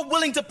is more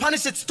willing to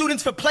punish its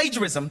students for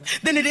plagiarism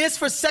than it is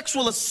for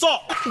sexual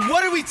assault.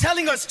 What are we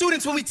telling our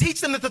students when we teach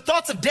them that the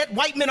thoughts of dead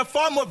white men are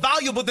far more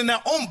valuable than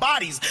their own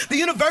bodies? The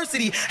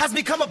university has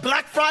become a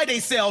Black Friday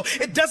sale.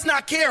 It does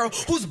not care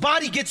whose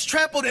body gets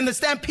trampled in the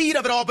stampede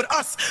of it all, but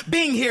us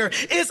being here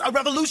is a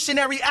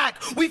revolutionary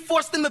act. We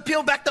force them to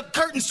peel back the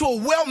curtains to a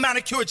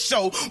well-manicured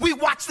show. We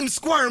watch them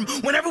squirm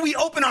whenever we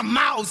open our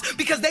mouths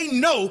because they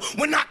know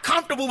we're not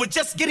comfortable with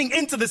just getting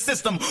into the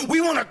system. We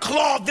want to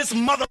claw this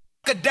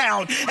motherfucker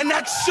down, and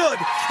that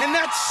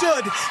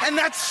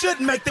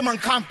should make them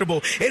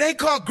uncomfortable. It ain't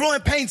called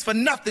growing pains for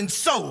nothing.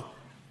 So,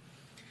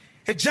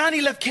 if Johnny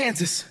left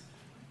Kansas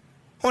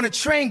on a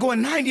train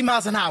going 90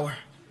 miles an hour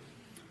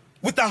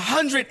with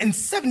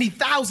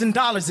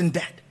 $170,000 in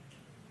debt,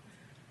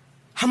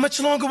 how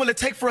much longer will it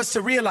take for us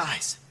to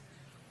realize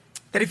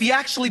that if he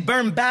actually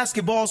burned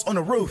basketballs on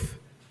a roof,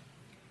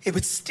 it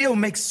would still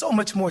make so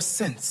much more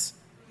sense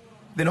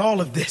than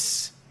all of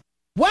this?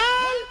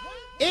 Well,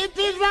 it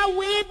is a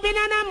weeping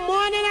and a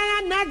mourning and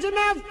a gnashing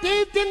of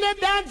teeth in the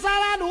dance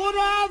hall, and who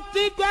all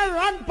think will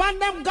run pon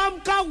them come,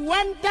 cause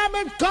one time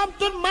it come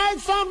to my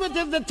sound, which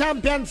is the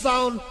champion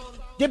sound.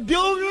 The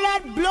bugle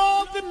that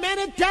blow the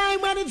many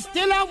time when it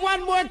still have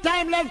one more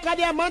time left, cause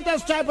the amount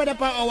of stripe on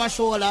our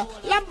shoulder.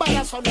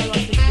 Lambada sound I want to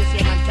think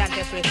this and chant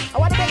this way. I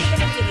want to tell you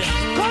something.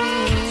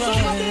 Come,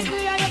 somebody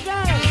free on your girl.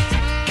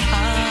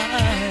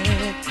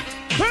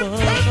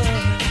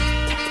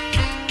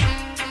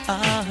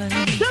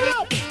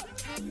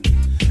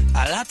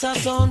 A lot of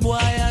sound boy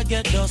I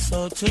get dust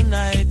out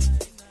tonight.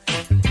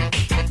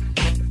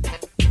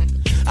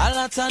 A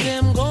lot of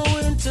them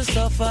going to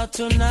suffer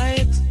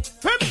tonight.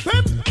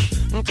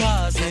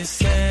 Cause this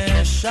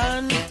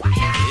session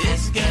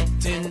is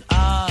getting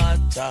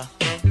hotter,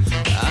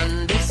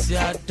 and this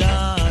your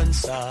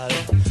dance hall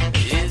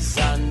is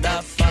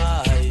under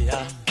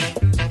fire.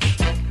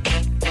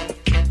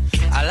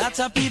 A lot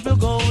of people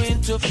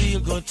going to feel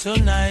good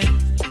tonight.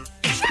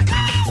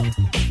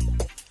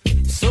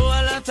 So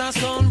a lot of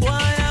sound boy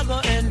are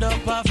gonna end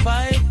up a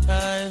fight.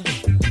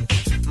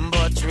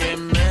 But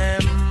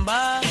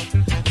remember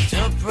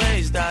to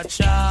praise the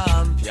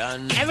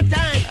champion every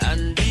time,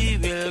 and he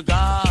will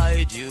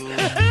guide you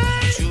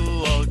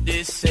throughout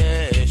this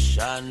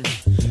session.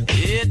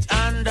 It's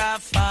under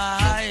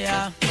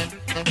fire.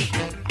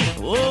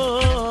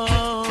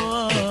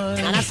 Oh,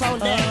 and I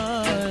sound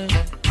there.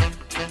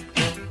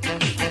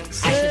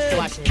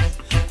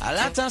 A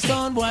lot of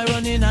sound boy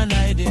running and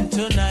hiding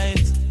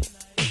tonight.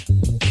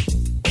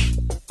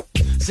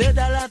 Said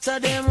a lot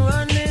of them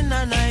running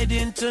and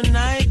hiding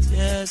tonight,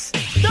 yes.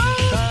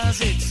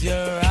 Cause it's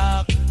your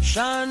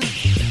action.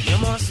 You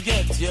must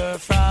get your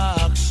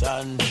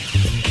fraction.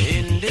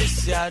 In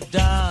this your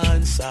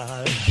dance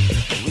hall,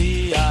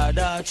 we are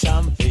the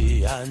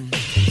champion.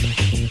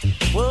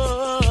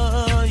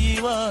 Whoa,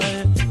 you are.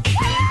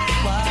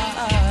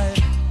 Why?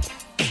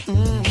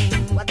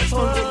 What the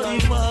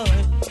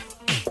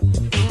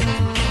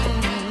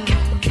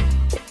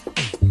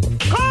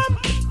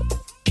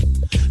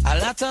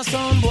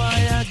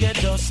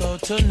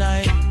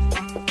tonight.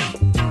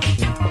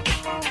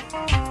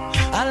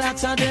 A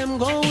lot of them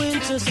going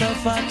to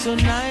suffer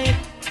tonight.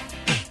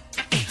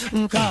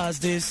 Cause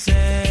this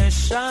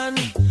session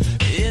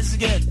is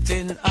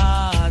getting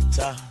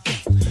hotter.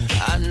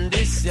 And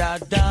this your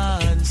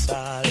dance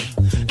hall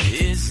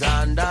is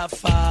under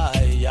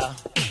fire.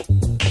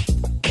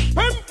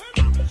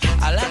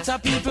 A lot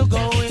of people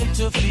going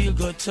to feel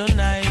good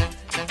tonight.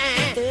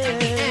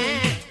 Yeah.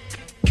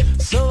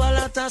 So a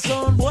lot of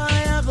sound boy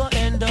are gonna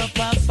end up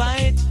a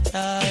fight.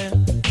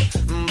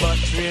 But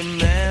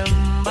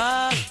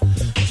remember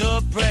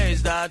to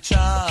praise the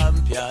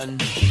champion,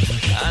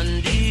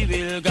 and he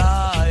will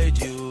guide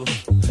you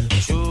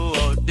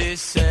throughout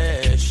this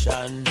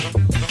session.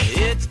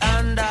 It's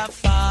under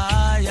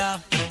fire.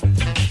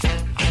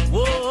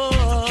 Whoa,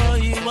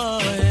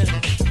 boy.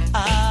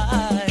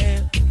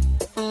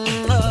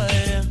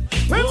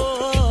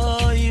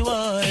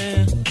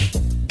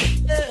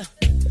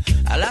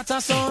 A lot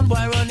of sound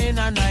boy running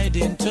and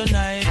hiding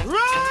tonight.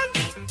 Run!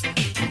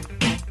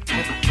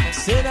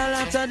 Said a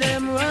lot of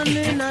them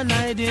running and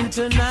hiding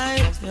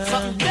tonight.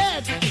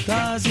 Yeah.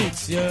 Cause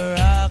it's your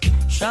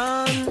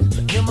action.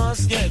 You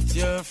must get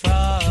your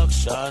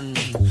fraction.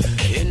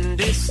 In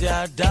this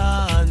your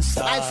dance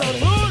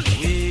hall,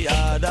 we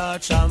are the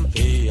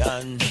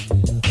champion.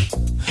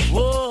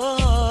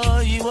 Whoa,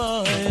 you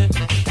boy.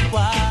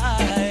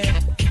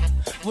 Why?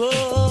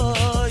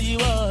 Whoa, you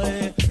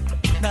boy.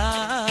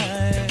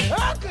 Nice.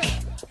 Okay.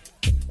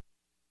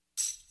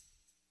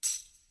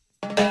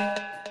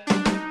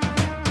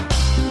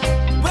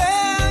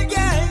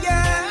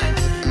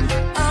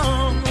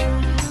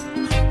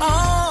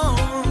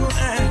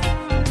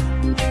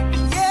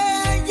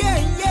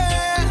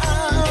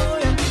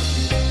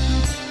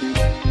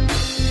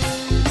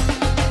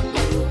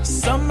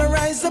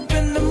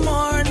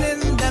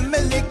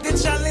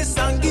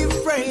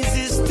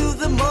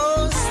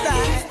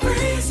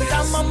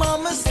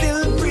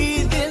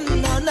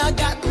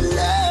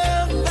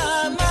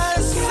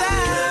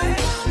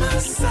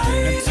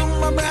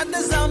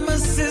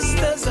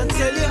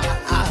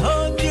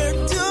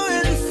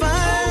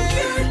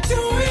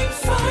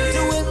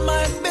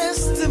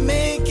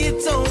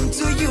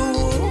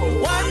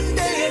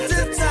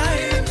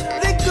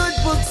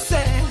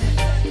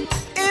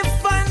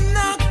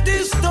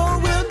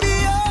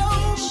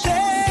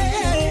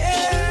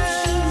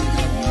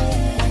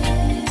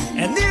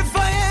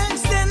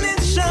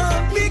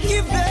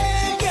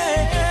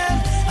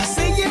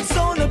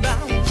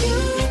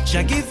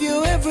 I give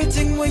you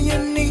everything when you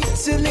need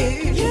to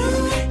live.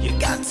 You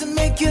got to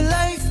make your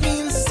life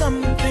mean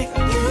something.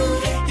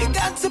 You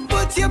got to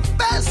put your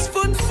best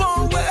foot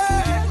forward.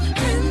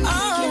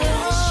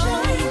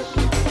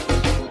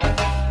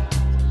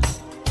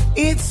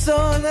 It's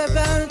all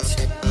about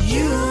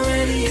you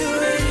and you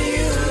and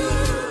you.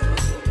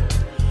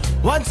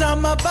 What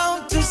I'm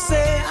about to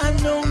say, I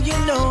know you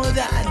know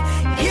that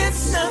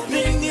it's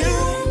nothing new.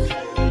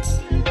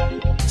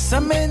 So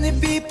many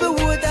people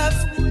would have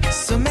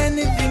so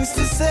many things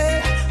to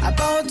say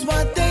about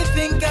what they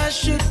think I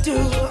should do.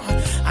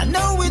 I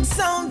know it's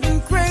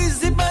sounding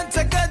crazy, but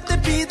I got to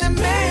be the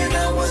man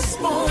I was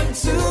born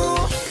to.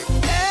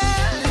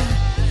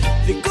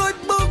 Yeah. The good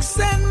book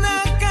said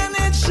knock and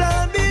it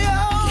shall be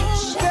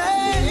open.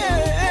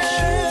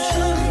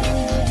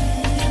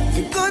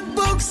 The good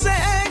book said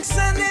ask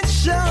and it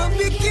shall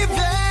be given.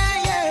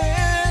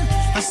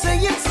 I say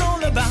it's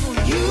all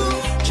about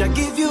you. I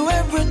give you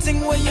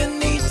everything where you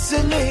need to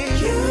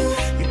live.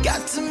 You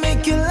got to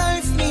make your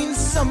life mean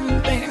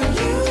something.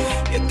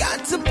 You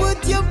got to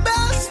put your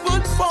best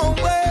foot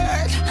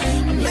forward.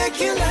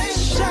 Make your light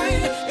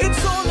shine.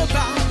 It's all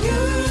about you.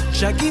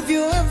 I give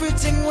you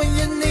everything when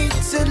you need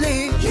to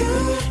live.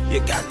 You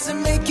got to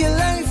make your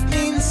life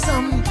mean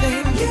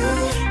something.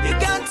 You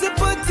got to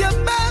put your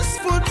best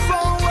foot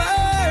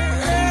forward.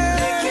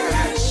 Make your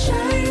light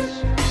shine.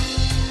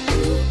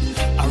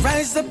 I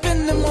rise up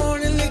in the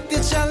morning, lick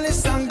the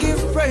chalice and give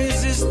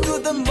praises to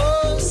the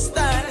Most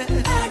High.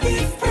 I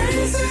give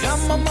praises. Got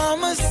my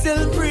mama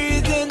still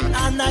breathing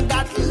and I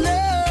got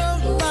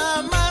love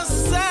by my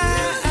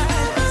side.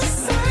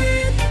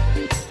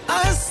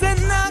 I said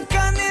knock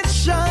and it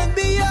shall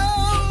be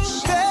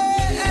open.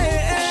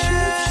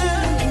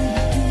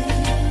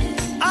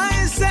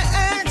 I say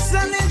ask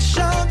and it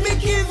shall be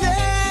given.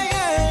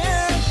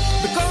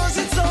 Because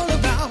it's all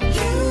about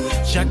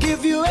you. Shall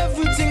give you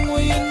everything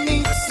where you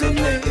need to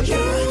live.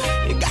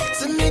 You got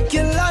to make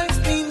your life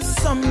mean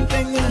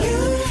something.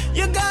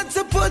 You got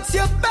to put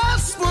your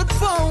best foot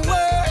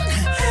forward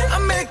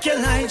and make your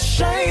light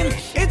shine.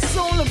 It's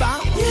all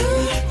about you.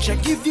 Shall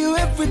give you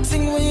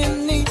everything when you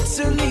need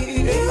to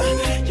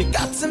live. You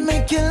got to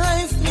make your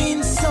life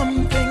mean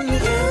something.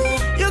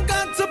 You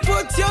got to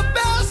put your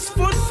best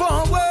foot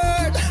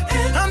forward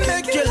and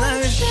make your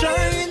light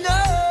shine.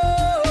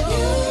 Oh,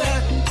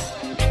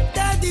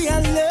 Daddy, I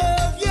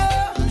love you.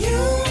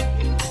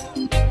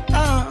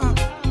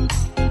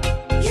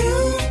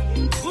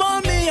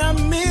 Mommy, I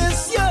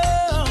miss you.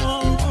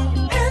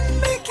 And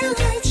make your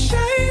light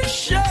shine,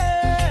 shine.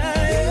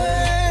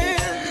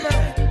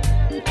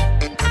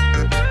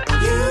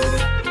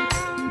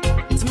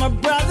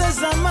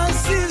 brothers and my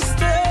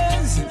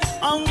sisters,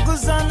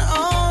 uncles and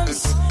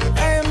aunts.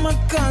 Hey, my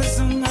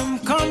cousin, I'm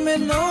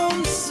coming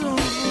home soon.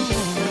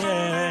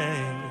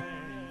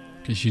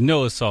 Because you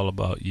know it's all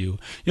about you.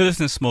 You're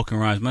listening to Smoking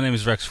Rhymes. My name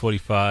is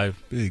Rex45.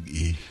 Big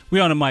E. We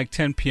on the mic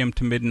 10 p.m.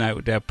 to midnight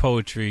with that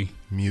poetry.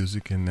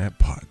 Music and that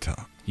pot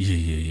talk.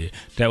 Yeah.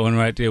 That one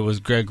right there was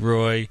Greg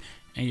Roy.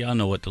 And y'all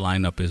know what the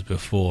lineup is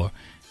before.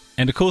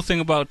 And the cool thing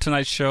about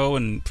tonight's show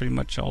and pretty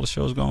much all the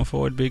shows going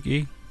forward, Big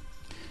E,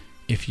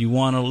 if you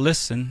want to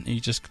listen and you're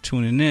just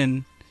tuning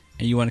in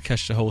and you want to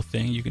catch the whole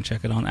thing, you can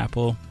check it on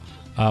Apple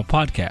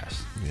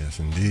Podcasts. Yes,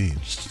 indeed.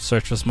 Just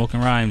search for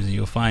Smoking Rhymes and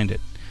you'll find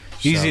it.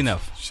 Easy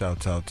enough.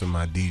 Shout out to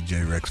my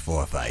DJ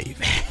Rex45.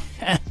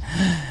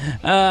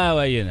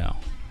 Well, you know,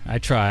 I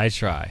try.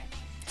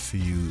 See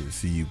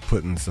you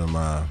putting some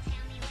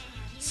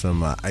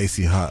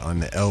icy hot on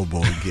the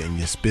elbow, getting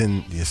your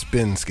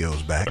spin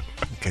skills back.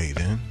 Okay,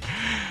 then.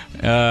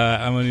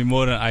 I'm gonna need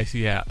more than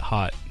icy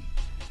hot.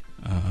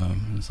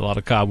 There's a lot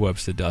of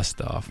cobwebs to dust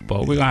off,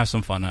 but we're gonna have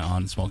some fun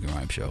on the Smoking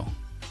Rhyme show.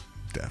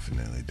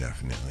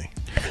 Definitely.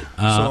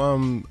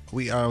 So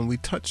we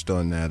touched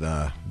on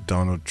that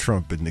Donald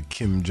Trump and the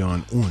Kim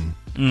Jong-un,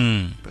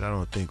 but I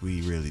don't think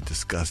we really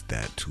discussed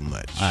that too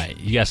much. All right,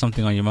 you got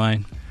something on your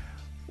mind?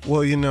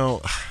 Well, you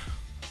know,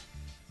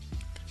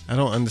 I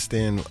don't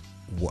understand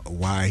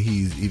why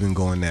he's even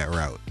going that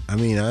route. I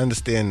mean, I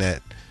understand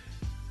that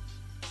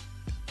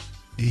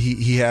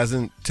he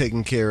hasn't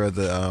taken care of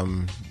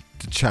the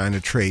China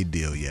trade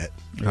deal yet.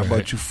 How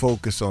about you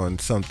focus on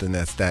something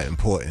that's that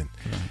important?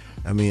 Right.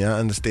 I mean, I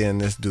understand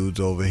this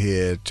dude's over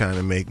here trying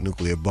to make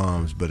nuclear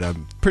bombs, but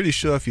I'm pretty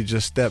sure if you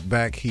just step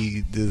back,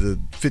 there's a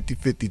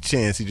 50-50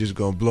 chance he's just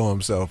going to blow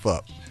himself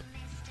up.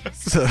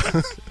 So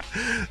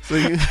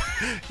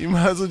you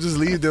might as well just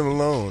leave them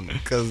alone,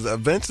 because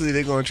eventually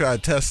they're going to try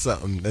to test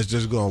something that's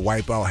just going to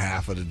wipe out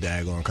half of the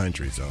daggone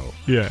country. So,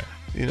 yeah,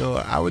 you know,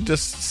 I would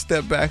just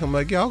step back. I'm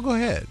like, y'all go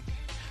ahead.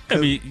 I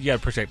mean, you got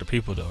to protect the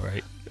people, though,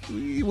 right?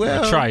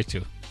 Well, or try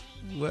to.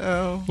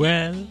 Well,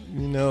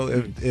 you know,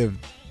 if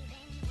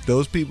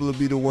those people will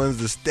be the ones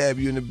that stab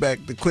you in the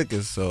back the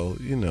quickest. So,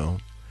 you know,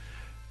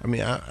 I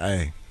mean,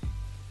 I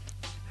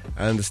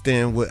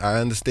understand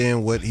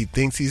what he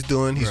thinks he's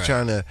doing. He's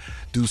trying to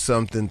do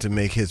something to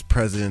make his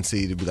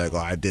presidency to be like, oh,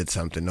 I did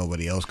something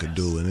nobody else could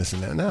do, and this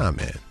and that. Nah,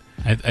 man.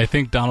 I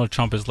think Donald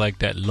Trump is like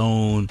that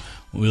lone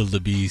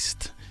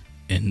wildebeest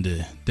in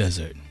the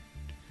desert,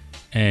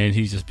 and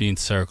he's just being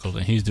circled,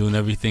 and he's doing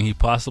everything he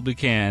possibly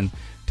can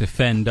to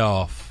fend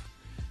off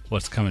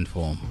what's coming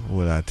for him.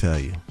 What I tell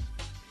you,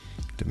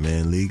 the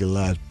man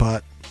legalized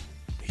pot.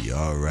 He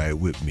all right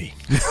with me.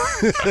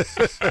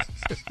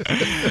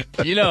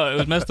 You know, it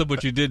was messed up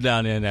what you did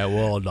down there in that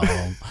wall, dog.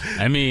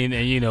 I mean,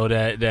 and you know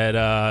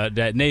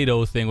that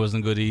NATO thing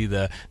wasn't good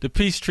either. The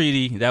peace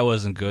treaty, that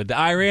wasn't good. The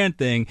Iran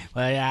thing,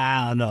 like,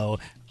 I don't know.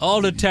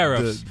 All the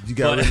tariffs. You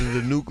got rid of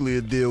the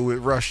nuclear deal with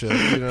Russia.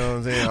 You know what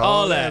I'm saying?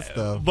 All that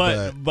stuff.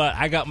 But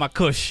I got my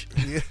kush.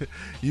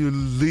 You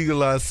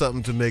legalized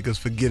something to make us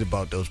forget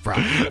about those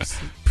problems.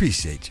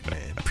 Appreciate you,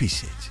 man.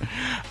 Appreciate you.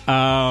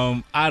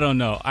 I don't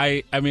know.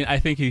 I mean, I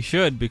think he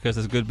should, because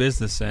it's good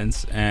business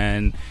sense,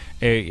 and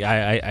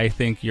I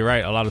think you're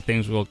right. A lot of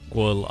things will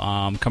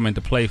come into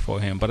play for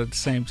him, but at the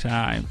same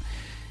time,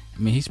 I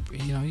mean, he's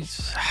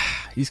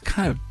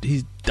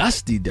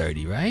dusty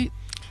dirty, right?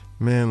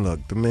 Man,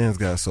 look, the man's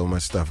got so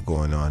much stuff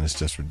going on. It's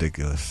just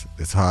ridiculous.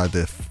 It's hard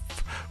to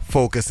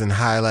focus and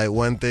highlight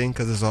one thing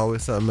because there's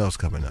always something else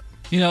coming up.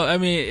 You know, I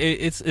mean,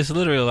 it's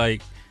literally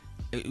like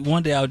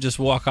one day I'll just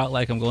walk out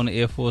like I'm going to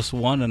Air Force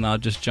One, and I'll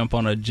just jump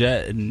on a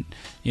jet and,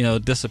 you know,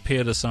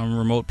 disappear to some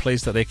remote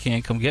place that they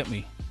can't come get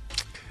me.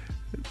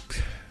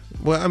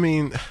 Well, I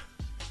mean,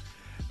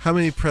 how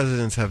many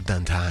presidents have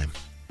done time?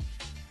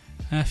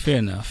 Fair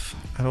enough.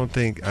 I don't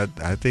think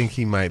I think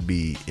he might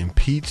be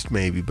impeached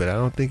maybe, but I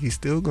don't think he's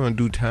still going to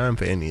do time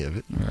for any of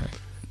it. Right.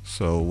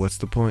 So what's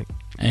the point?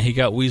 And he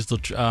got Weasel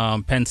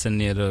Pence in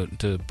there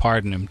to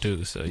pardon him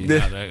too. So you know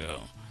how that go.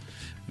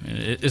 I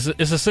mean, it's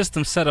a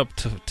system set up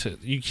to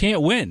you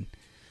can't win.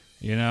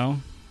 You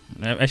know,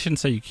 I shouldn't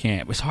say you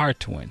can't. It's hard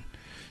to win.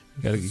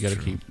 You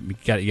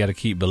gotta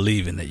keep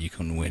believing that you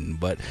can win,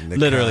 but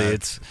literally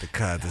the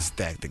cards are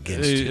stacked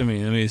against you. I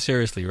mean,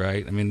 seriously,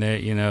 right? I mean,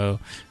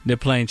 they're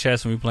playing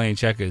chess and we're playing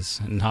checkers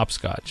and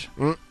hopscotch.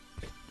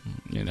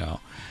 You know,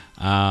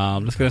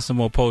 let's get some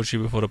more poetry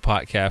before the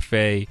Pot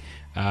Cafe.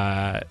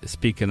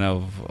 Speaking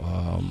of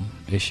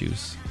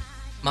issues,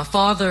 my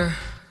father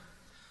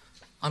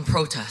on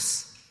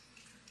protests.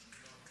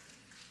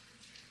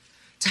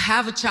 To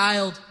have a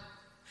child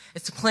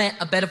is to plant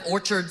a bed of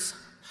orchards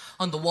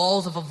on the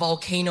walls of a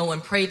volcano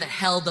and pray that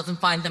hell doesn't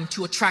find them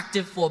too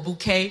attractive for a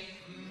bouquet.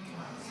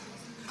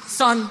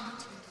 Son,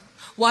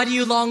 why do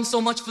you long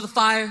so much for the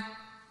fire?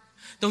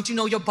 Don't you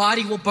know your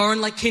body will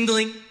burn like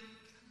kindling?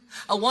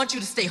 I want you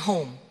to stay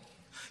home.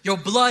 Your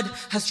blood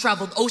has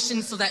traveled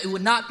oceans so that it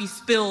would not be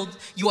spilled.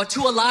 You are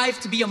too alive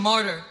to be a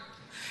martyr.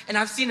 And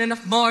I've seen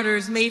enough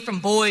martyrs made from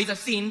boys. I've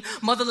seen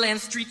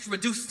motherland streets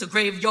reduced to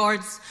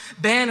graveyards,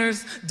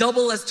 banners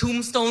double as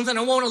tombstones, and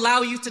I won't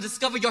allow you to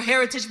discover your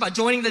heritage by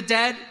joining the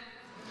dead.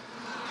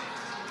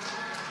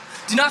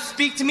 Do not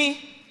speak to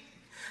me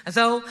as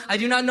though I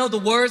do not know the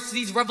words to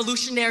these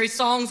revolutionary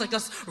songs, like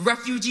us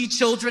refugee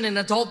children in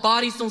adult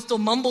bodies don't still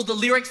mumble the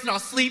lyrics in our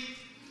sleep.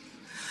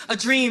 A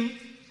dream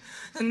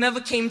that never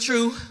came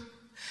true,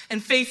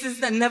 and faces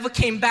that never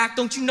came back.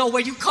 Don't you know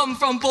where you come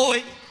from,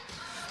 boy?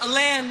 A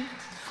land,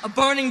 a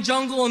burning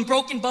jungle, and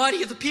broken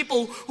body of the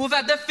people who have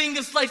had their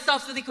fingers sliced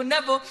off so they could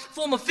never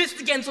form a fist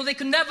again, so they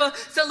could never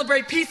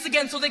celebrate peace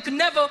again, so they could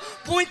never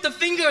point the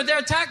finger at their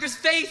attacker's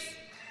face.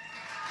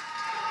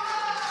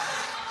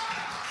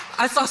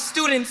 I saw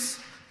students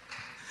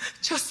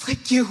just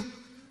like you,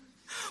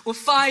 with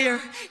fire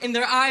in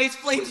their eyes,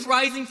 flames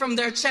rising from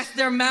their chests,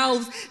 their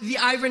mouths, the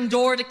iron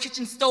door, the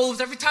kitchen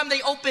stoves. Every time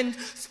they opened,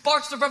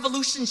 sparks of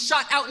revolution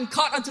shot out and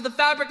caught onto the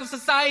fabric of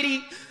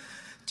society.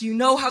 Do you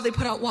know how they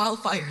put out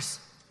wildfires?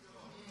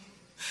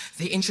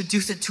 They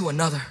introduce it to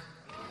another.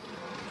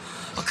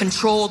 A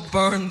controlled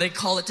burn, they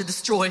call it, to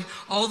destroy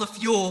all the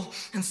fuel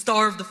and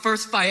starve the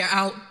first fire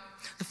out.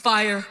 The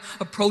fire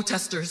of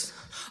protesters,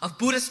 of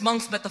Buddhist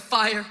monks met the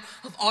fire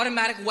of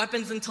automatic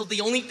weapons until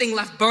the only thing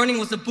left burning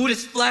was the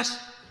Buddhist flesh.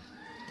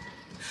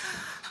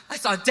 I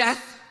saw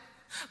death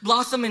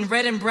blossom in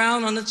red and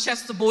brown on the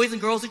chests of boys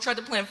and girls who tried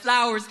to plant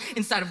flowers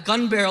inside of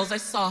gun barrels. I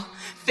saw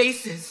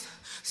faces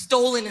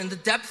stolen in the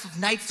depths of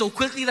night so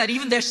quickly that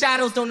even their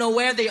shadows don't know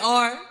where they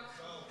are.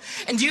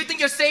 And do you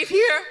think you're safe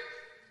here?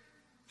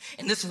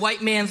 In this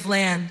white man's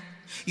land,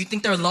 you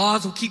think their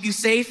laws will keep you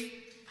safe?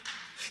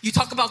 You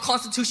talk about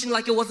Constitution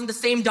like it wasn't the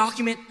same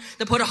document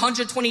that put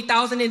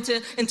 120,000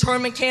 into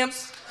internment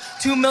camps,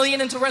 2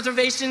 million into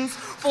reservations,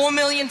 4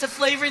 million to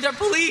slavery. Their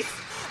police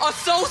are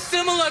so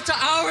similar to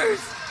ours.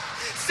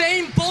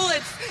 Same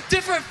bullets,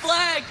 different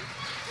flag.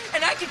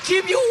 And I can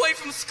keep you away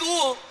from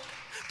school,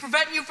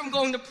 prevent you from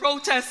going to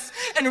protests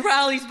and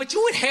rallies, but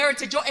you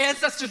inherited your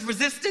ancestors'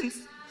 resistance.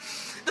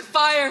 The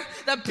fire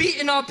that beat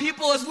in our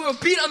people as we were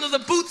beat under the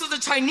boots of the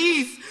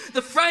Chinese,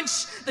 the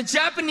French, the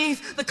Japanese,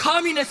 the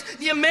communists,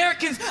 the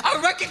Americans. I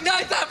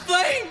recognize that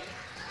flame.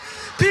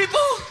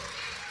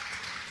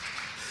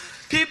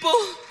 People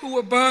who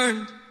were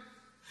burned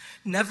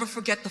never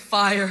forget the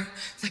fire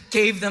that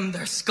gave them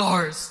their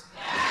scars.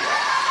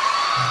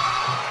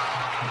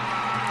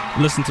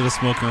 Listen to the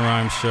Smoking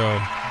Rhyme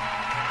show.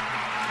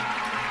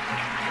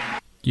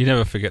 You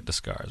never forget the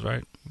scars,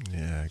 right?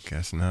 Yeah, I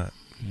guess not.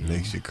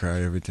 Makes you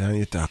cry every time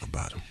you talk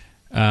about them.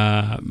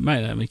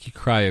 Might not make you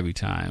cry every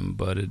time,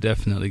 but it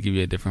definitely give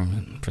you a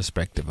different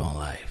perspective on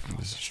life.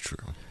 This is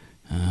true.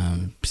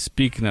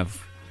 Speaking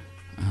of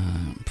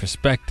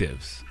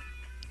perspectives,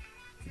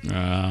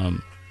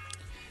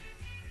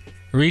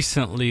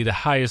 recently the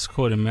highest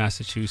court in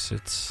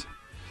Massachusetts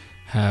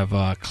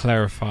have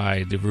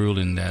clarified the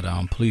ruling that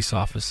police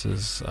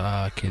officers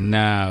can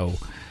now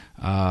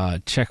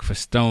check for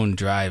stone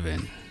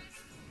driving.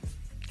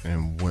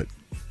 And what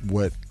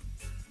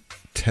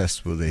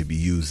tests will they be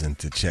using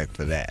to check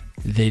for that?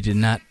 They did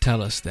not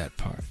tell us that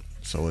part.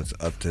 So it's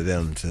up to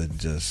them to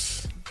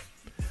just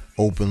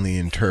openly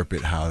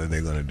interpret how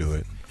they're going to do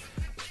it.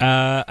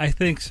 I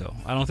think so.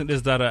 I don't think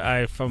there's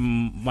that.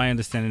 From my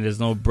understanding,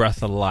 there's no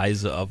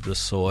breathalyzer of the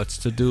sorts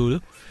to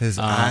do. His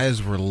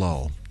eyes were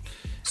low.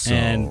 So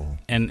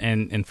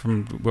and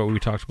from what we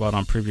talked about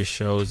on previous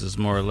shows is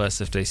more or less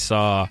if they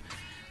saw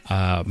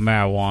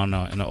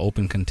marijuana in an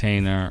open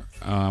container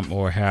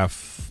or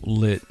half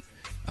lit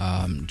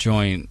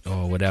joint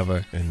or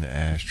whatever in the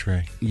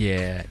ashtray.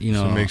 Yeah, you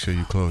know. So make sure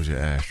you close your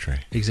ashtray.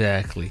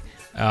 Exactly.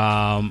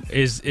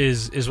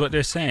 Is what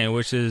they're saying,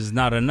 which is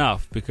not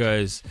enough,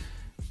 because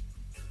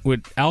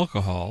with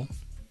alcohol,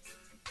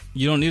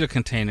 you don't need a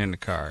container in the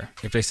car.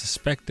 If they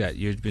suspect that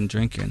you've been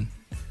drinking,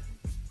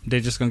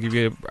 they're just gonna give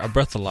you a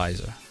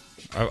breathalyzer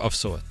of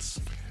sorts.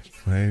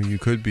 Well, you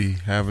could be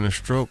having a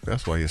stroke.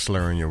 That's why you're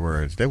slurring your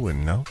words. They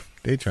wouldn't know.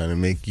 They're trying to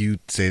make you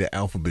say the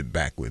alphabet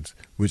backwards,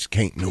 which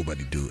can't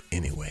nobody do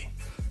anyway.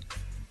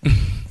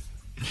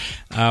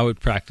 I would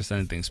practice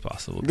anything's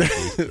possible.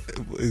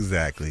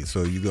 Exactly.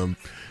 So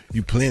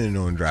you planning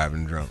on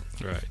driving drunk,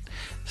 right?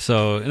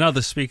 So,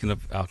 speaking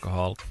of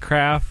alcohol,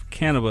 craft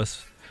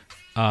cannabis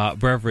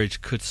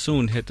beverage could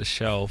soon hit the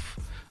shelf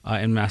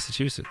in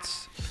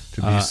Massachusetts.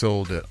 To be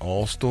sold at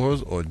all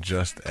stores or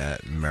just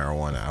at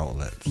marijuana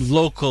outlets?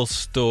 Local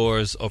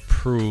stores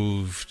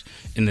approved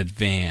in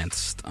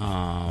advance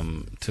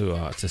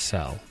to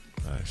sell.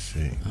 I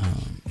see.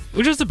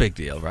 Which is a big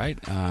deal, right?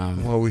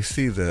 Well, we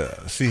see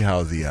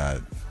how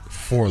the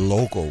For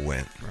Local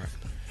went. Right.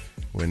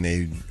 When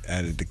they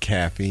added the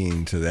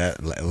caffeine to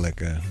that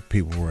liquor,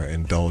 people were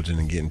indulging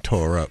and getting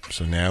tore up.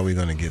 So now we're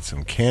going to get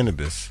some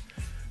cannabis.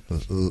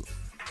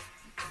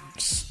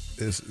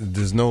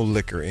 There's no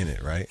liquor in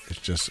it, right?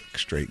 It's just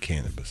straight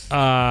cannabis.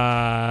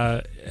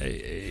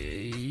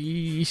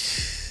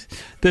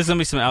 there's gonna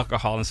be some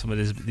alcohol in some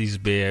of these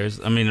beers.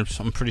 I mean,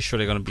 I'm pretty sure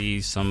they're gonna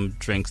be some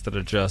drinks that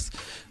are just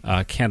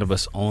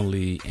cannabis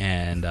only,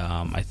 and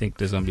I think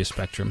there's gonna be a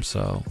spectrum.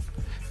 So,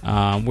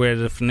 where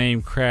the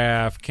name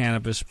craft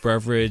cannabis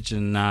beverage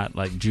and not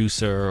like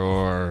juicer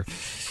or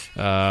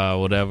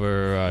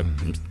whatever,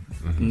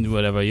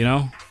 whatever, you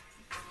know.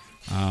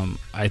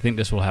 I think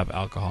this will have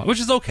alcohol, which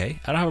is okay.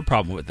 I don't have a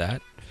problem with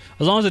that,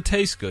 as long as it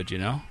tastes good, you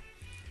know.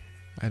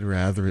 I'd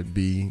rather it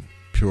be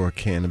pure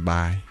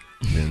cannabis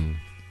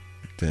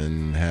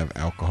than have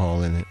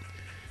alcohol in it,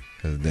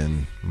 because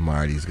then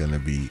Marty's gonna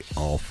be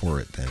all for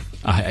it. Then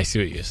I see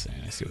what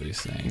you're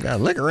saying. Got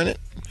liquor in it.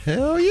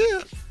 Hell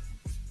yeah.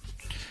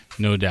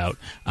 No doubt.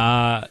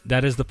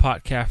 That is the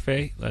Pot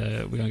Cafe.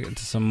 We're gonna get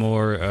into some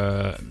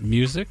more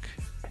music.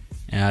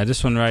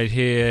 This one right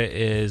here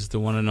is the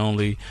one and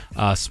only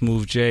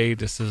Smooth J.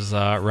 This is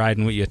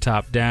Riding With Your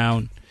Top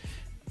Down.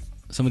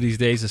 Some of these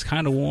days it's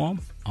kind of warm.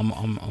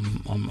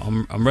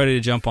 I'm ready to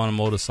jump on a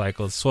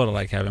motorcycle. It's sort of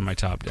like having my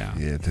top down.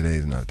 Yeah,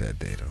 today's not that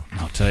day though.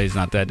 No, today's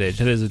not that day.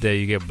 Today's the day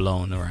you get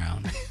blown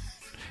around,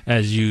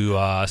 as you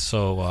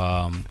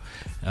so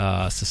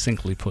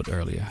succinctly put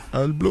earlier.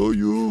 I'll blow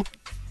you.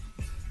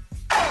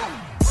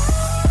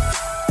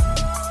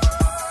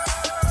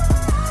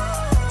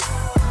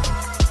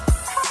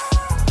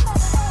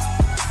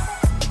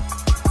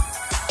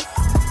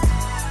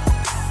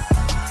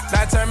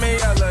 That turn me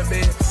a little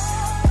bit.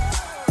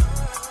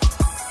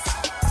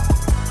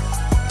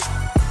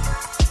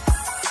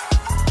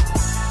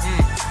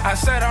 I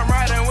said I'm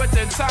riding with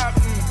the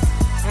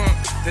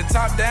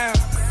top down.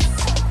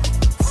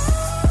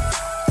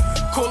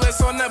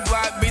 Coolest on the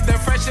block, be the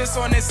freshest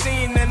on the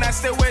scene, and I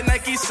still wear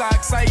Nike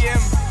socks. I am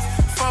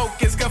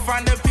focused, can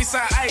find a piece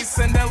of ice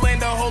in the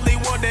land of holy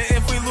water.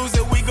 If we lose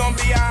it, we gon'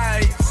 be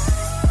alright.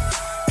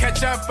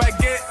 Catch up, I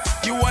get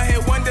you one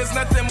hit wonders,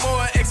 nothing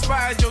more.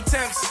 Expired your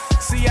temps.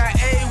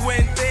 CIA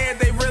went there,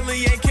 they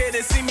really ain't care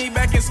to see me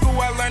back in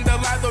school. I learned a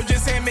lot, though.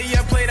 Just hand me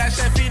a plate, I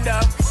should feed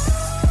up.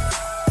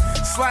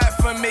 Slide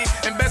for me,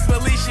 and best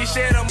believe she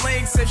share them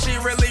links if she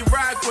really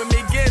rock with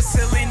me. Get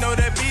silly, know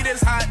the beat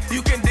is hot.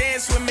 You can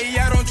dance with me,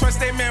 I don't trust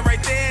that man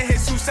right there.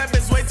 His 2 step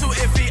is way too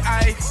iffy.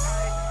 I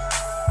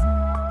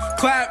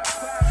clap,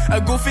 a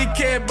goofy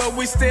kid, but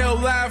we still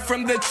live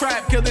from the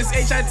trap. Kill this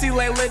HIT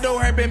like Little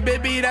Herb and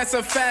Bibby, that's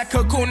a fact.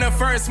 Kakuna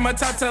first,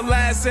 Matata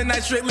last, and I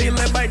strictly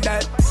live like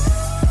that.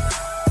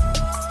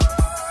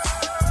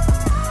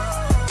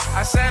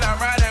 I said I'm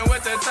riding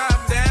with the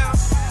top down.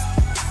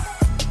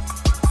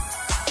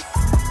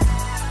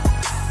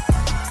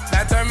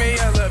 That turned me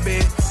a little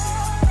bit.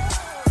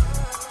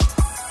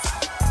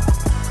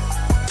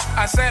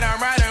 I said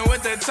I'm riding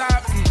with the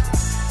top.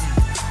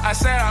 I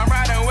said I'm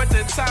riding with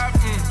the top.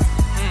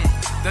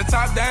 The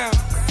top down.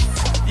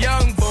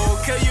 Young bull,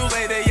 kill you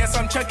later. Yes,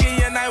 I'm Chucky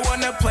and I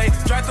wanna play.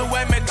 Drive through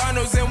at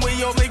McDonald's and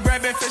we only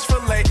grabbing fish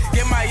fillet.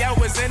 Get my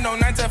hours in on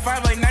 9 to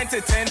 5 like 9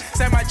 to 10.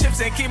 Set my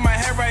chips and keep my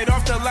head right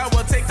off the lot.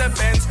 We'll take the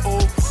Benz. Ooh.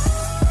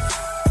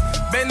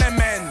 Been a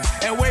man.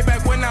 And way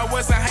back when I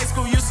was in high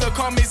school, used to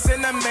call me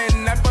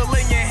Cinnamon. Apple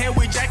in your hand,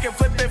 we jacket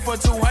flipping for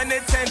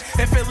 210.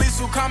 If at least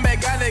you come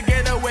back, gotta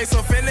get away,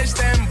 so finish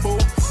them, boo.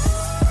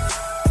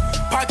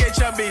 Pocket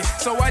chubby,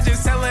 so I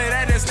just tell her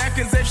that it's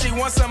napkins if she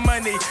wants some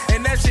money.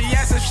 And if she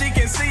asks if she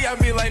can see, I'll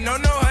be like, no,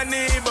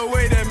 honey. But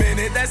wait a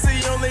minute, that's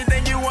the only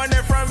thing you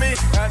wanted from me.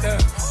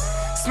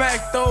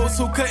 Smack those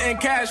who couldn't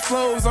cash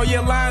flows. All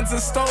your lines are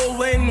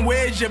stolen.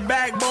 Where's your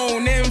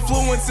backbone?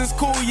 Influence is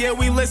cool, yeah,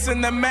 we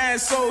listen to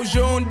mad souls.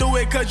 You don't do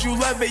it cause you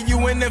love it,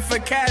 you in it for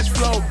cash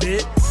flow,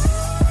 bitch.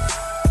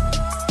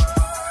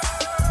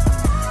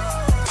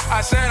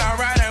 I said I'm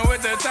riding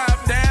with the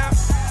top down.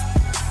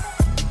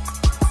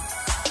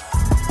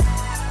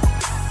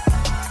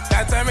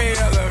 That turned me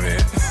a little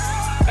bit.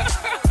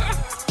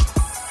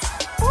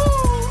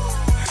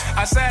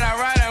 I said I'm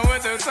riding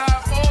with the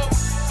top.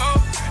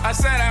 I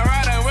said I'm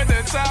riding with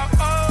the top.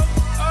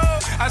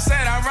 I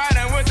said I'm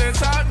riding with the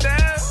top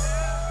down.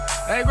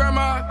 Hey,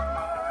 grandma,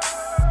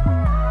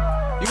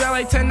 you got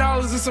like $10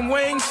 and some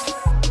wings?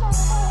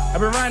 I've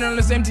been riding on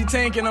this empty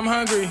tank and I'm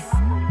hungry.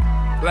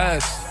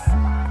 Bless.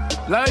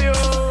 Love you.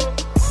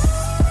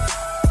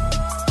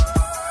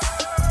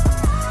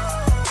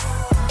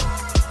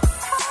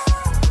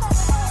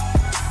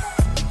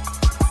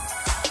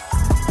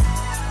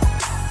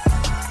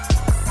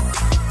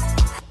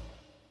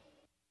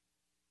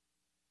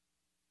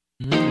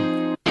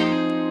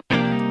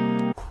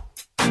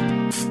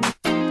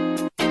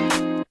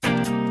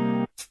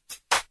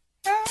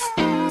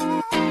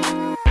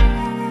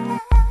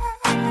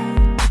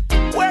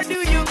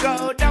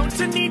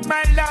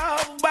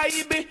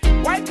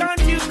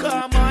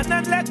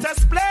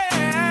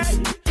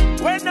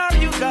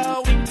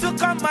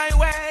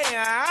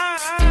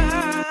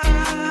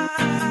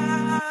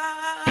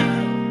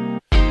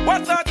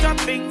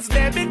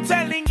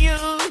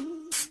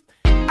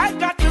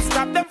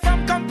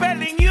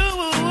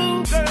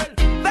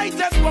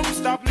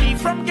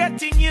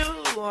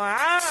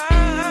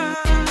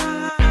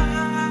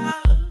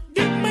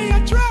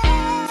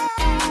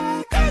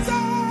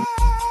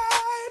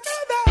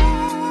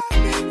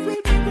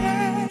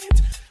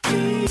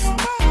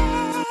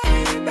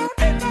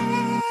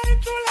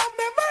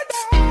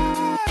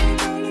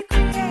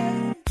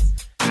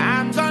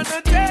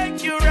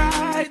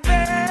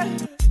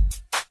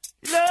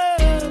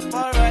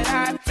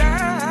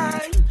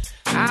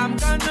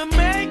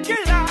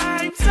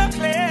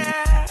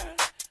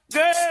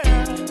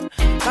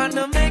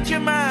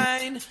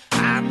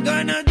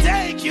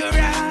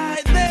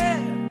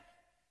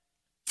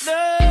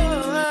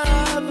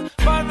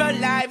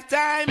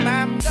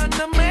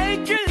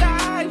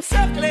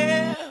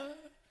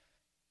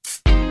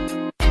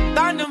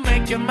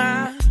 your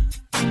mind.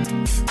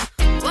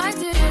 Why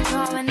do you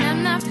call when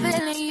I'm not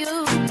feeling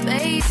you,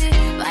 baby?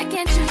 Why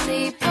can't you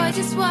leave or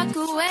just walk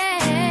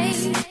away?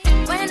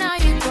 When are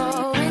you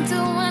going to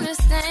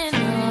understand?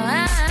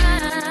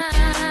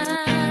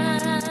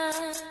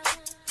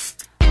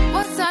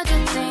 What are the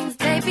things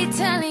they be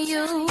telling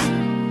you?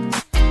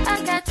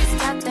 I got to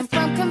stop them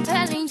from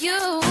compelling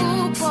you,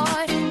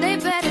 boy. They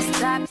better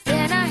stop,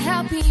 then I'm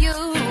helping you.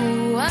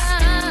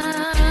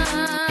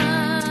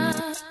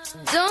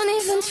 Don't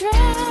even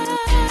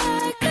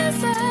try,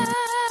 'cause I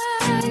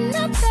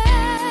know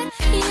that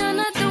you're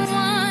not the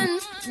one.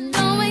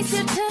 Don't waste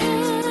your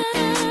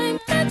time,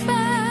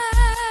 goodbye.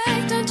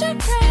 Don't you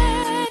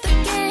cry, the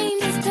game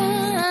is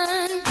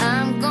done.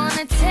 I'm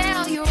gonna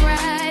tell you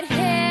right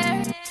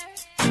here,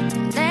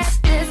 let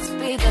this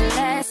be the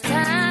last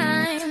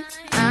time.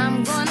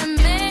 I'm gonna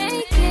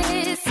make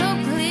it so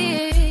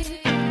clear,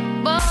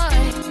 boy,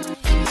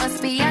 you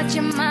must be out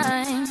your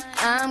mind.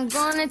 I'm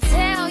gonna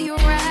tell you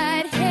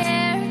right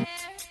here,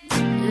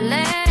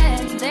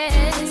 let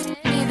this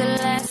be the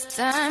last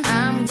time.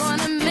 I'm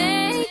gonna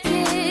make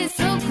it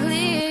so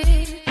clear,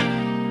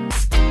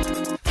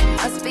 you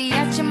must be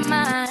out your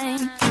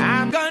mind.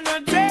 I'm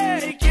gonna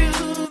take you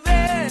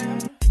there.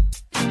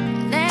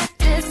 Let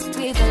this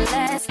be the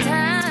last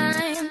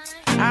time.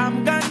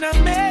 I'm gonna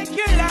make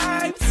your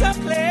life so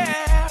clear.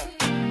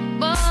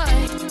 Boy,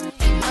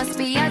 you must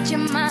be out your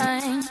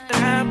mind.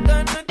 I'm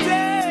gonna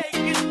take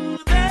you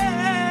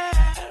there.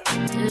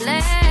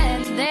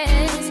 Let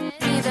this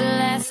be the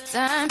last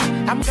time.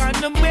 I'm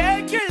gonna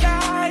make your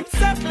life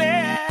so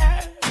clear.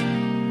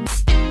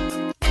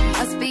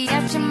 Must be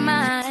out your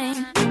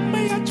mind.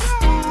 May I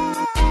try,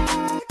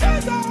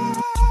 'cause I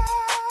know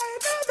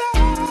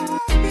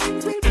that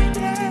things will be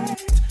great.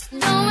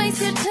 Don't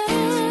waste your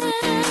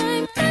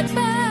time,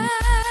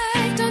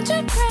 goodbye. Don't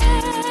you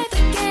cry,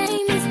 the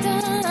game is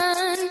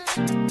done.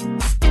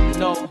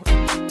 No.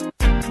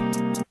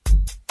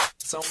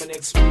 So many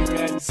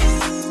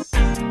experiences.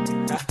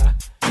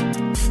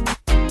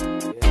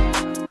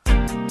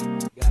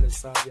 Gotta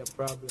solve your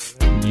problem,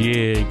 man.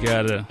 Yeah, you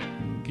gotta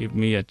give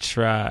me a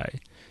try.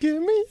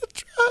 Give me a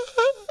try.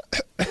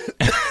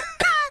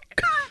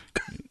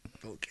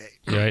 Okay.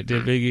 You right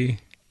there, Biggie?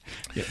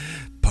 Yeah.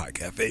 Pod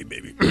Cafe,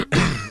 baby.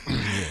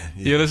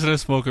 You're listening to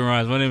Smoking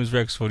Rhymes. My name is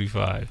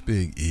Rex45.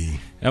 Big E.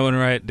 That one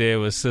right there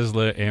was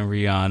Sizzler and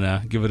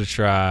Rihanna. Give it a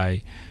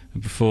try.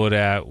 Before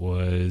that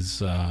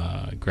was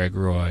Greg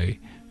Roy.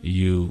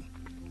 You.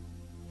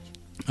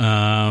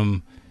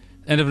 End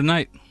of the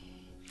night.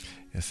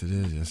 Yes, it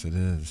is. Yes, it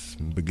is.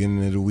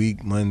 Beginning of the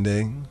week,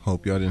 Monday.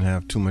 Hope y'all didn't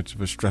have too much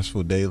of a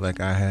stressful day like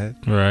I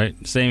had. Right.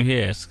 Same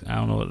here. I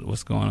don't know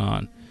what's going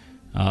on.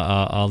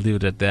 I'll leave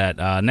it at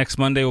that. Next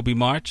Monday will be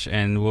March,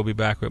 and we'll be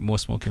back with more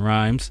Smoking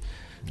Rhymes.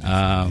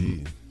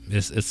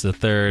 It's the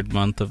third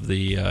month of the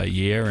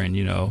year, and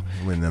you know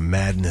when the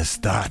madness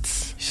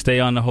starts.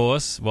 Stay on the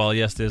horse. Well,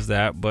 yes, there's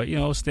that, but you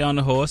know, stay on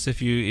the horse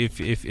if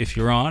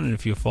you're on, and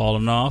if you're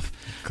falling off.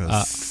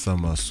 Because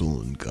summer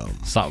soon come.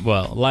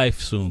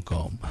 Life soon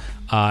come.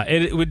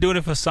 We're doing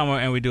it for summer,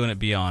 and we're doing it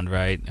beyond,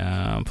 right?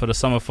 For the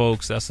summer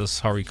folks, that's a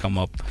hurry come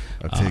up.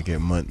 I take it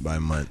month by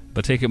month.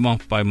 But take it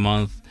month by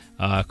month,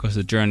 because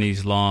the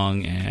journey's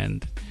long,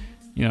 and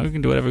you know we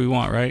can do whatever we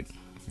want, right?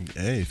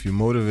 Hey, if you're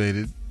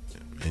motivated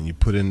and you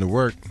put in the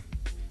work,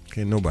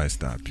 can't nobody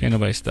stop you. Can't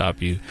nobody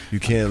stop you. You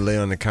can't lay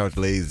on the couch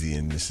lazy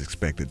and just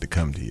expect it to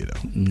come to you,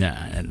 though.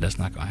 Nah, that's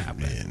not gonna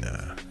happen. Yeah,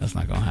 nah. That's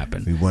not gonna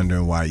happen. We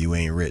wondering why you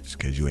ain't rich,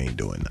 because you ain't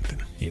doing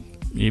nothing.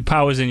 Your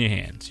power's in your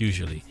hands,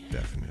 usually.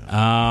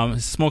 Definitely.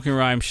 Smoking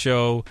Rhyme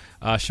Show.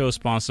 Show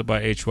sponsored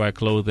by HY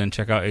Clothing.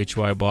 Check out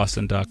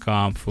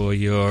hyboston.com for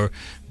your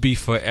Be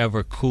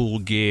Forever cool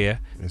gear.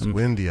 It's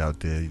windy out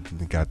there. You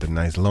got the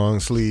nice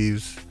long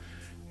sleeves.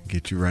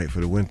 Get you right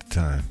for the winter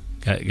time.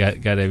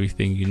 Got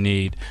everything you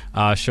need.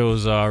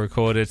 Shows are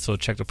recorded, so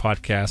check the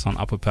podcast on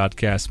Apple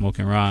Podcasts,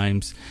 Smoking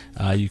Rhymes.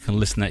 You can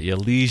listen at your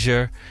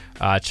leisure.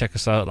 Check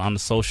us out on the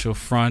social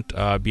front,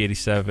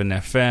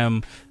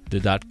 B87FM,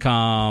 the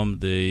 .com,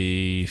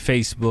 the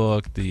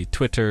Facebook, the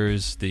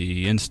Twitters,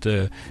 the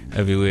Insta,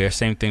 everywhere.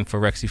 Same thing for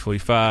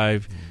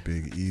Rexy45.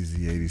 Big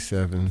Easy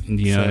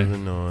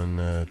 87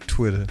 on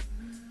Twitter.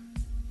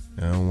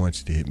 I don't want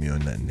you to hit me on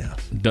nothing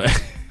else.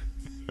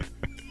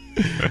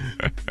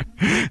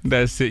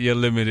 That's it. You're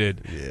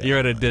limited. Yeah, you're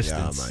at a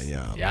distance.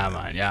 Yeah,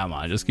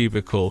 man. Just keep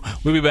it cool.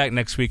 We'll be back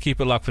next week.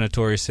 Keep it locked for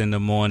Notorious in the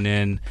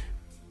morning.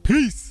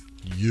 Peace.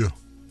 Yeah.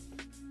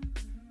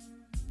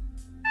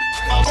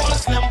 I wanna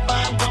slim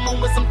by woman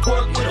with some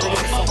pork with her.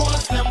 I wanna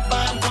slim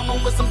by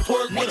woman with some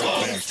pork with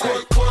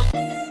her. Pork.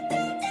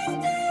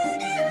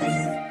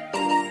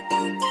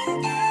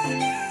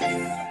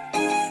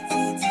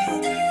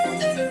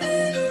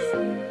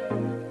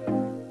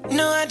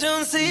 No, I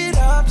don't see it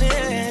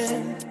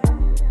often,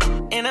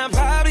 and I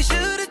probably should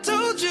have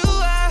told you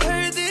I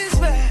heard this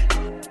bad.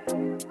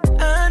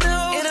 I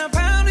know, and I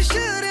probably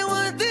shouldn't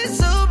want this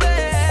so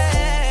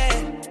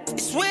bad.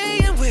 It's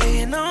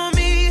weighing on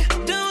me.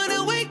 Don't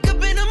wanna wake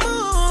up in the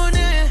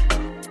morning.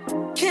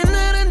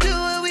 Cannot undo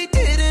what we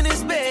did in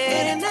this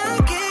bed, and I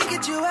can't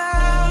get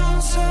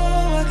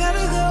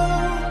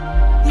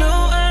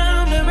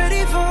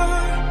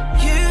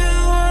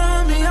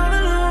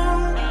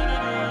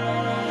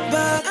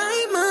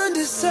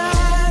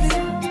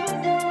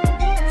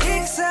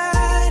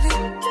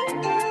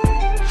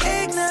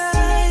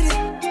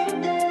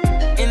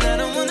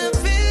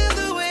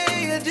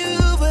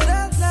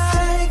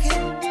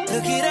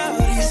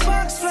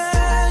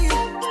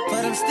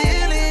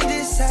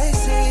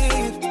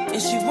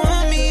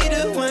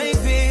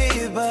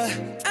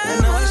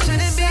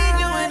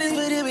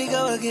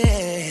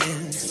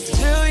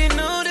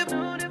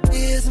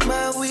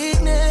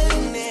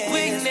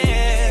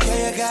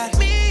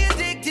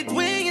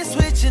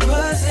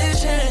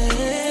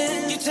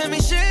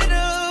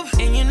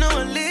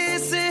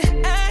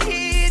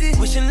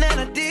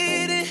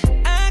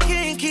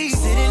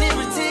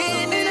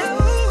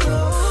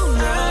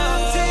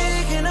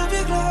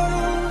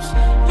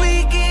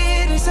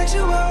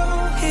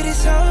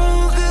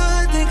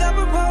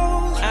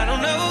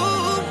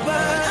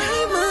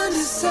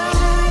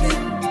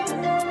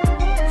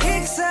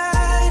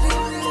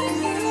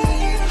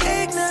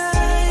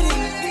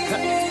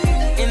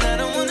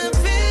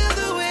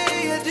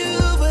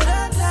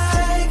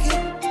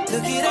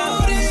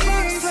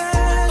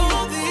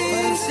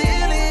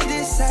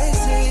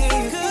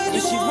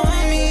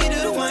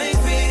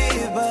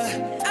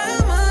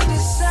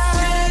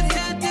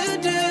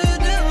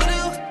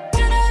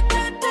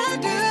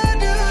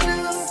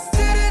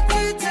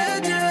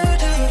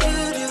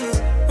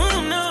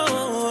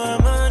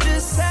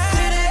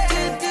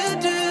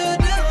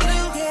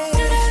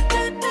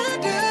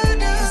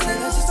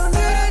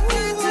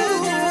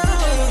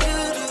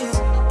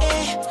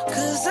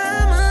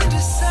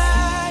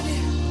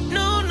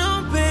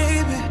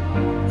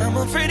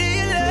afraid of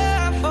your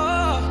love.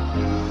 Oh,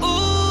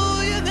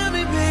 ooh, you got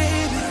me,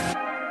 baby.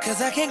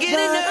 'Cause I can't get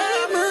enough.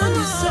 I'm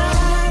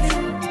undecided,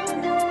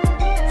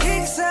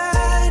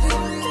 excited,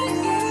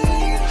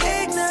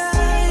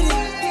 ignited.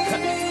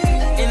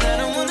 And I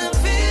don't wanna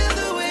feel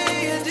the way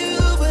I do,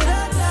 but I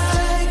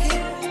like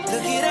it.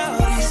 Look at all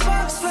these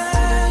sparks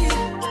flying,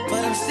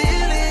 but I'm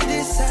still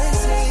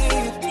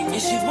indecisive.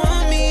 And she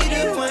want me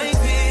to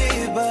wipe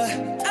it, but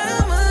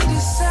I'm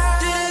undecided.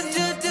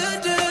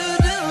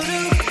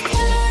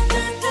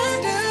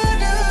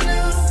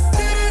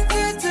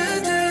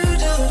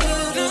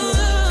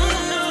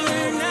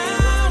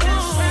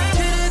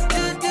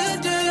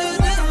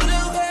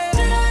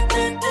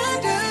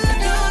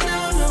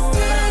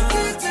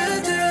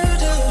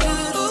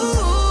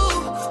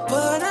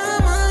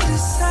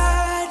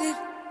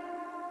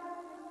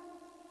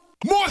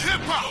 More hip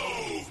hop,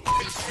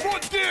 more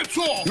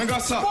dancehall,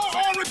 more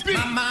R&B.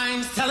 My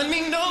mind's telling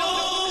me no.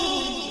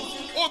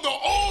 On the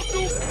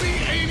all-new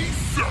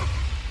B87.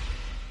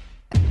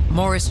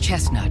 Morris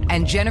Chestnut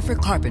and Jennifer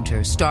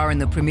Carpenter star in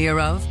the premiere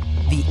of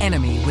The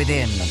Enemy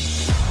Within.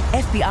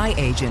 FBI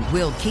agent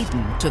Will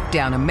Keaton took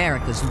down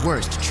America's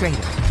worst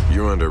traitor.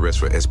 You're under arrest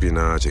for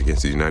espionage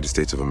against the United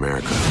States of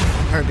America.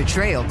 Her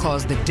betrayal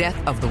caused the death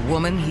of the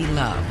woman he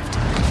loved.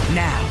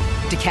 Now,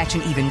 to catch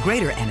an even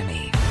greater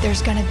enemy,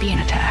 there's gonna be an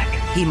attack.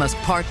 He must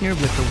partner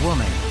with the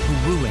woman who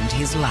ruined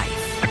his life.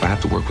 If I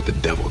have to work with the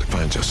devil to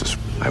find justice,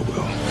 I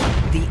will.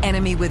 The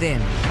Enemy Within,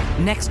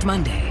 next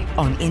Monday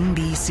on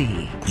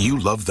NBC. You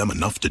love them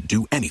enough to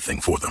do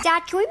anything for them.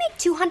 Dad, can we make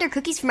 200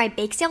 cookies for my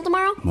bake sale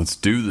tomorrow? Let's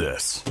do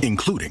this.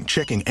 Including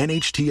checking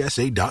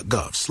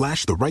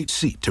NHTSA.gov/the right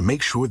seat to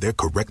make sure they're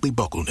correctly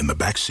buckled in the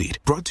back seat.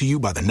 Brought to you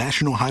by the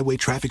National Highway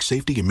Traffic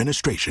Safety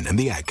Administration and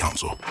the Ad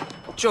Council.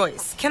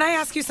 Joyce, can I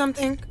ask you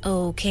something?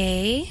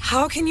 Okay.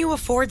 How can you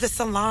afford the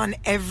salon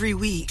every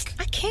week?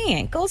 I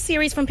can't. Gold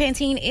Series from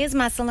Pantene is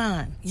my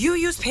salon. You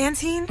use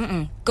Pantene?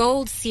 Mm-mm.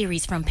 Gold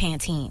Series from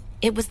Pantene.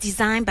 It was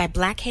designed by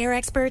black hair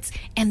experts,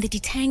 and the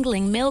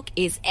detangling milk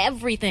is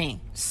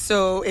everything.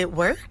 So it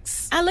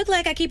works? I look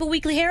like I keep a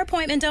weekly hair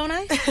appointment, don't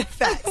I?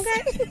 Facts.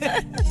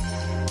 Okay.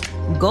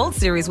 Gold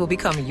Series will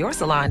become your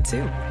salon,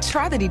 too.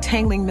 Try the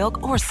detangling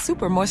milk or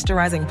super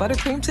moisturizing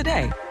buttercream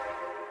today.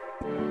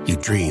 You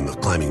dream of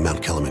climbing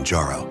Mount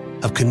Kilimanjaro,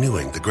 of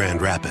canoeing the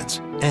Grand Rapids,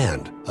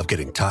 and of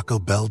getting Taco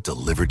Bell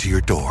delivered to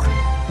your door.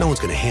 No one's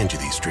going to hand you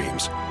these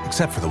dreams,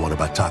 except for the one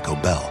about Taco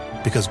Bell,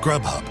 because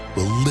Grubhub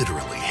will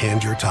literally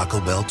hand your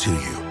Taco Bell to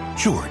you.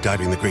 Sure,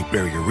 diving the Great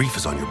Barrier Reef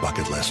is on your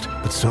bucket list,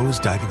 but so is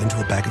diving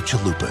into a bag of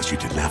chalupas you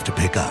didn't have to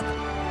pick up.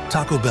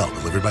 Taco Bell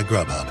delivered by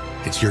Grubhub.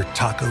 It's your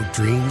taco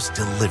dreams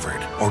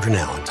delivered. Order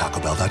now on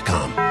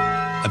TacoBell.com.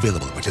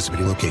 Available at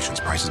participating locations.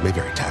 Prices may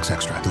vary. Tax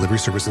extra. Delivery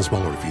service and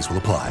small order fees will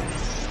apply.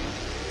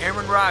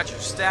 Aaron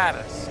Rodgers,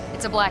 status.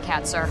 It's a black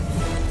hat, sir.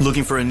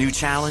 Looking for a new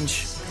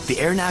challenge? The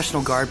Air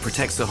National Guard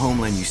protects the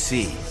homeland you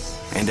see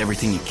and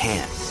everything you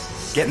can't.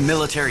 Get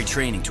military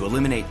training to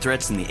eliminate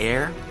threats in the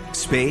air,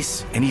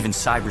 space, and even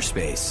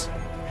cyberspace.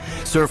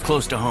 Serve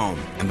close to home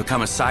and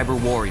become a cyber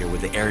warrior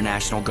with the Air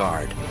National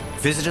Guard.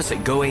 Visit us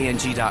at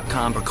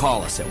goang.com or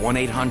call us at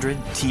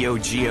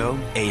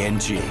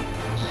 1-800-TOGOANG.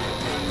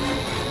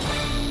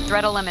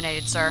 Threat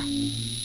eliminated, sir.